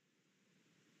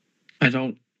 I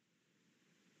don't.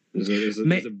 There's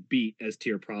a beat as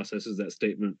Tyr processes that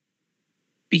statement.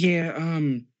 Yeah,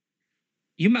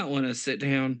 you might want to sit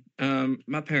down.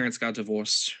 My parents got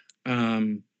divorced.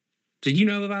 Did you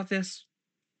know about this?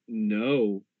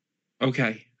 No.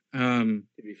 Okay. To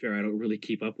be fair, I don't really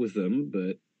keep up with them,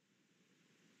 but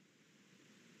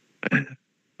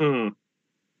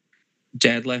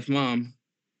Dad left Mom.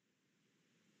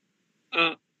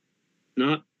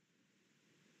 Not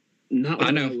what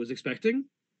I know. I was expecting.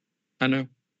 I know.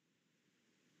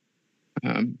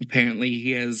 Apparently,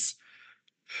 he has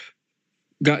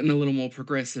gotten a little more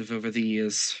progressive over the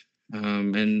years,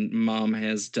 and Mom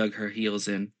has dug her heels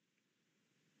in.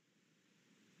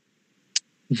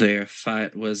 Their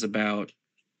fight was about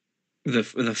the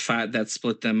fight that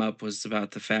split them up was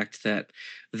about the fact that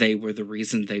they were the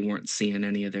reason they weren't seeing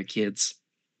any of their kids.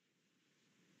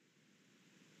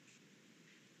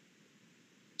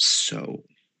 So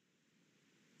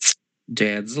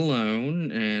Dad's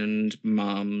alone and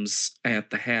Mom's at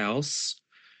the house,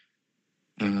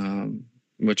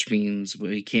 which means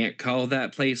we can't call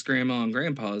that place Grandma and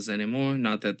Grandpa's anymore.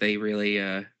 Not that they really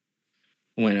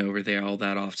went over there all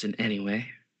that often anyway.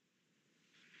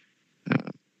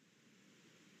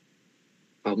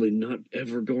 Probably not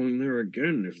ever going there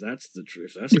again if that's the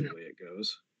truth. That's the way it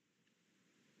goes.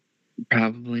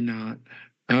 Probably not.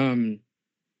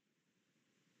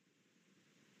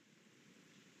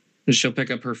 She'll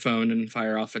pick up her phone and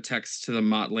fire off a text to the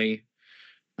Motley.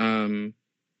 Let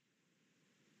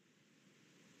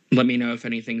me know if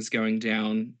anything's going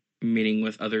down. Meeting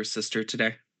with other sister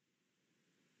today.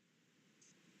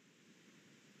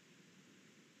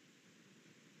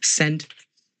 Send.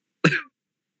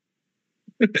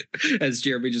 As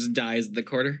Jeremy just dies in the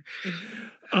corner.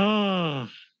 I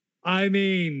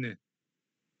mean,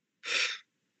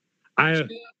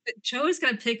 Joe is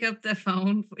gonna pick up the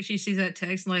phone when she sees that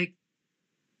text, like,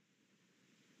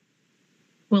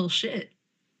 well, shit.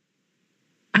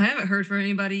 I haven't heard from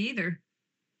anybody either.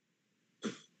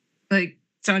 Like,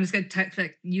 so I'm just gonna text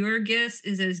back. Your guess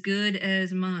is as good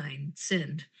as mine.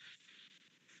 Send.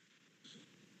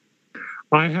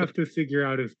 I have to figure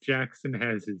out if Jackson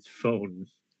has his phone.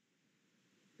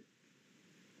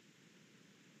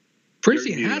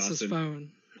 Frisian has his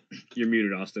phone. You're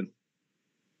muted, Austin.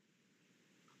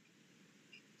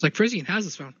 It's like Frisian has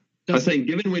his phone. I was saying,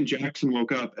 given when Jackson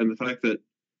woke up and the fact that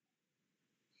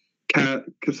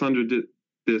Cassandra did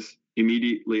this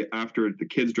immediately after the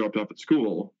kids dropped off at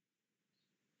school,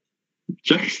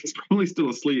 Jackson's probably still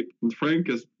asleep, and Frank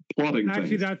is plotting Actually,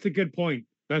 things. that's a good point.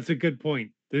 That's a good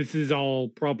point. This is all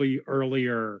probably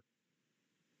earlier.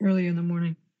 Early in the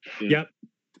morning. Yeah.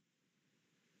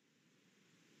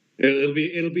 Yep.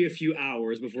 It'll be a few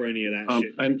hours before any of that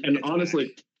shit. And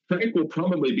honestly, Frank will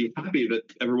probably be happy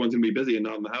that everyone's gonna be busy and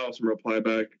not in the house, and reply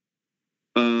back,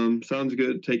 sounds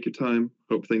good. Take your time.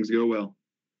 Hope things go well.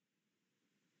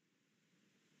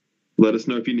 Let us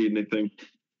know if you need anything.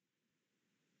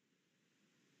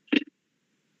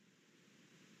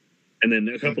 And then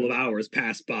a couple of hours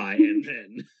pass by, and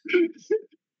then.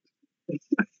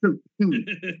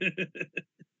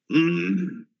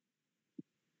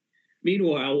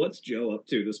 Meanwhile, what's Joe up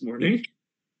to this morning?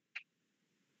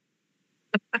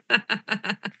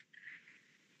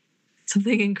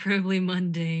 Something incredibly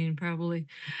mundane, probably.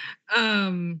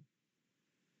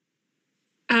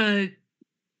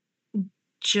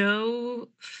 Joe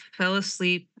fell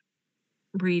asleep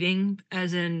reading,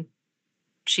 as in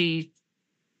she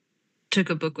took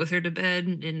a book with her to bed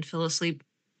and fell asleep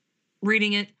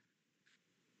reading it.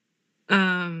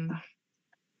 And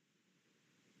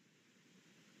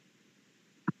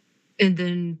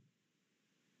then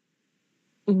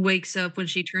wakes up when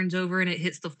she turns over and it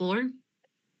hits the floor.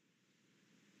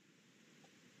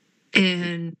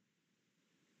 And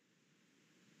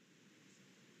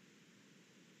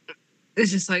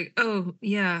it's just like, oh,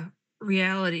 yeah,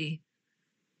 reality.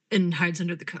 And hides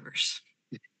under the covers.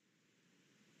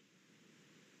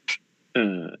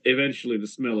 Eventually, the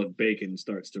smell of bacon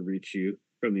starts to reach you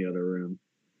from the other room.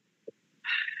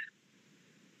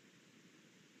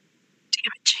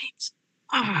 Damn it, James.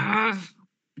 I'm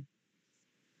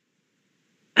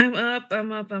up.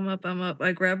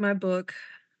 I grab my book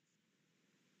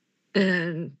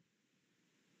and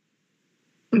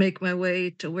make my way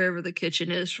to wherever the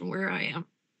kitchen is from where I am.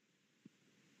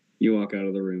 You walk out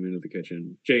of the room into the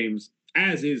kitchen. James,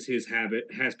 as is his habit,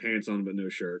 has pants on but no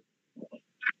shirt.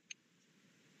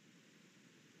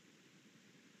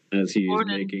 As he is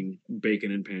making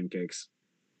bacon and pancakes.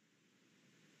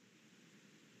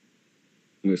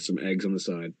 With some eggs on the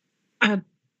side.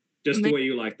 Just the way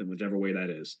you like them, whichever way that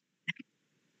is.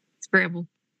 Scrambled.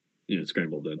 Yeah,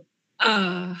 scrambled then.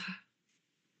 I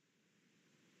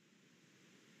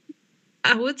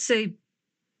would say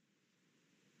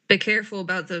be careful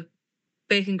about the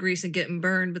bacon grease and getting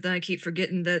burned, but then I keep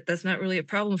forgetting that that's not really a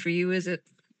problem for you, is it?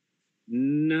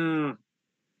 Nah.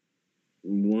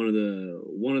 One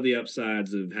of the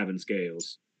upsides of having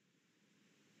scales.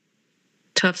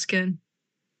 Tough skin.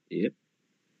 Yep.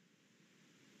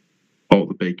 All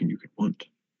the bacon you could want.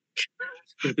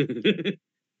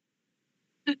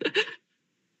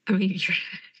 I mean,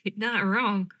 you're not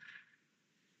wrong.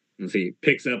 As he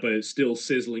picks up a still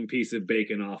sizzling piece of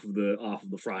bacon off of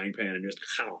the frying pan and just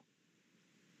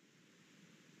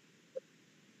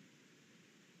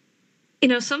You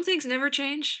know, some things never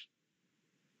change.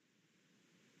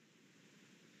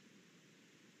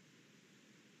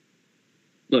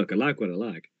 Look, I like what I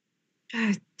like.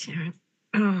 God damn it.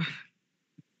 Oh.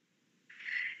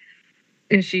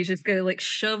 And she's just gonna like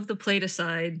shove the plate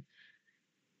aside,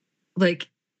 like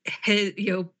head,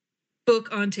 book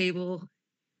on table,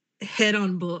 head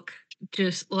on book,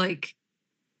 just like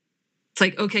it's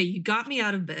like, okay, you got me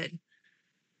out of bed,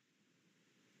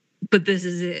 but this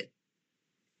is it.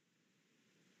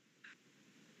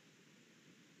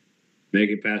 Make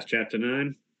it past chapter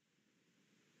 9.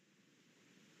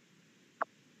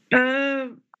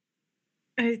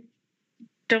 I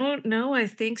don't know. I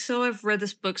think so. I've read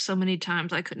this book so many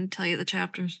times I couldn't tell you the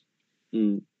chapters.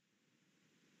 I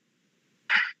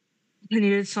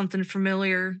needed something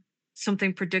familiar,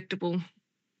 something predictable.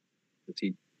 As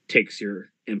he takes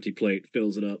your empty plate,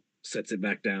 fills it up, sets it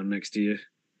back down next to you.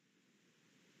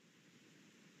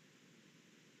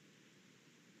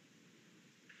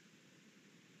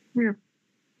 You're a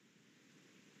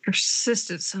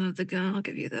persistent son of the gun, I'll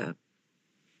give you that.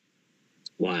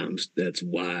 That's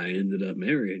why I ended up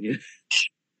marrying you.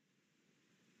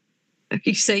 Are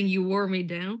you saying you wore me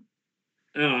down?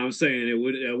 Oh, I'm saying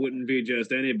it wouldn't be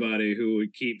just anybody who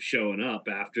would keep showing up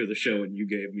after the showing you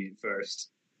gave me first.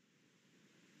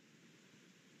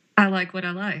 I like what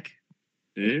I like.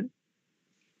 Yeah?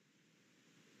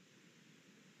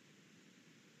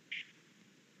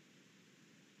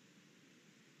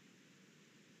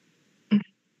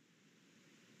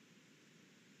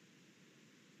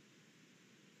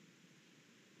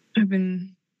 I've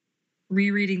been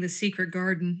rereading The Secret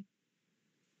Garden.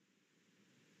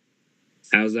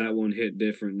 How's that one hit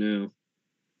different now?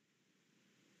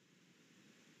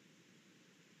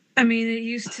 I mean, it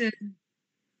used to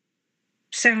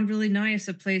sound really nice,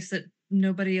 a place that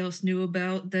nobody else knew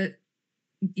about, that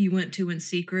you went to in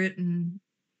secret and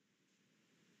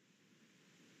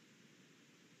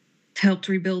helped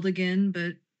rebuild again,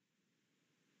 but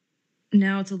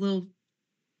now it's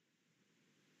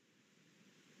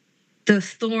the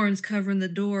thorns covering the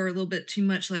door are a little bit too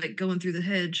much like going through the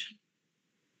hedge.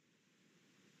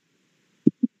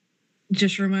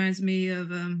 Just reminds me of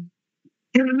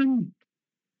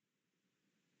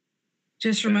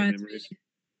just Bad reminds memories. me.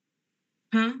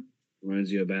 Huh?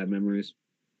 Reminds you of bad memories.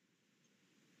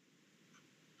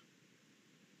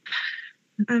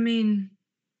 I mean,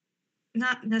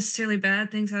 not necessarily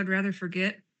bad things I'd rather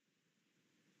forget,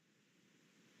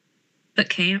 but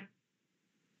can't.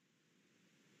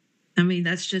 I mean,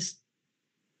 that's just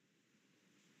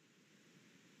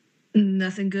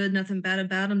nothing good, nothing bad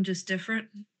about them, just different.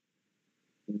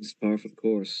 It's par for the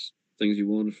course. Things you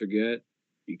want to forget,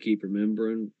 you keep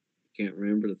remembering. You can't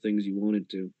remember the things you wanted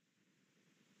to.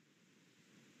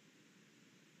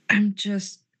 I'm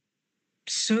just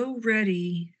so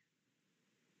ready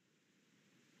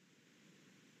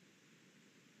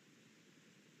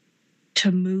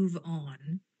to move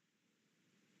on.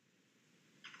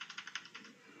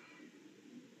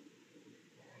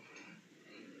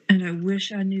 And I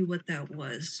wish I knew what that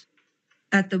was.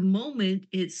 At the moment,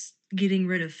 it's getting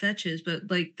rid of fetches, but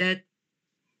like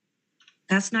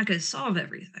that's not going to solve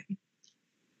everything.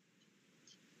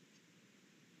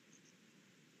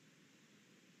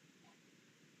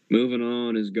 Moving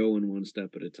on is going one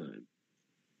step at a time.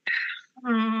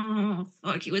 Oh,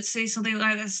 fuck, you would say something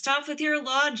like that. Stop with your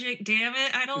logic, damn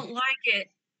it. I don't like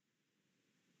it.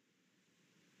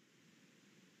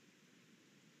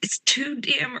 It's too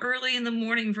damn early in the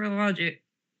morning for logic.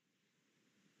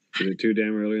 Is it too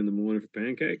damn early in the morning for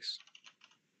pancakes?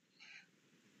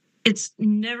 It's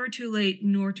never too late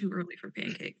nor too early for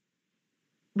pancake.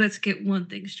 Let's get one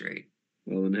thing straight.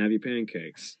 Well, then have your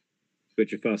pancakes.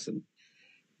 Quit your fussing.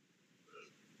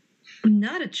 I'm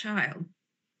not a child.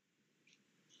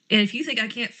 And if you think I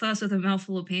can't fuss with a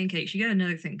mouthful of pancakes, you got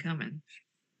another thing coming.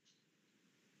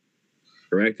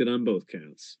 Corrected on both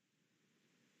counts.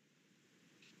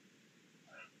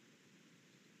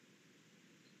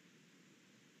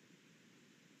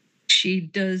 She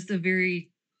does the very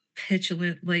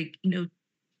petulant, like,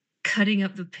 cutting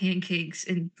up the pancakes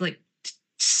and like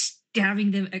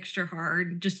stabbing them extra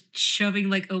hard, just shoving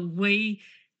like a way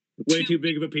too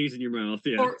big of a piece in your mouth.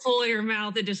 Yeah. Full of your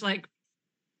mouth and just like.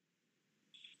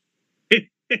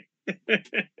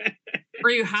 Are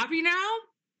you happy now?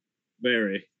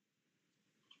 Very.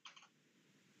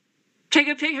 Take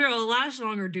a picture, it'll last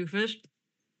longer, doofus.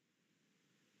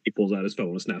 He pulls out his phone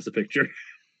and snaps a picture.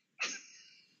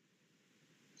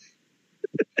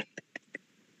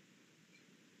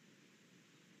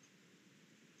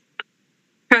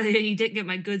 You didn't get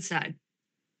my good side.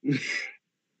 Just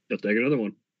take another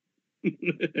one.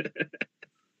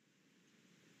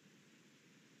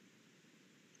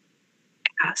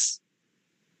 Yes.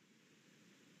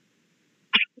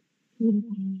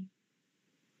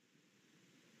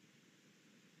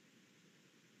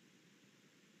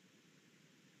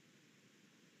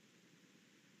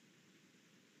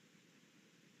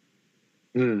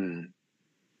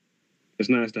 It's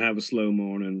nice to have a slow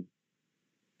morning.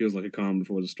 Feels like a calm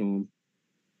before the storm.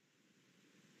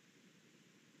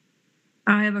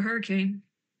 I have a hurricane.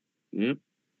 Yep.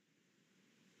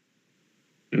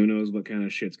 Who knows what kind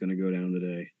of shit's gonna go down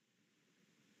today?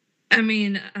 I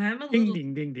mean, I'm a little.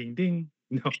 Ding, ding, ding, ding, ding.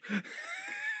 No.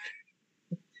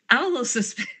 I'm a little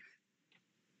suspicious.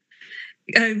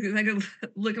 I could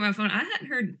look at my phone. I hadn't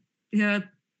heard.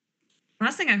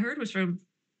 Last thing I heard was from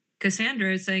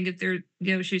Cassandra saying if they're,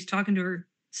 she's talking to her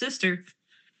sister,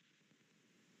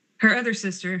 her other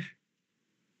sister.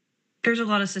 There's a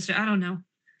lot of sister. I don't know.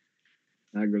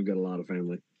 That girl's got a lot of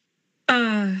family.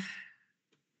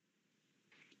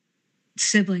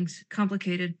 Siblings,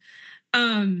 complicated.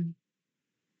 So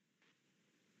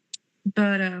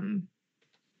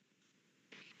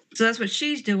that's what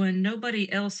she's doing.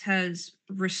 Nobody else has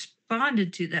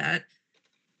responded to that,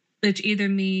 which either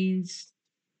means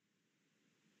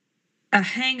a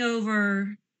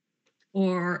hangover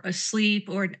or a sleep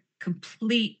or a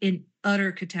complete and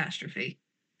utter catastrophe.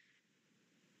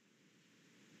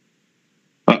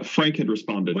 Frank had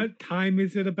responded. What time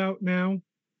is it about now?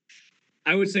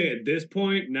 I would say at this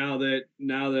point, now that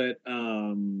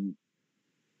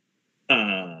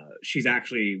she's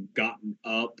actually gotten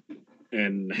up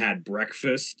and had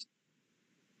breakfast,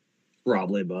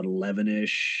 probably about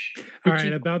 11-ish. All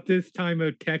right, about this time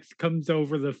a text comes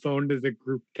over the phone to the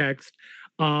group text.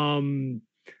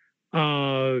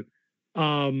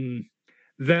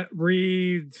 That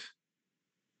reads,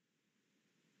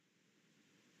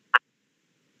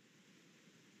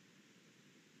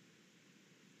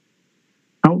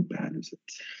 how bad is it?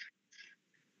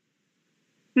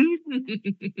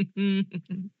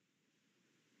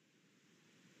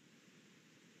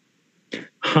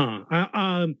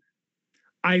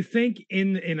 I think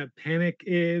in a panic,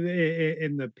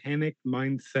 in the panic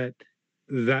mindset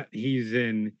that he's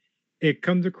in, it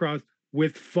comes across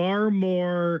with far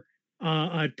more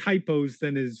typos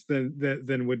than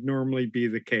would normally be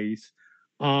the case.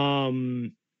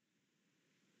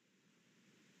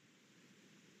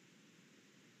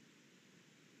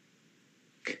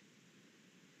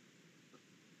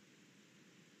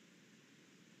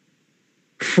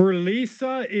 For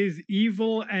Lisa is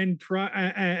evil and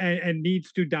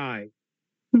needs to die.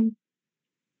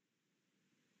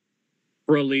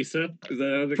 For Lisa? Is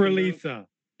that for Lisa?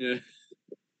 Yeah.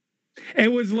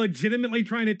 It was legitimately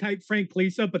trying to type Frank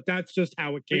Lisa, but that's just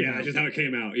how it came out. Yeah, just how it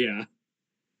came out, yeah.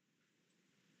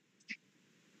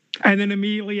 And then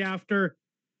immediately after,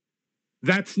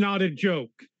 that's not a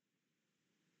joke.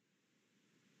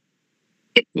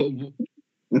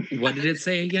 What did it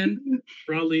say again?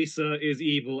 Fra Lisa is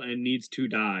evil and needs to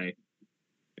die.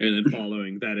 And then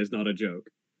following, that is not a joke.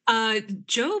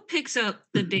 Joe picks up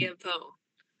the damn phone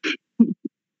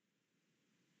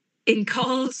and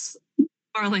calls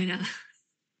Marlena.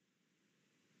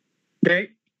 Okay.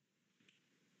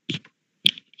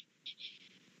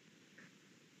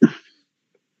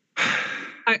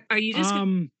 Are you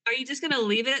just gonna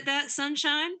leave it at that,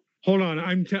 Sunshine? Hold on,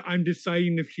 I'm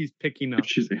deciding if she's picking up.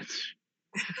 She's answering.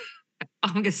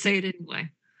 I'm gonna say it anyway.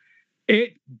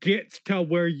 It gets to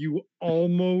where you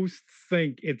almost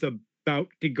think it's about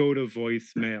to go to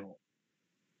voicemail.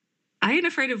 I ain't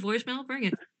afraid of voicemail. Bring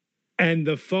it. And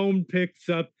the phone picks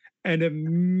up, and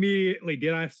immediately,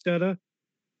 did I stutter?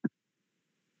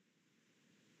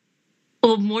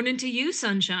 Well, morning to you,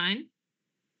 sunshine.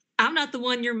 I'm not the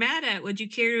one you're mad at. Would you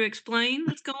care to explain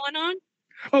what's going on?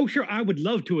 Oh, sure, I would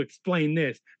love to explain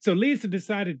this. So Lisa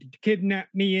decided to kidnap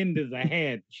me into the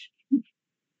hedge.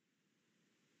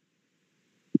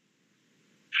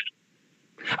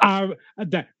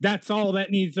 That's all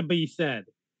that needs to be said.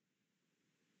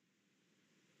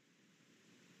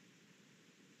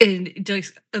 And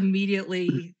just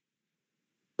immediately,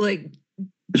 like,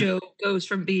 Joe goes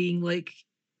from being like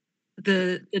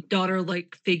the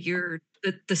daughter-like figure,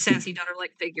 the sassy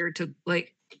daughter-like figure, to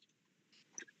like,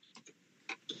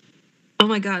 oh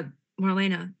my God,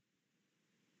 Marlena.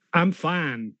 I'm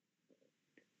fine.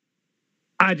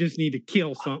 I just need to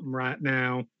kill something right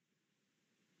now.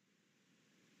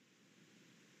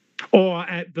 Or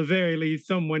at the very least,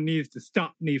 someone needs to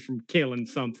stop me from killing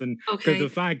something. Because Okay.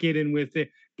 if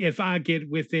I get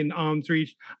within arm's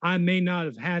reach, I may not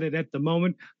have had it at the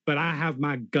moment, but I have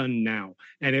my gun now.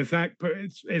 And if that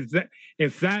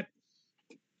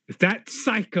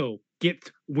psycho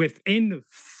gets within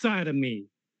sight of me,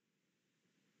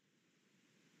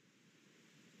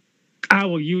 I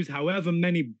will use however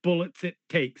many bullets it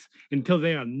takes until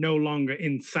they are no longer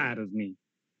inside of me.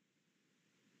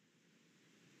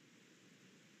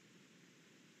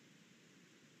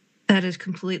 That is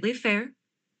completely fair.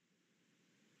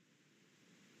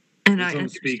 And Is I this on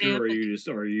understand. speaker,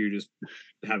 or are you just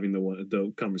having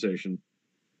the conversation?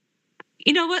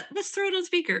 You know what? Let's throw it on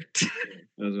speaker. That's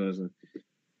what I was saying.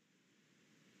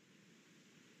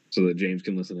 So that James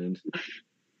can listen in.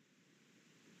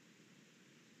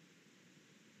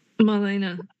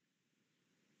 Marlena,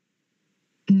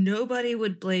 nobody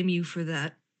would blame you for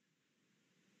that.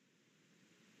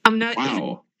 I'm not.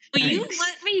 Wow. Will you Thanks.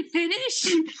 let me finish?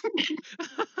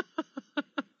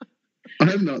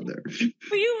 I'm not there.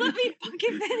 Will you let me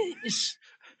fucking finish?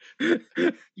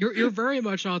 You're very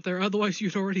much out there. Otherwise,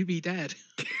 you'd already be dead.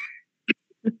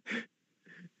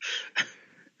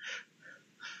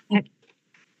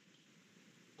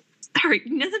 Sorry,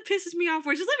 nothing pisses me off.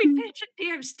 Just let me finish a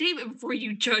damn statement before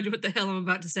you judge what the hell I'm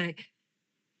about to say.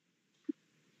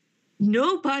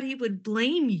 Nobody would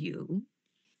blame you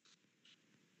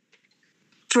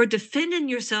for defending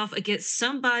yourself against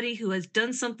somebody who has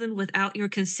done something without your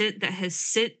consent, that has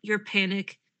sent your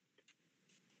panic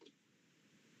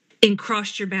and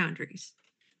crossed your boundaries.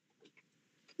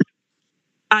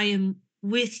 I am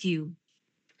with you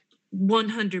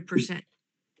 100%.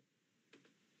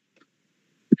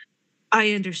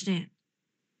 I understand.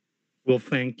 Well,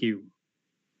 thank you.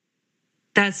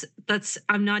 That's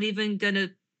I'm not even gonna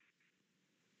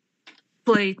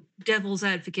play devil's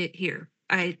advocate here.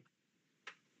 I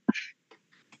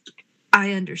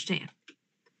understand.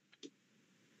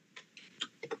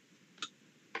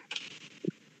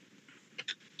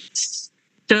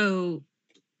 So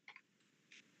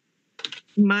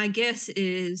my guess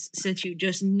is, since you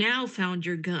just now found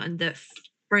your gun, that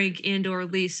Frank and or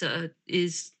Lisa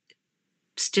is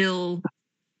still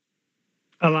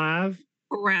Alive?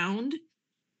 around.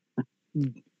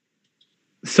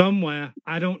 Somewhere.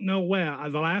 I don't know where.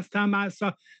 The last time I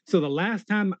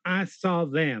saw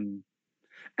them,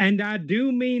 and I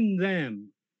do mean them,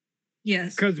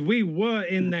 Yes. because we were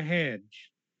in the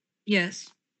hedge. Yes.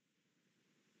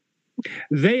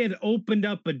 They had opened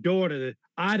up a door to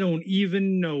I don't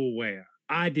even know where.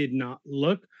 I did not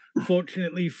look.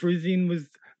 Fortunately, Frisian was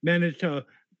managed to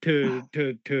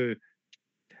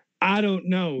I don't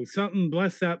know, something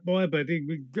bless that boy, but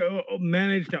he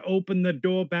managed to open the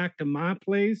door back to my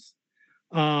place,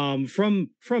 from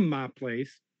my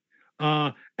place,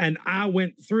 and I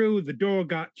went through. The door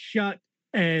got shut,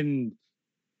 and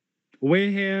we're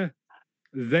here.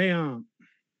 They aren't.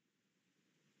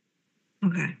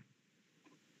 Okay.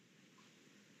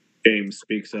 James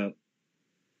speaks up.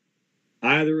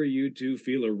 Either of you two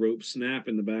feel a rope snap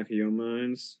in the back of your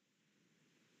minds?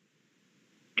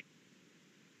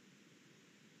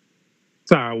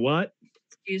 Sorry, what?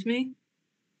 Excuse me?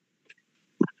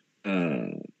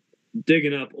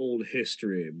 Digging up old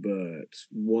history, but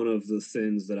one of the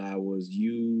things that I was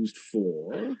used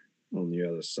for on the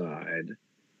other side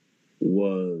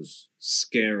was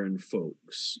scaring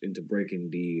folks into breaking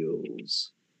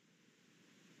deals.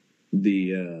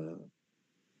 The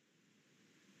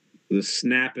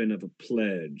snapping of a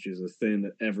pledge is a thing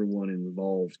that everyone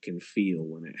involved can feel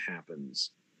when it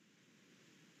happens.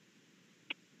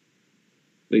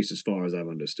 At least as far as I've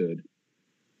understood.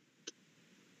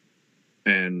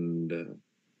 And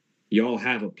y'all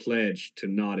have a pledge to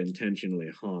not intentionally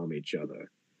harm each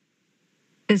other.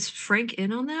 Is Frank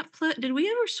in on that pledge? Did we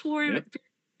ever swear? Yep.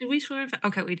 Did we swear?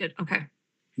 Okay, we did. Okay.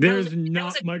 There's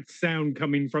not much sound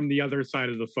coming from the other side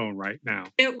of the phone right now.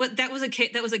 That was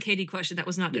a Katie question. That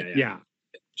was not good. Yeah.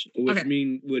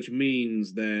 Which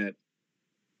means that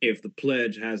if the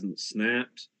pledge hasn't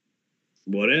snapped,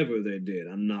 whatever they did,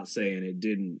 I'm not saying it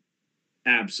didn't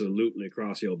absolutely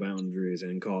cross your boundaries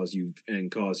and cause you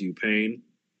pain.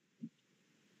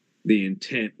 The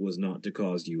intent was not to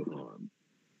cause you harm.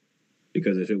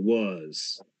 Because if it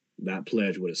was, that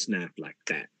pledge would have snapped like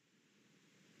that.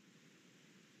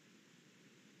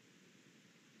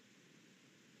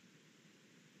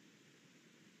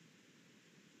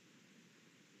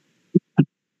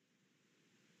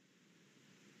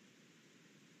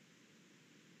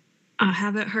 I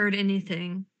haven't heard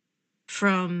anything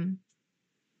from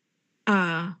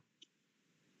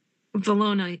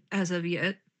Valona as of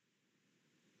yet.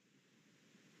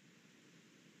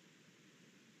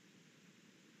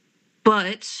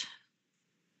 But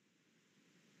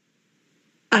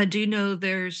I do know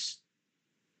there's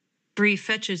 3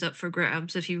 fetches up for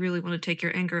grabs if you really want to take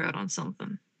your anger out on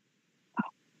something.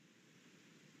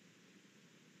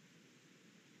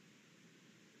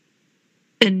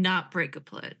 And not break a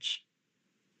pledge.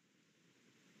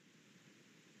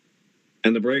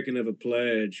 And the breaking of a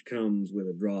pledge comes with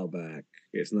a drawback.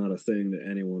 It's not a thing that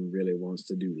anyone really wants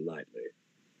to do lightly.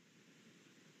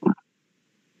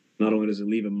 Not only does it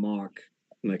leave a mark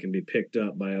that can be picked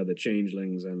up by other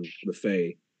changelings and the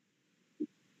Fae,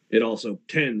 it also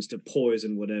tends to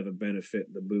poison whatever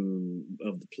benefit the boon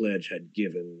of the pledge had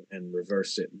given and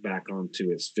reverse it back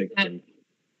onto its victim.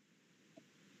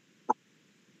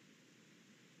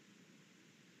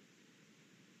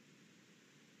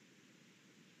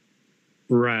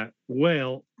 Right.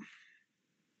 Well,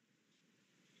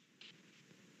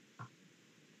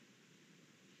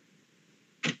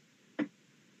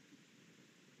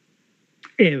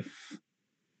 if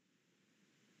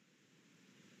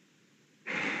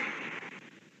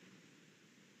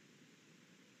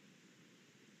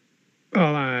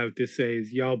all I have to say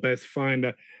is y'all best find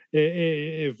a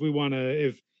if we want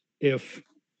to if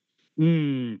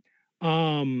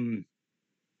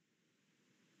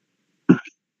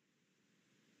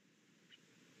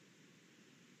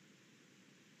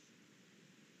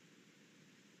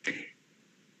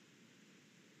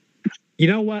you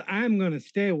know what? I'm going to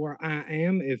stay where I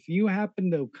am. If you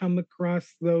happen to come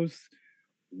across those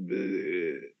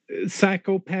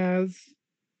psychopaths,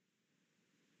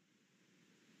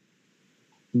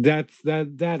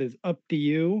 that is up to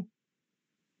you.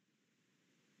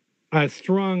 I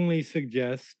strongly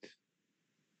suggest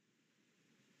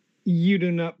you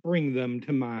do not bring them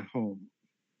to my home.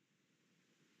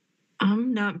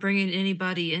 I'm not bringing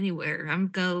anybody anywhere.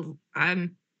 I'm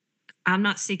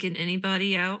not seeking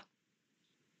anybody out.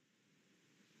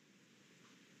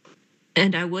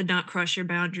 And I would not cross your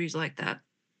boundaries like that.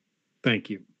 Thank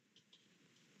you.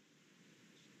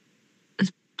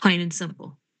 It's plain and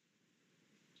simple.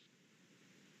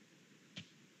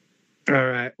 All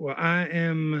right. Well, I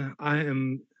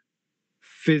am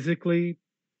physically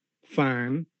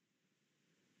fine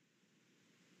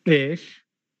ish.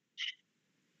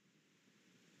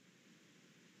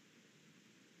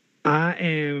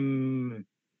 I'm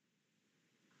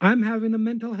having a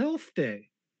mental health day.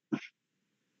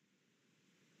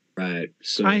 Right.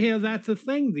 So I hear that's a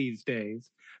thing these days.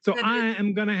 So I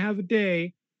am going to have a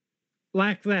day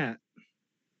like that.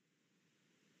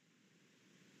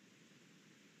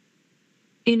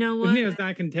 You know what? As near as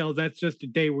I can tell, that's just a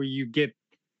day where you get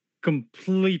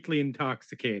completely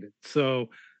intoxicated. So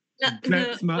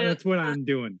that's what I'm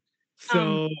doing.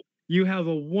 So you have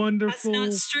a wonderful. That's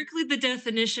not strictly the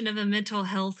definition of a mental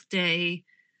health day.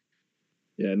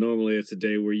 Yeah, normally it's a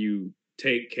day where you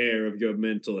take care of your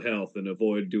mental health and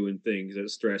avoid doing things that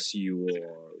stress you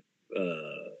or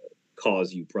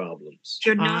cause you problems.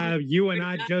 I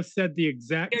just said the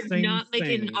exact same thing. You're not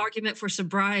making an argument for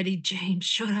sobriety, James.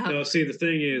 Shut up. No, see, the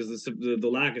thing is, the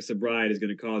lack of sobriety is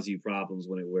going to cause you problems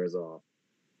when it wears off.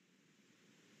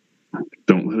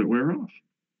 Don't let it wear off.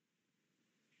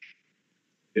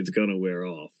 It's going to wear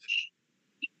off.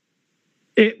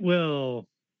 It will.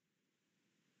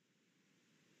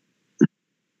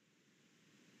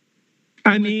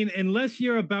 I mean, unless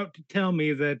you're about to tell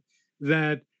me that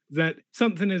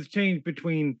something has changed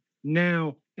between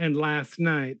now and last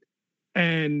night,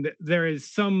 and there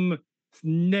is some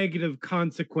negative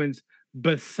consequence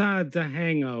besides a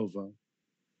hangover.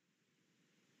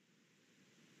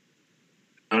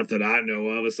 Not that I know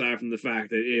of, aside from the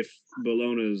fact that if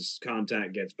Bologna's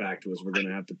contact gets back to us, we're going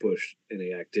to have to push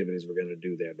any activities we're going to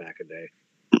do there back a day.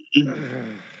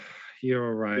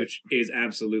 you're right. Which is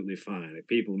absolutely fine. If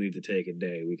people need to take a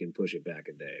day, we can push it back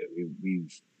a day.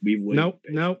 We've waited.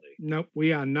 Nope.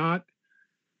 We are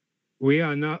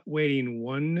not waiting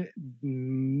 1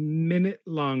 minute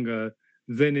longer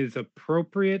than is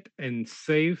appropriate and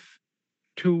safe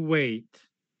to wait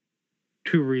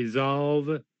to resolve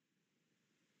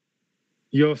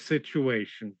your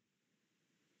situation.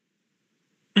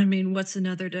 I mean, what's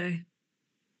another day?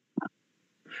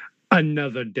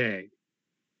 Another day,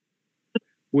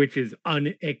 which is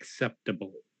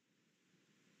unacceptable.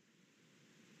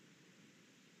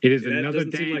 It is That another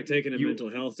doesn't day. seem like taking a mental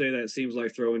health day. That seems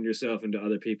like throwing yourself into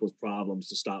other people's problems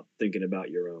to stop thinking about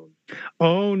your own.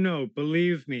 Oh no,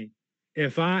 believe me.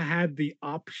 If I had the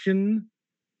option,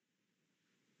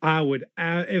 I would.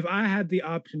 If I had the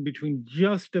option between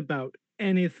just about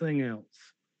anything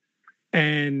else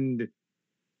and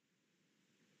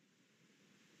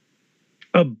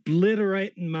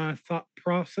obliterating my thought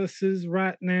processes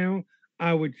right now,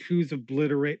 I would choose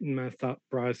obliterating my thought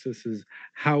processes.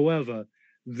 However,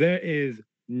 there is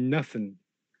nothing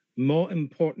more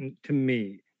important to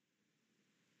me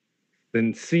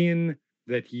than seeing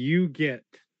that you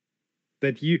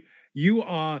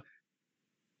are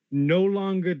no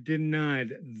longer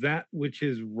denied that which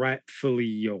is rightfully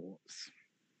yours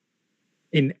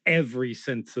in every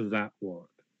sense of that word.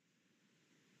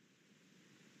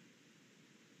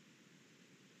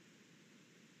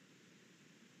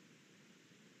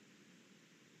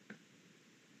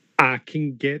 I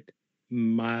can get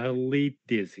mildly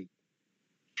dizzy.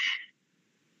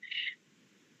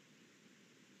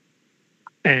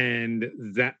 And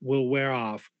that will wear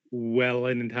off well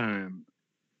in time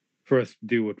for us to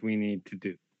do what we need to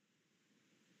do.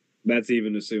 That's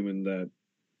even assuming that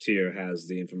Tyr has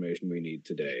the information we need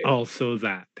today. Also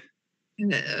that.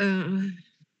 Uh,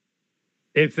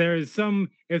 If there is some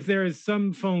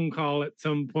phone call at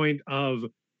some point of,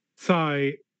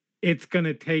 sorry, it's going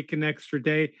to take an extra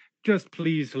day, just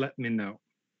please let me know.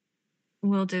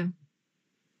 Will do.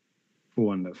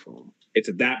 Wonderful. It's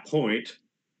at that point,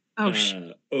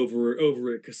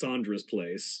 over at Cassandra's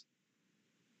place.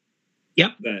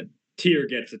 Yep. That Tyr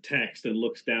gets a text and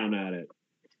looks down at it.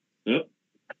 Oh,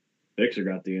 Fixer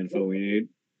got the info we need.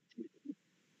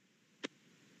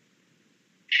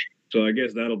 So I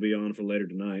guess that'll be on for later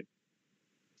tonight.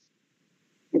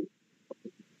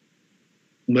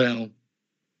 Well,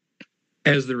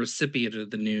 as the recipient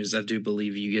of the news, I do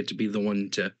believe you get to be the one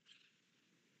to...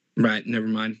 Right, never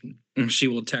mind. She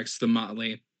will text the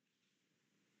Motley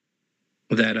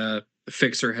that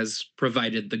Fixer has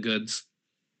provided the goods.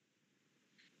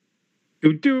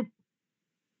 Doop doop.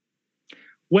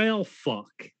 Well,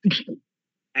 fuck.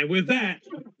 And with that,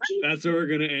 that's where we're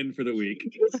going to end for the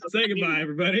week. Say goodbye,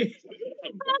 everybody.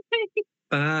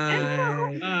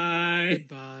 Bye. Bye.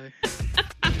 Goodbye.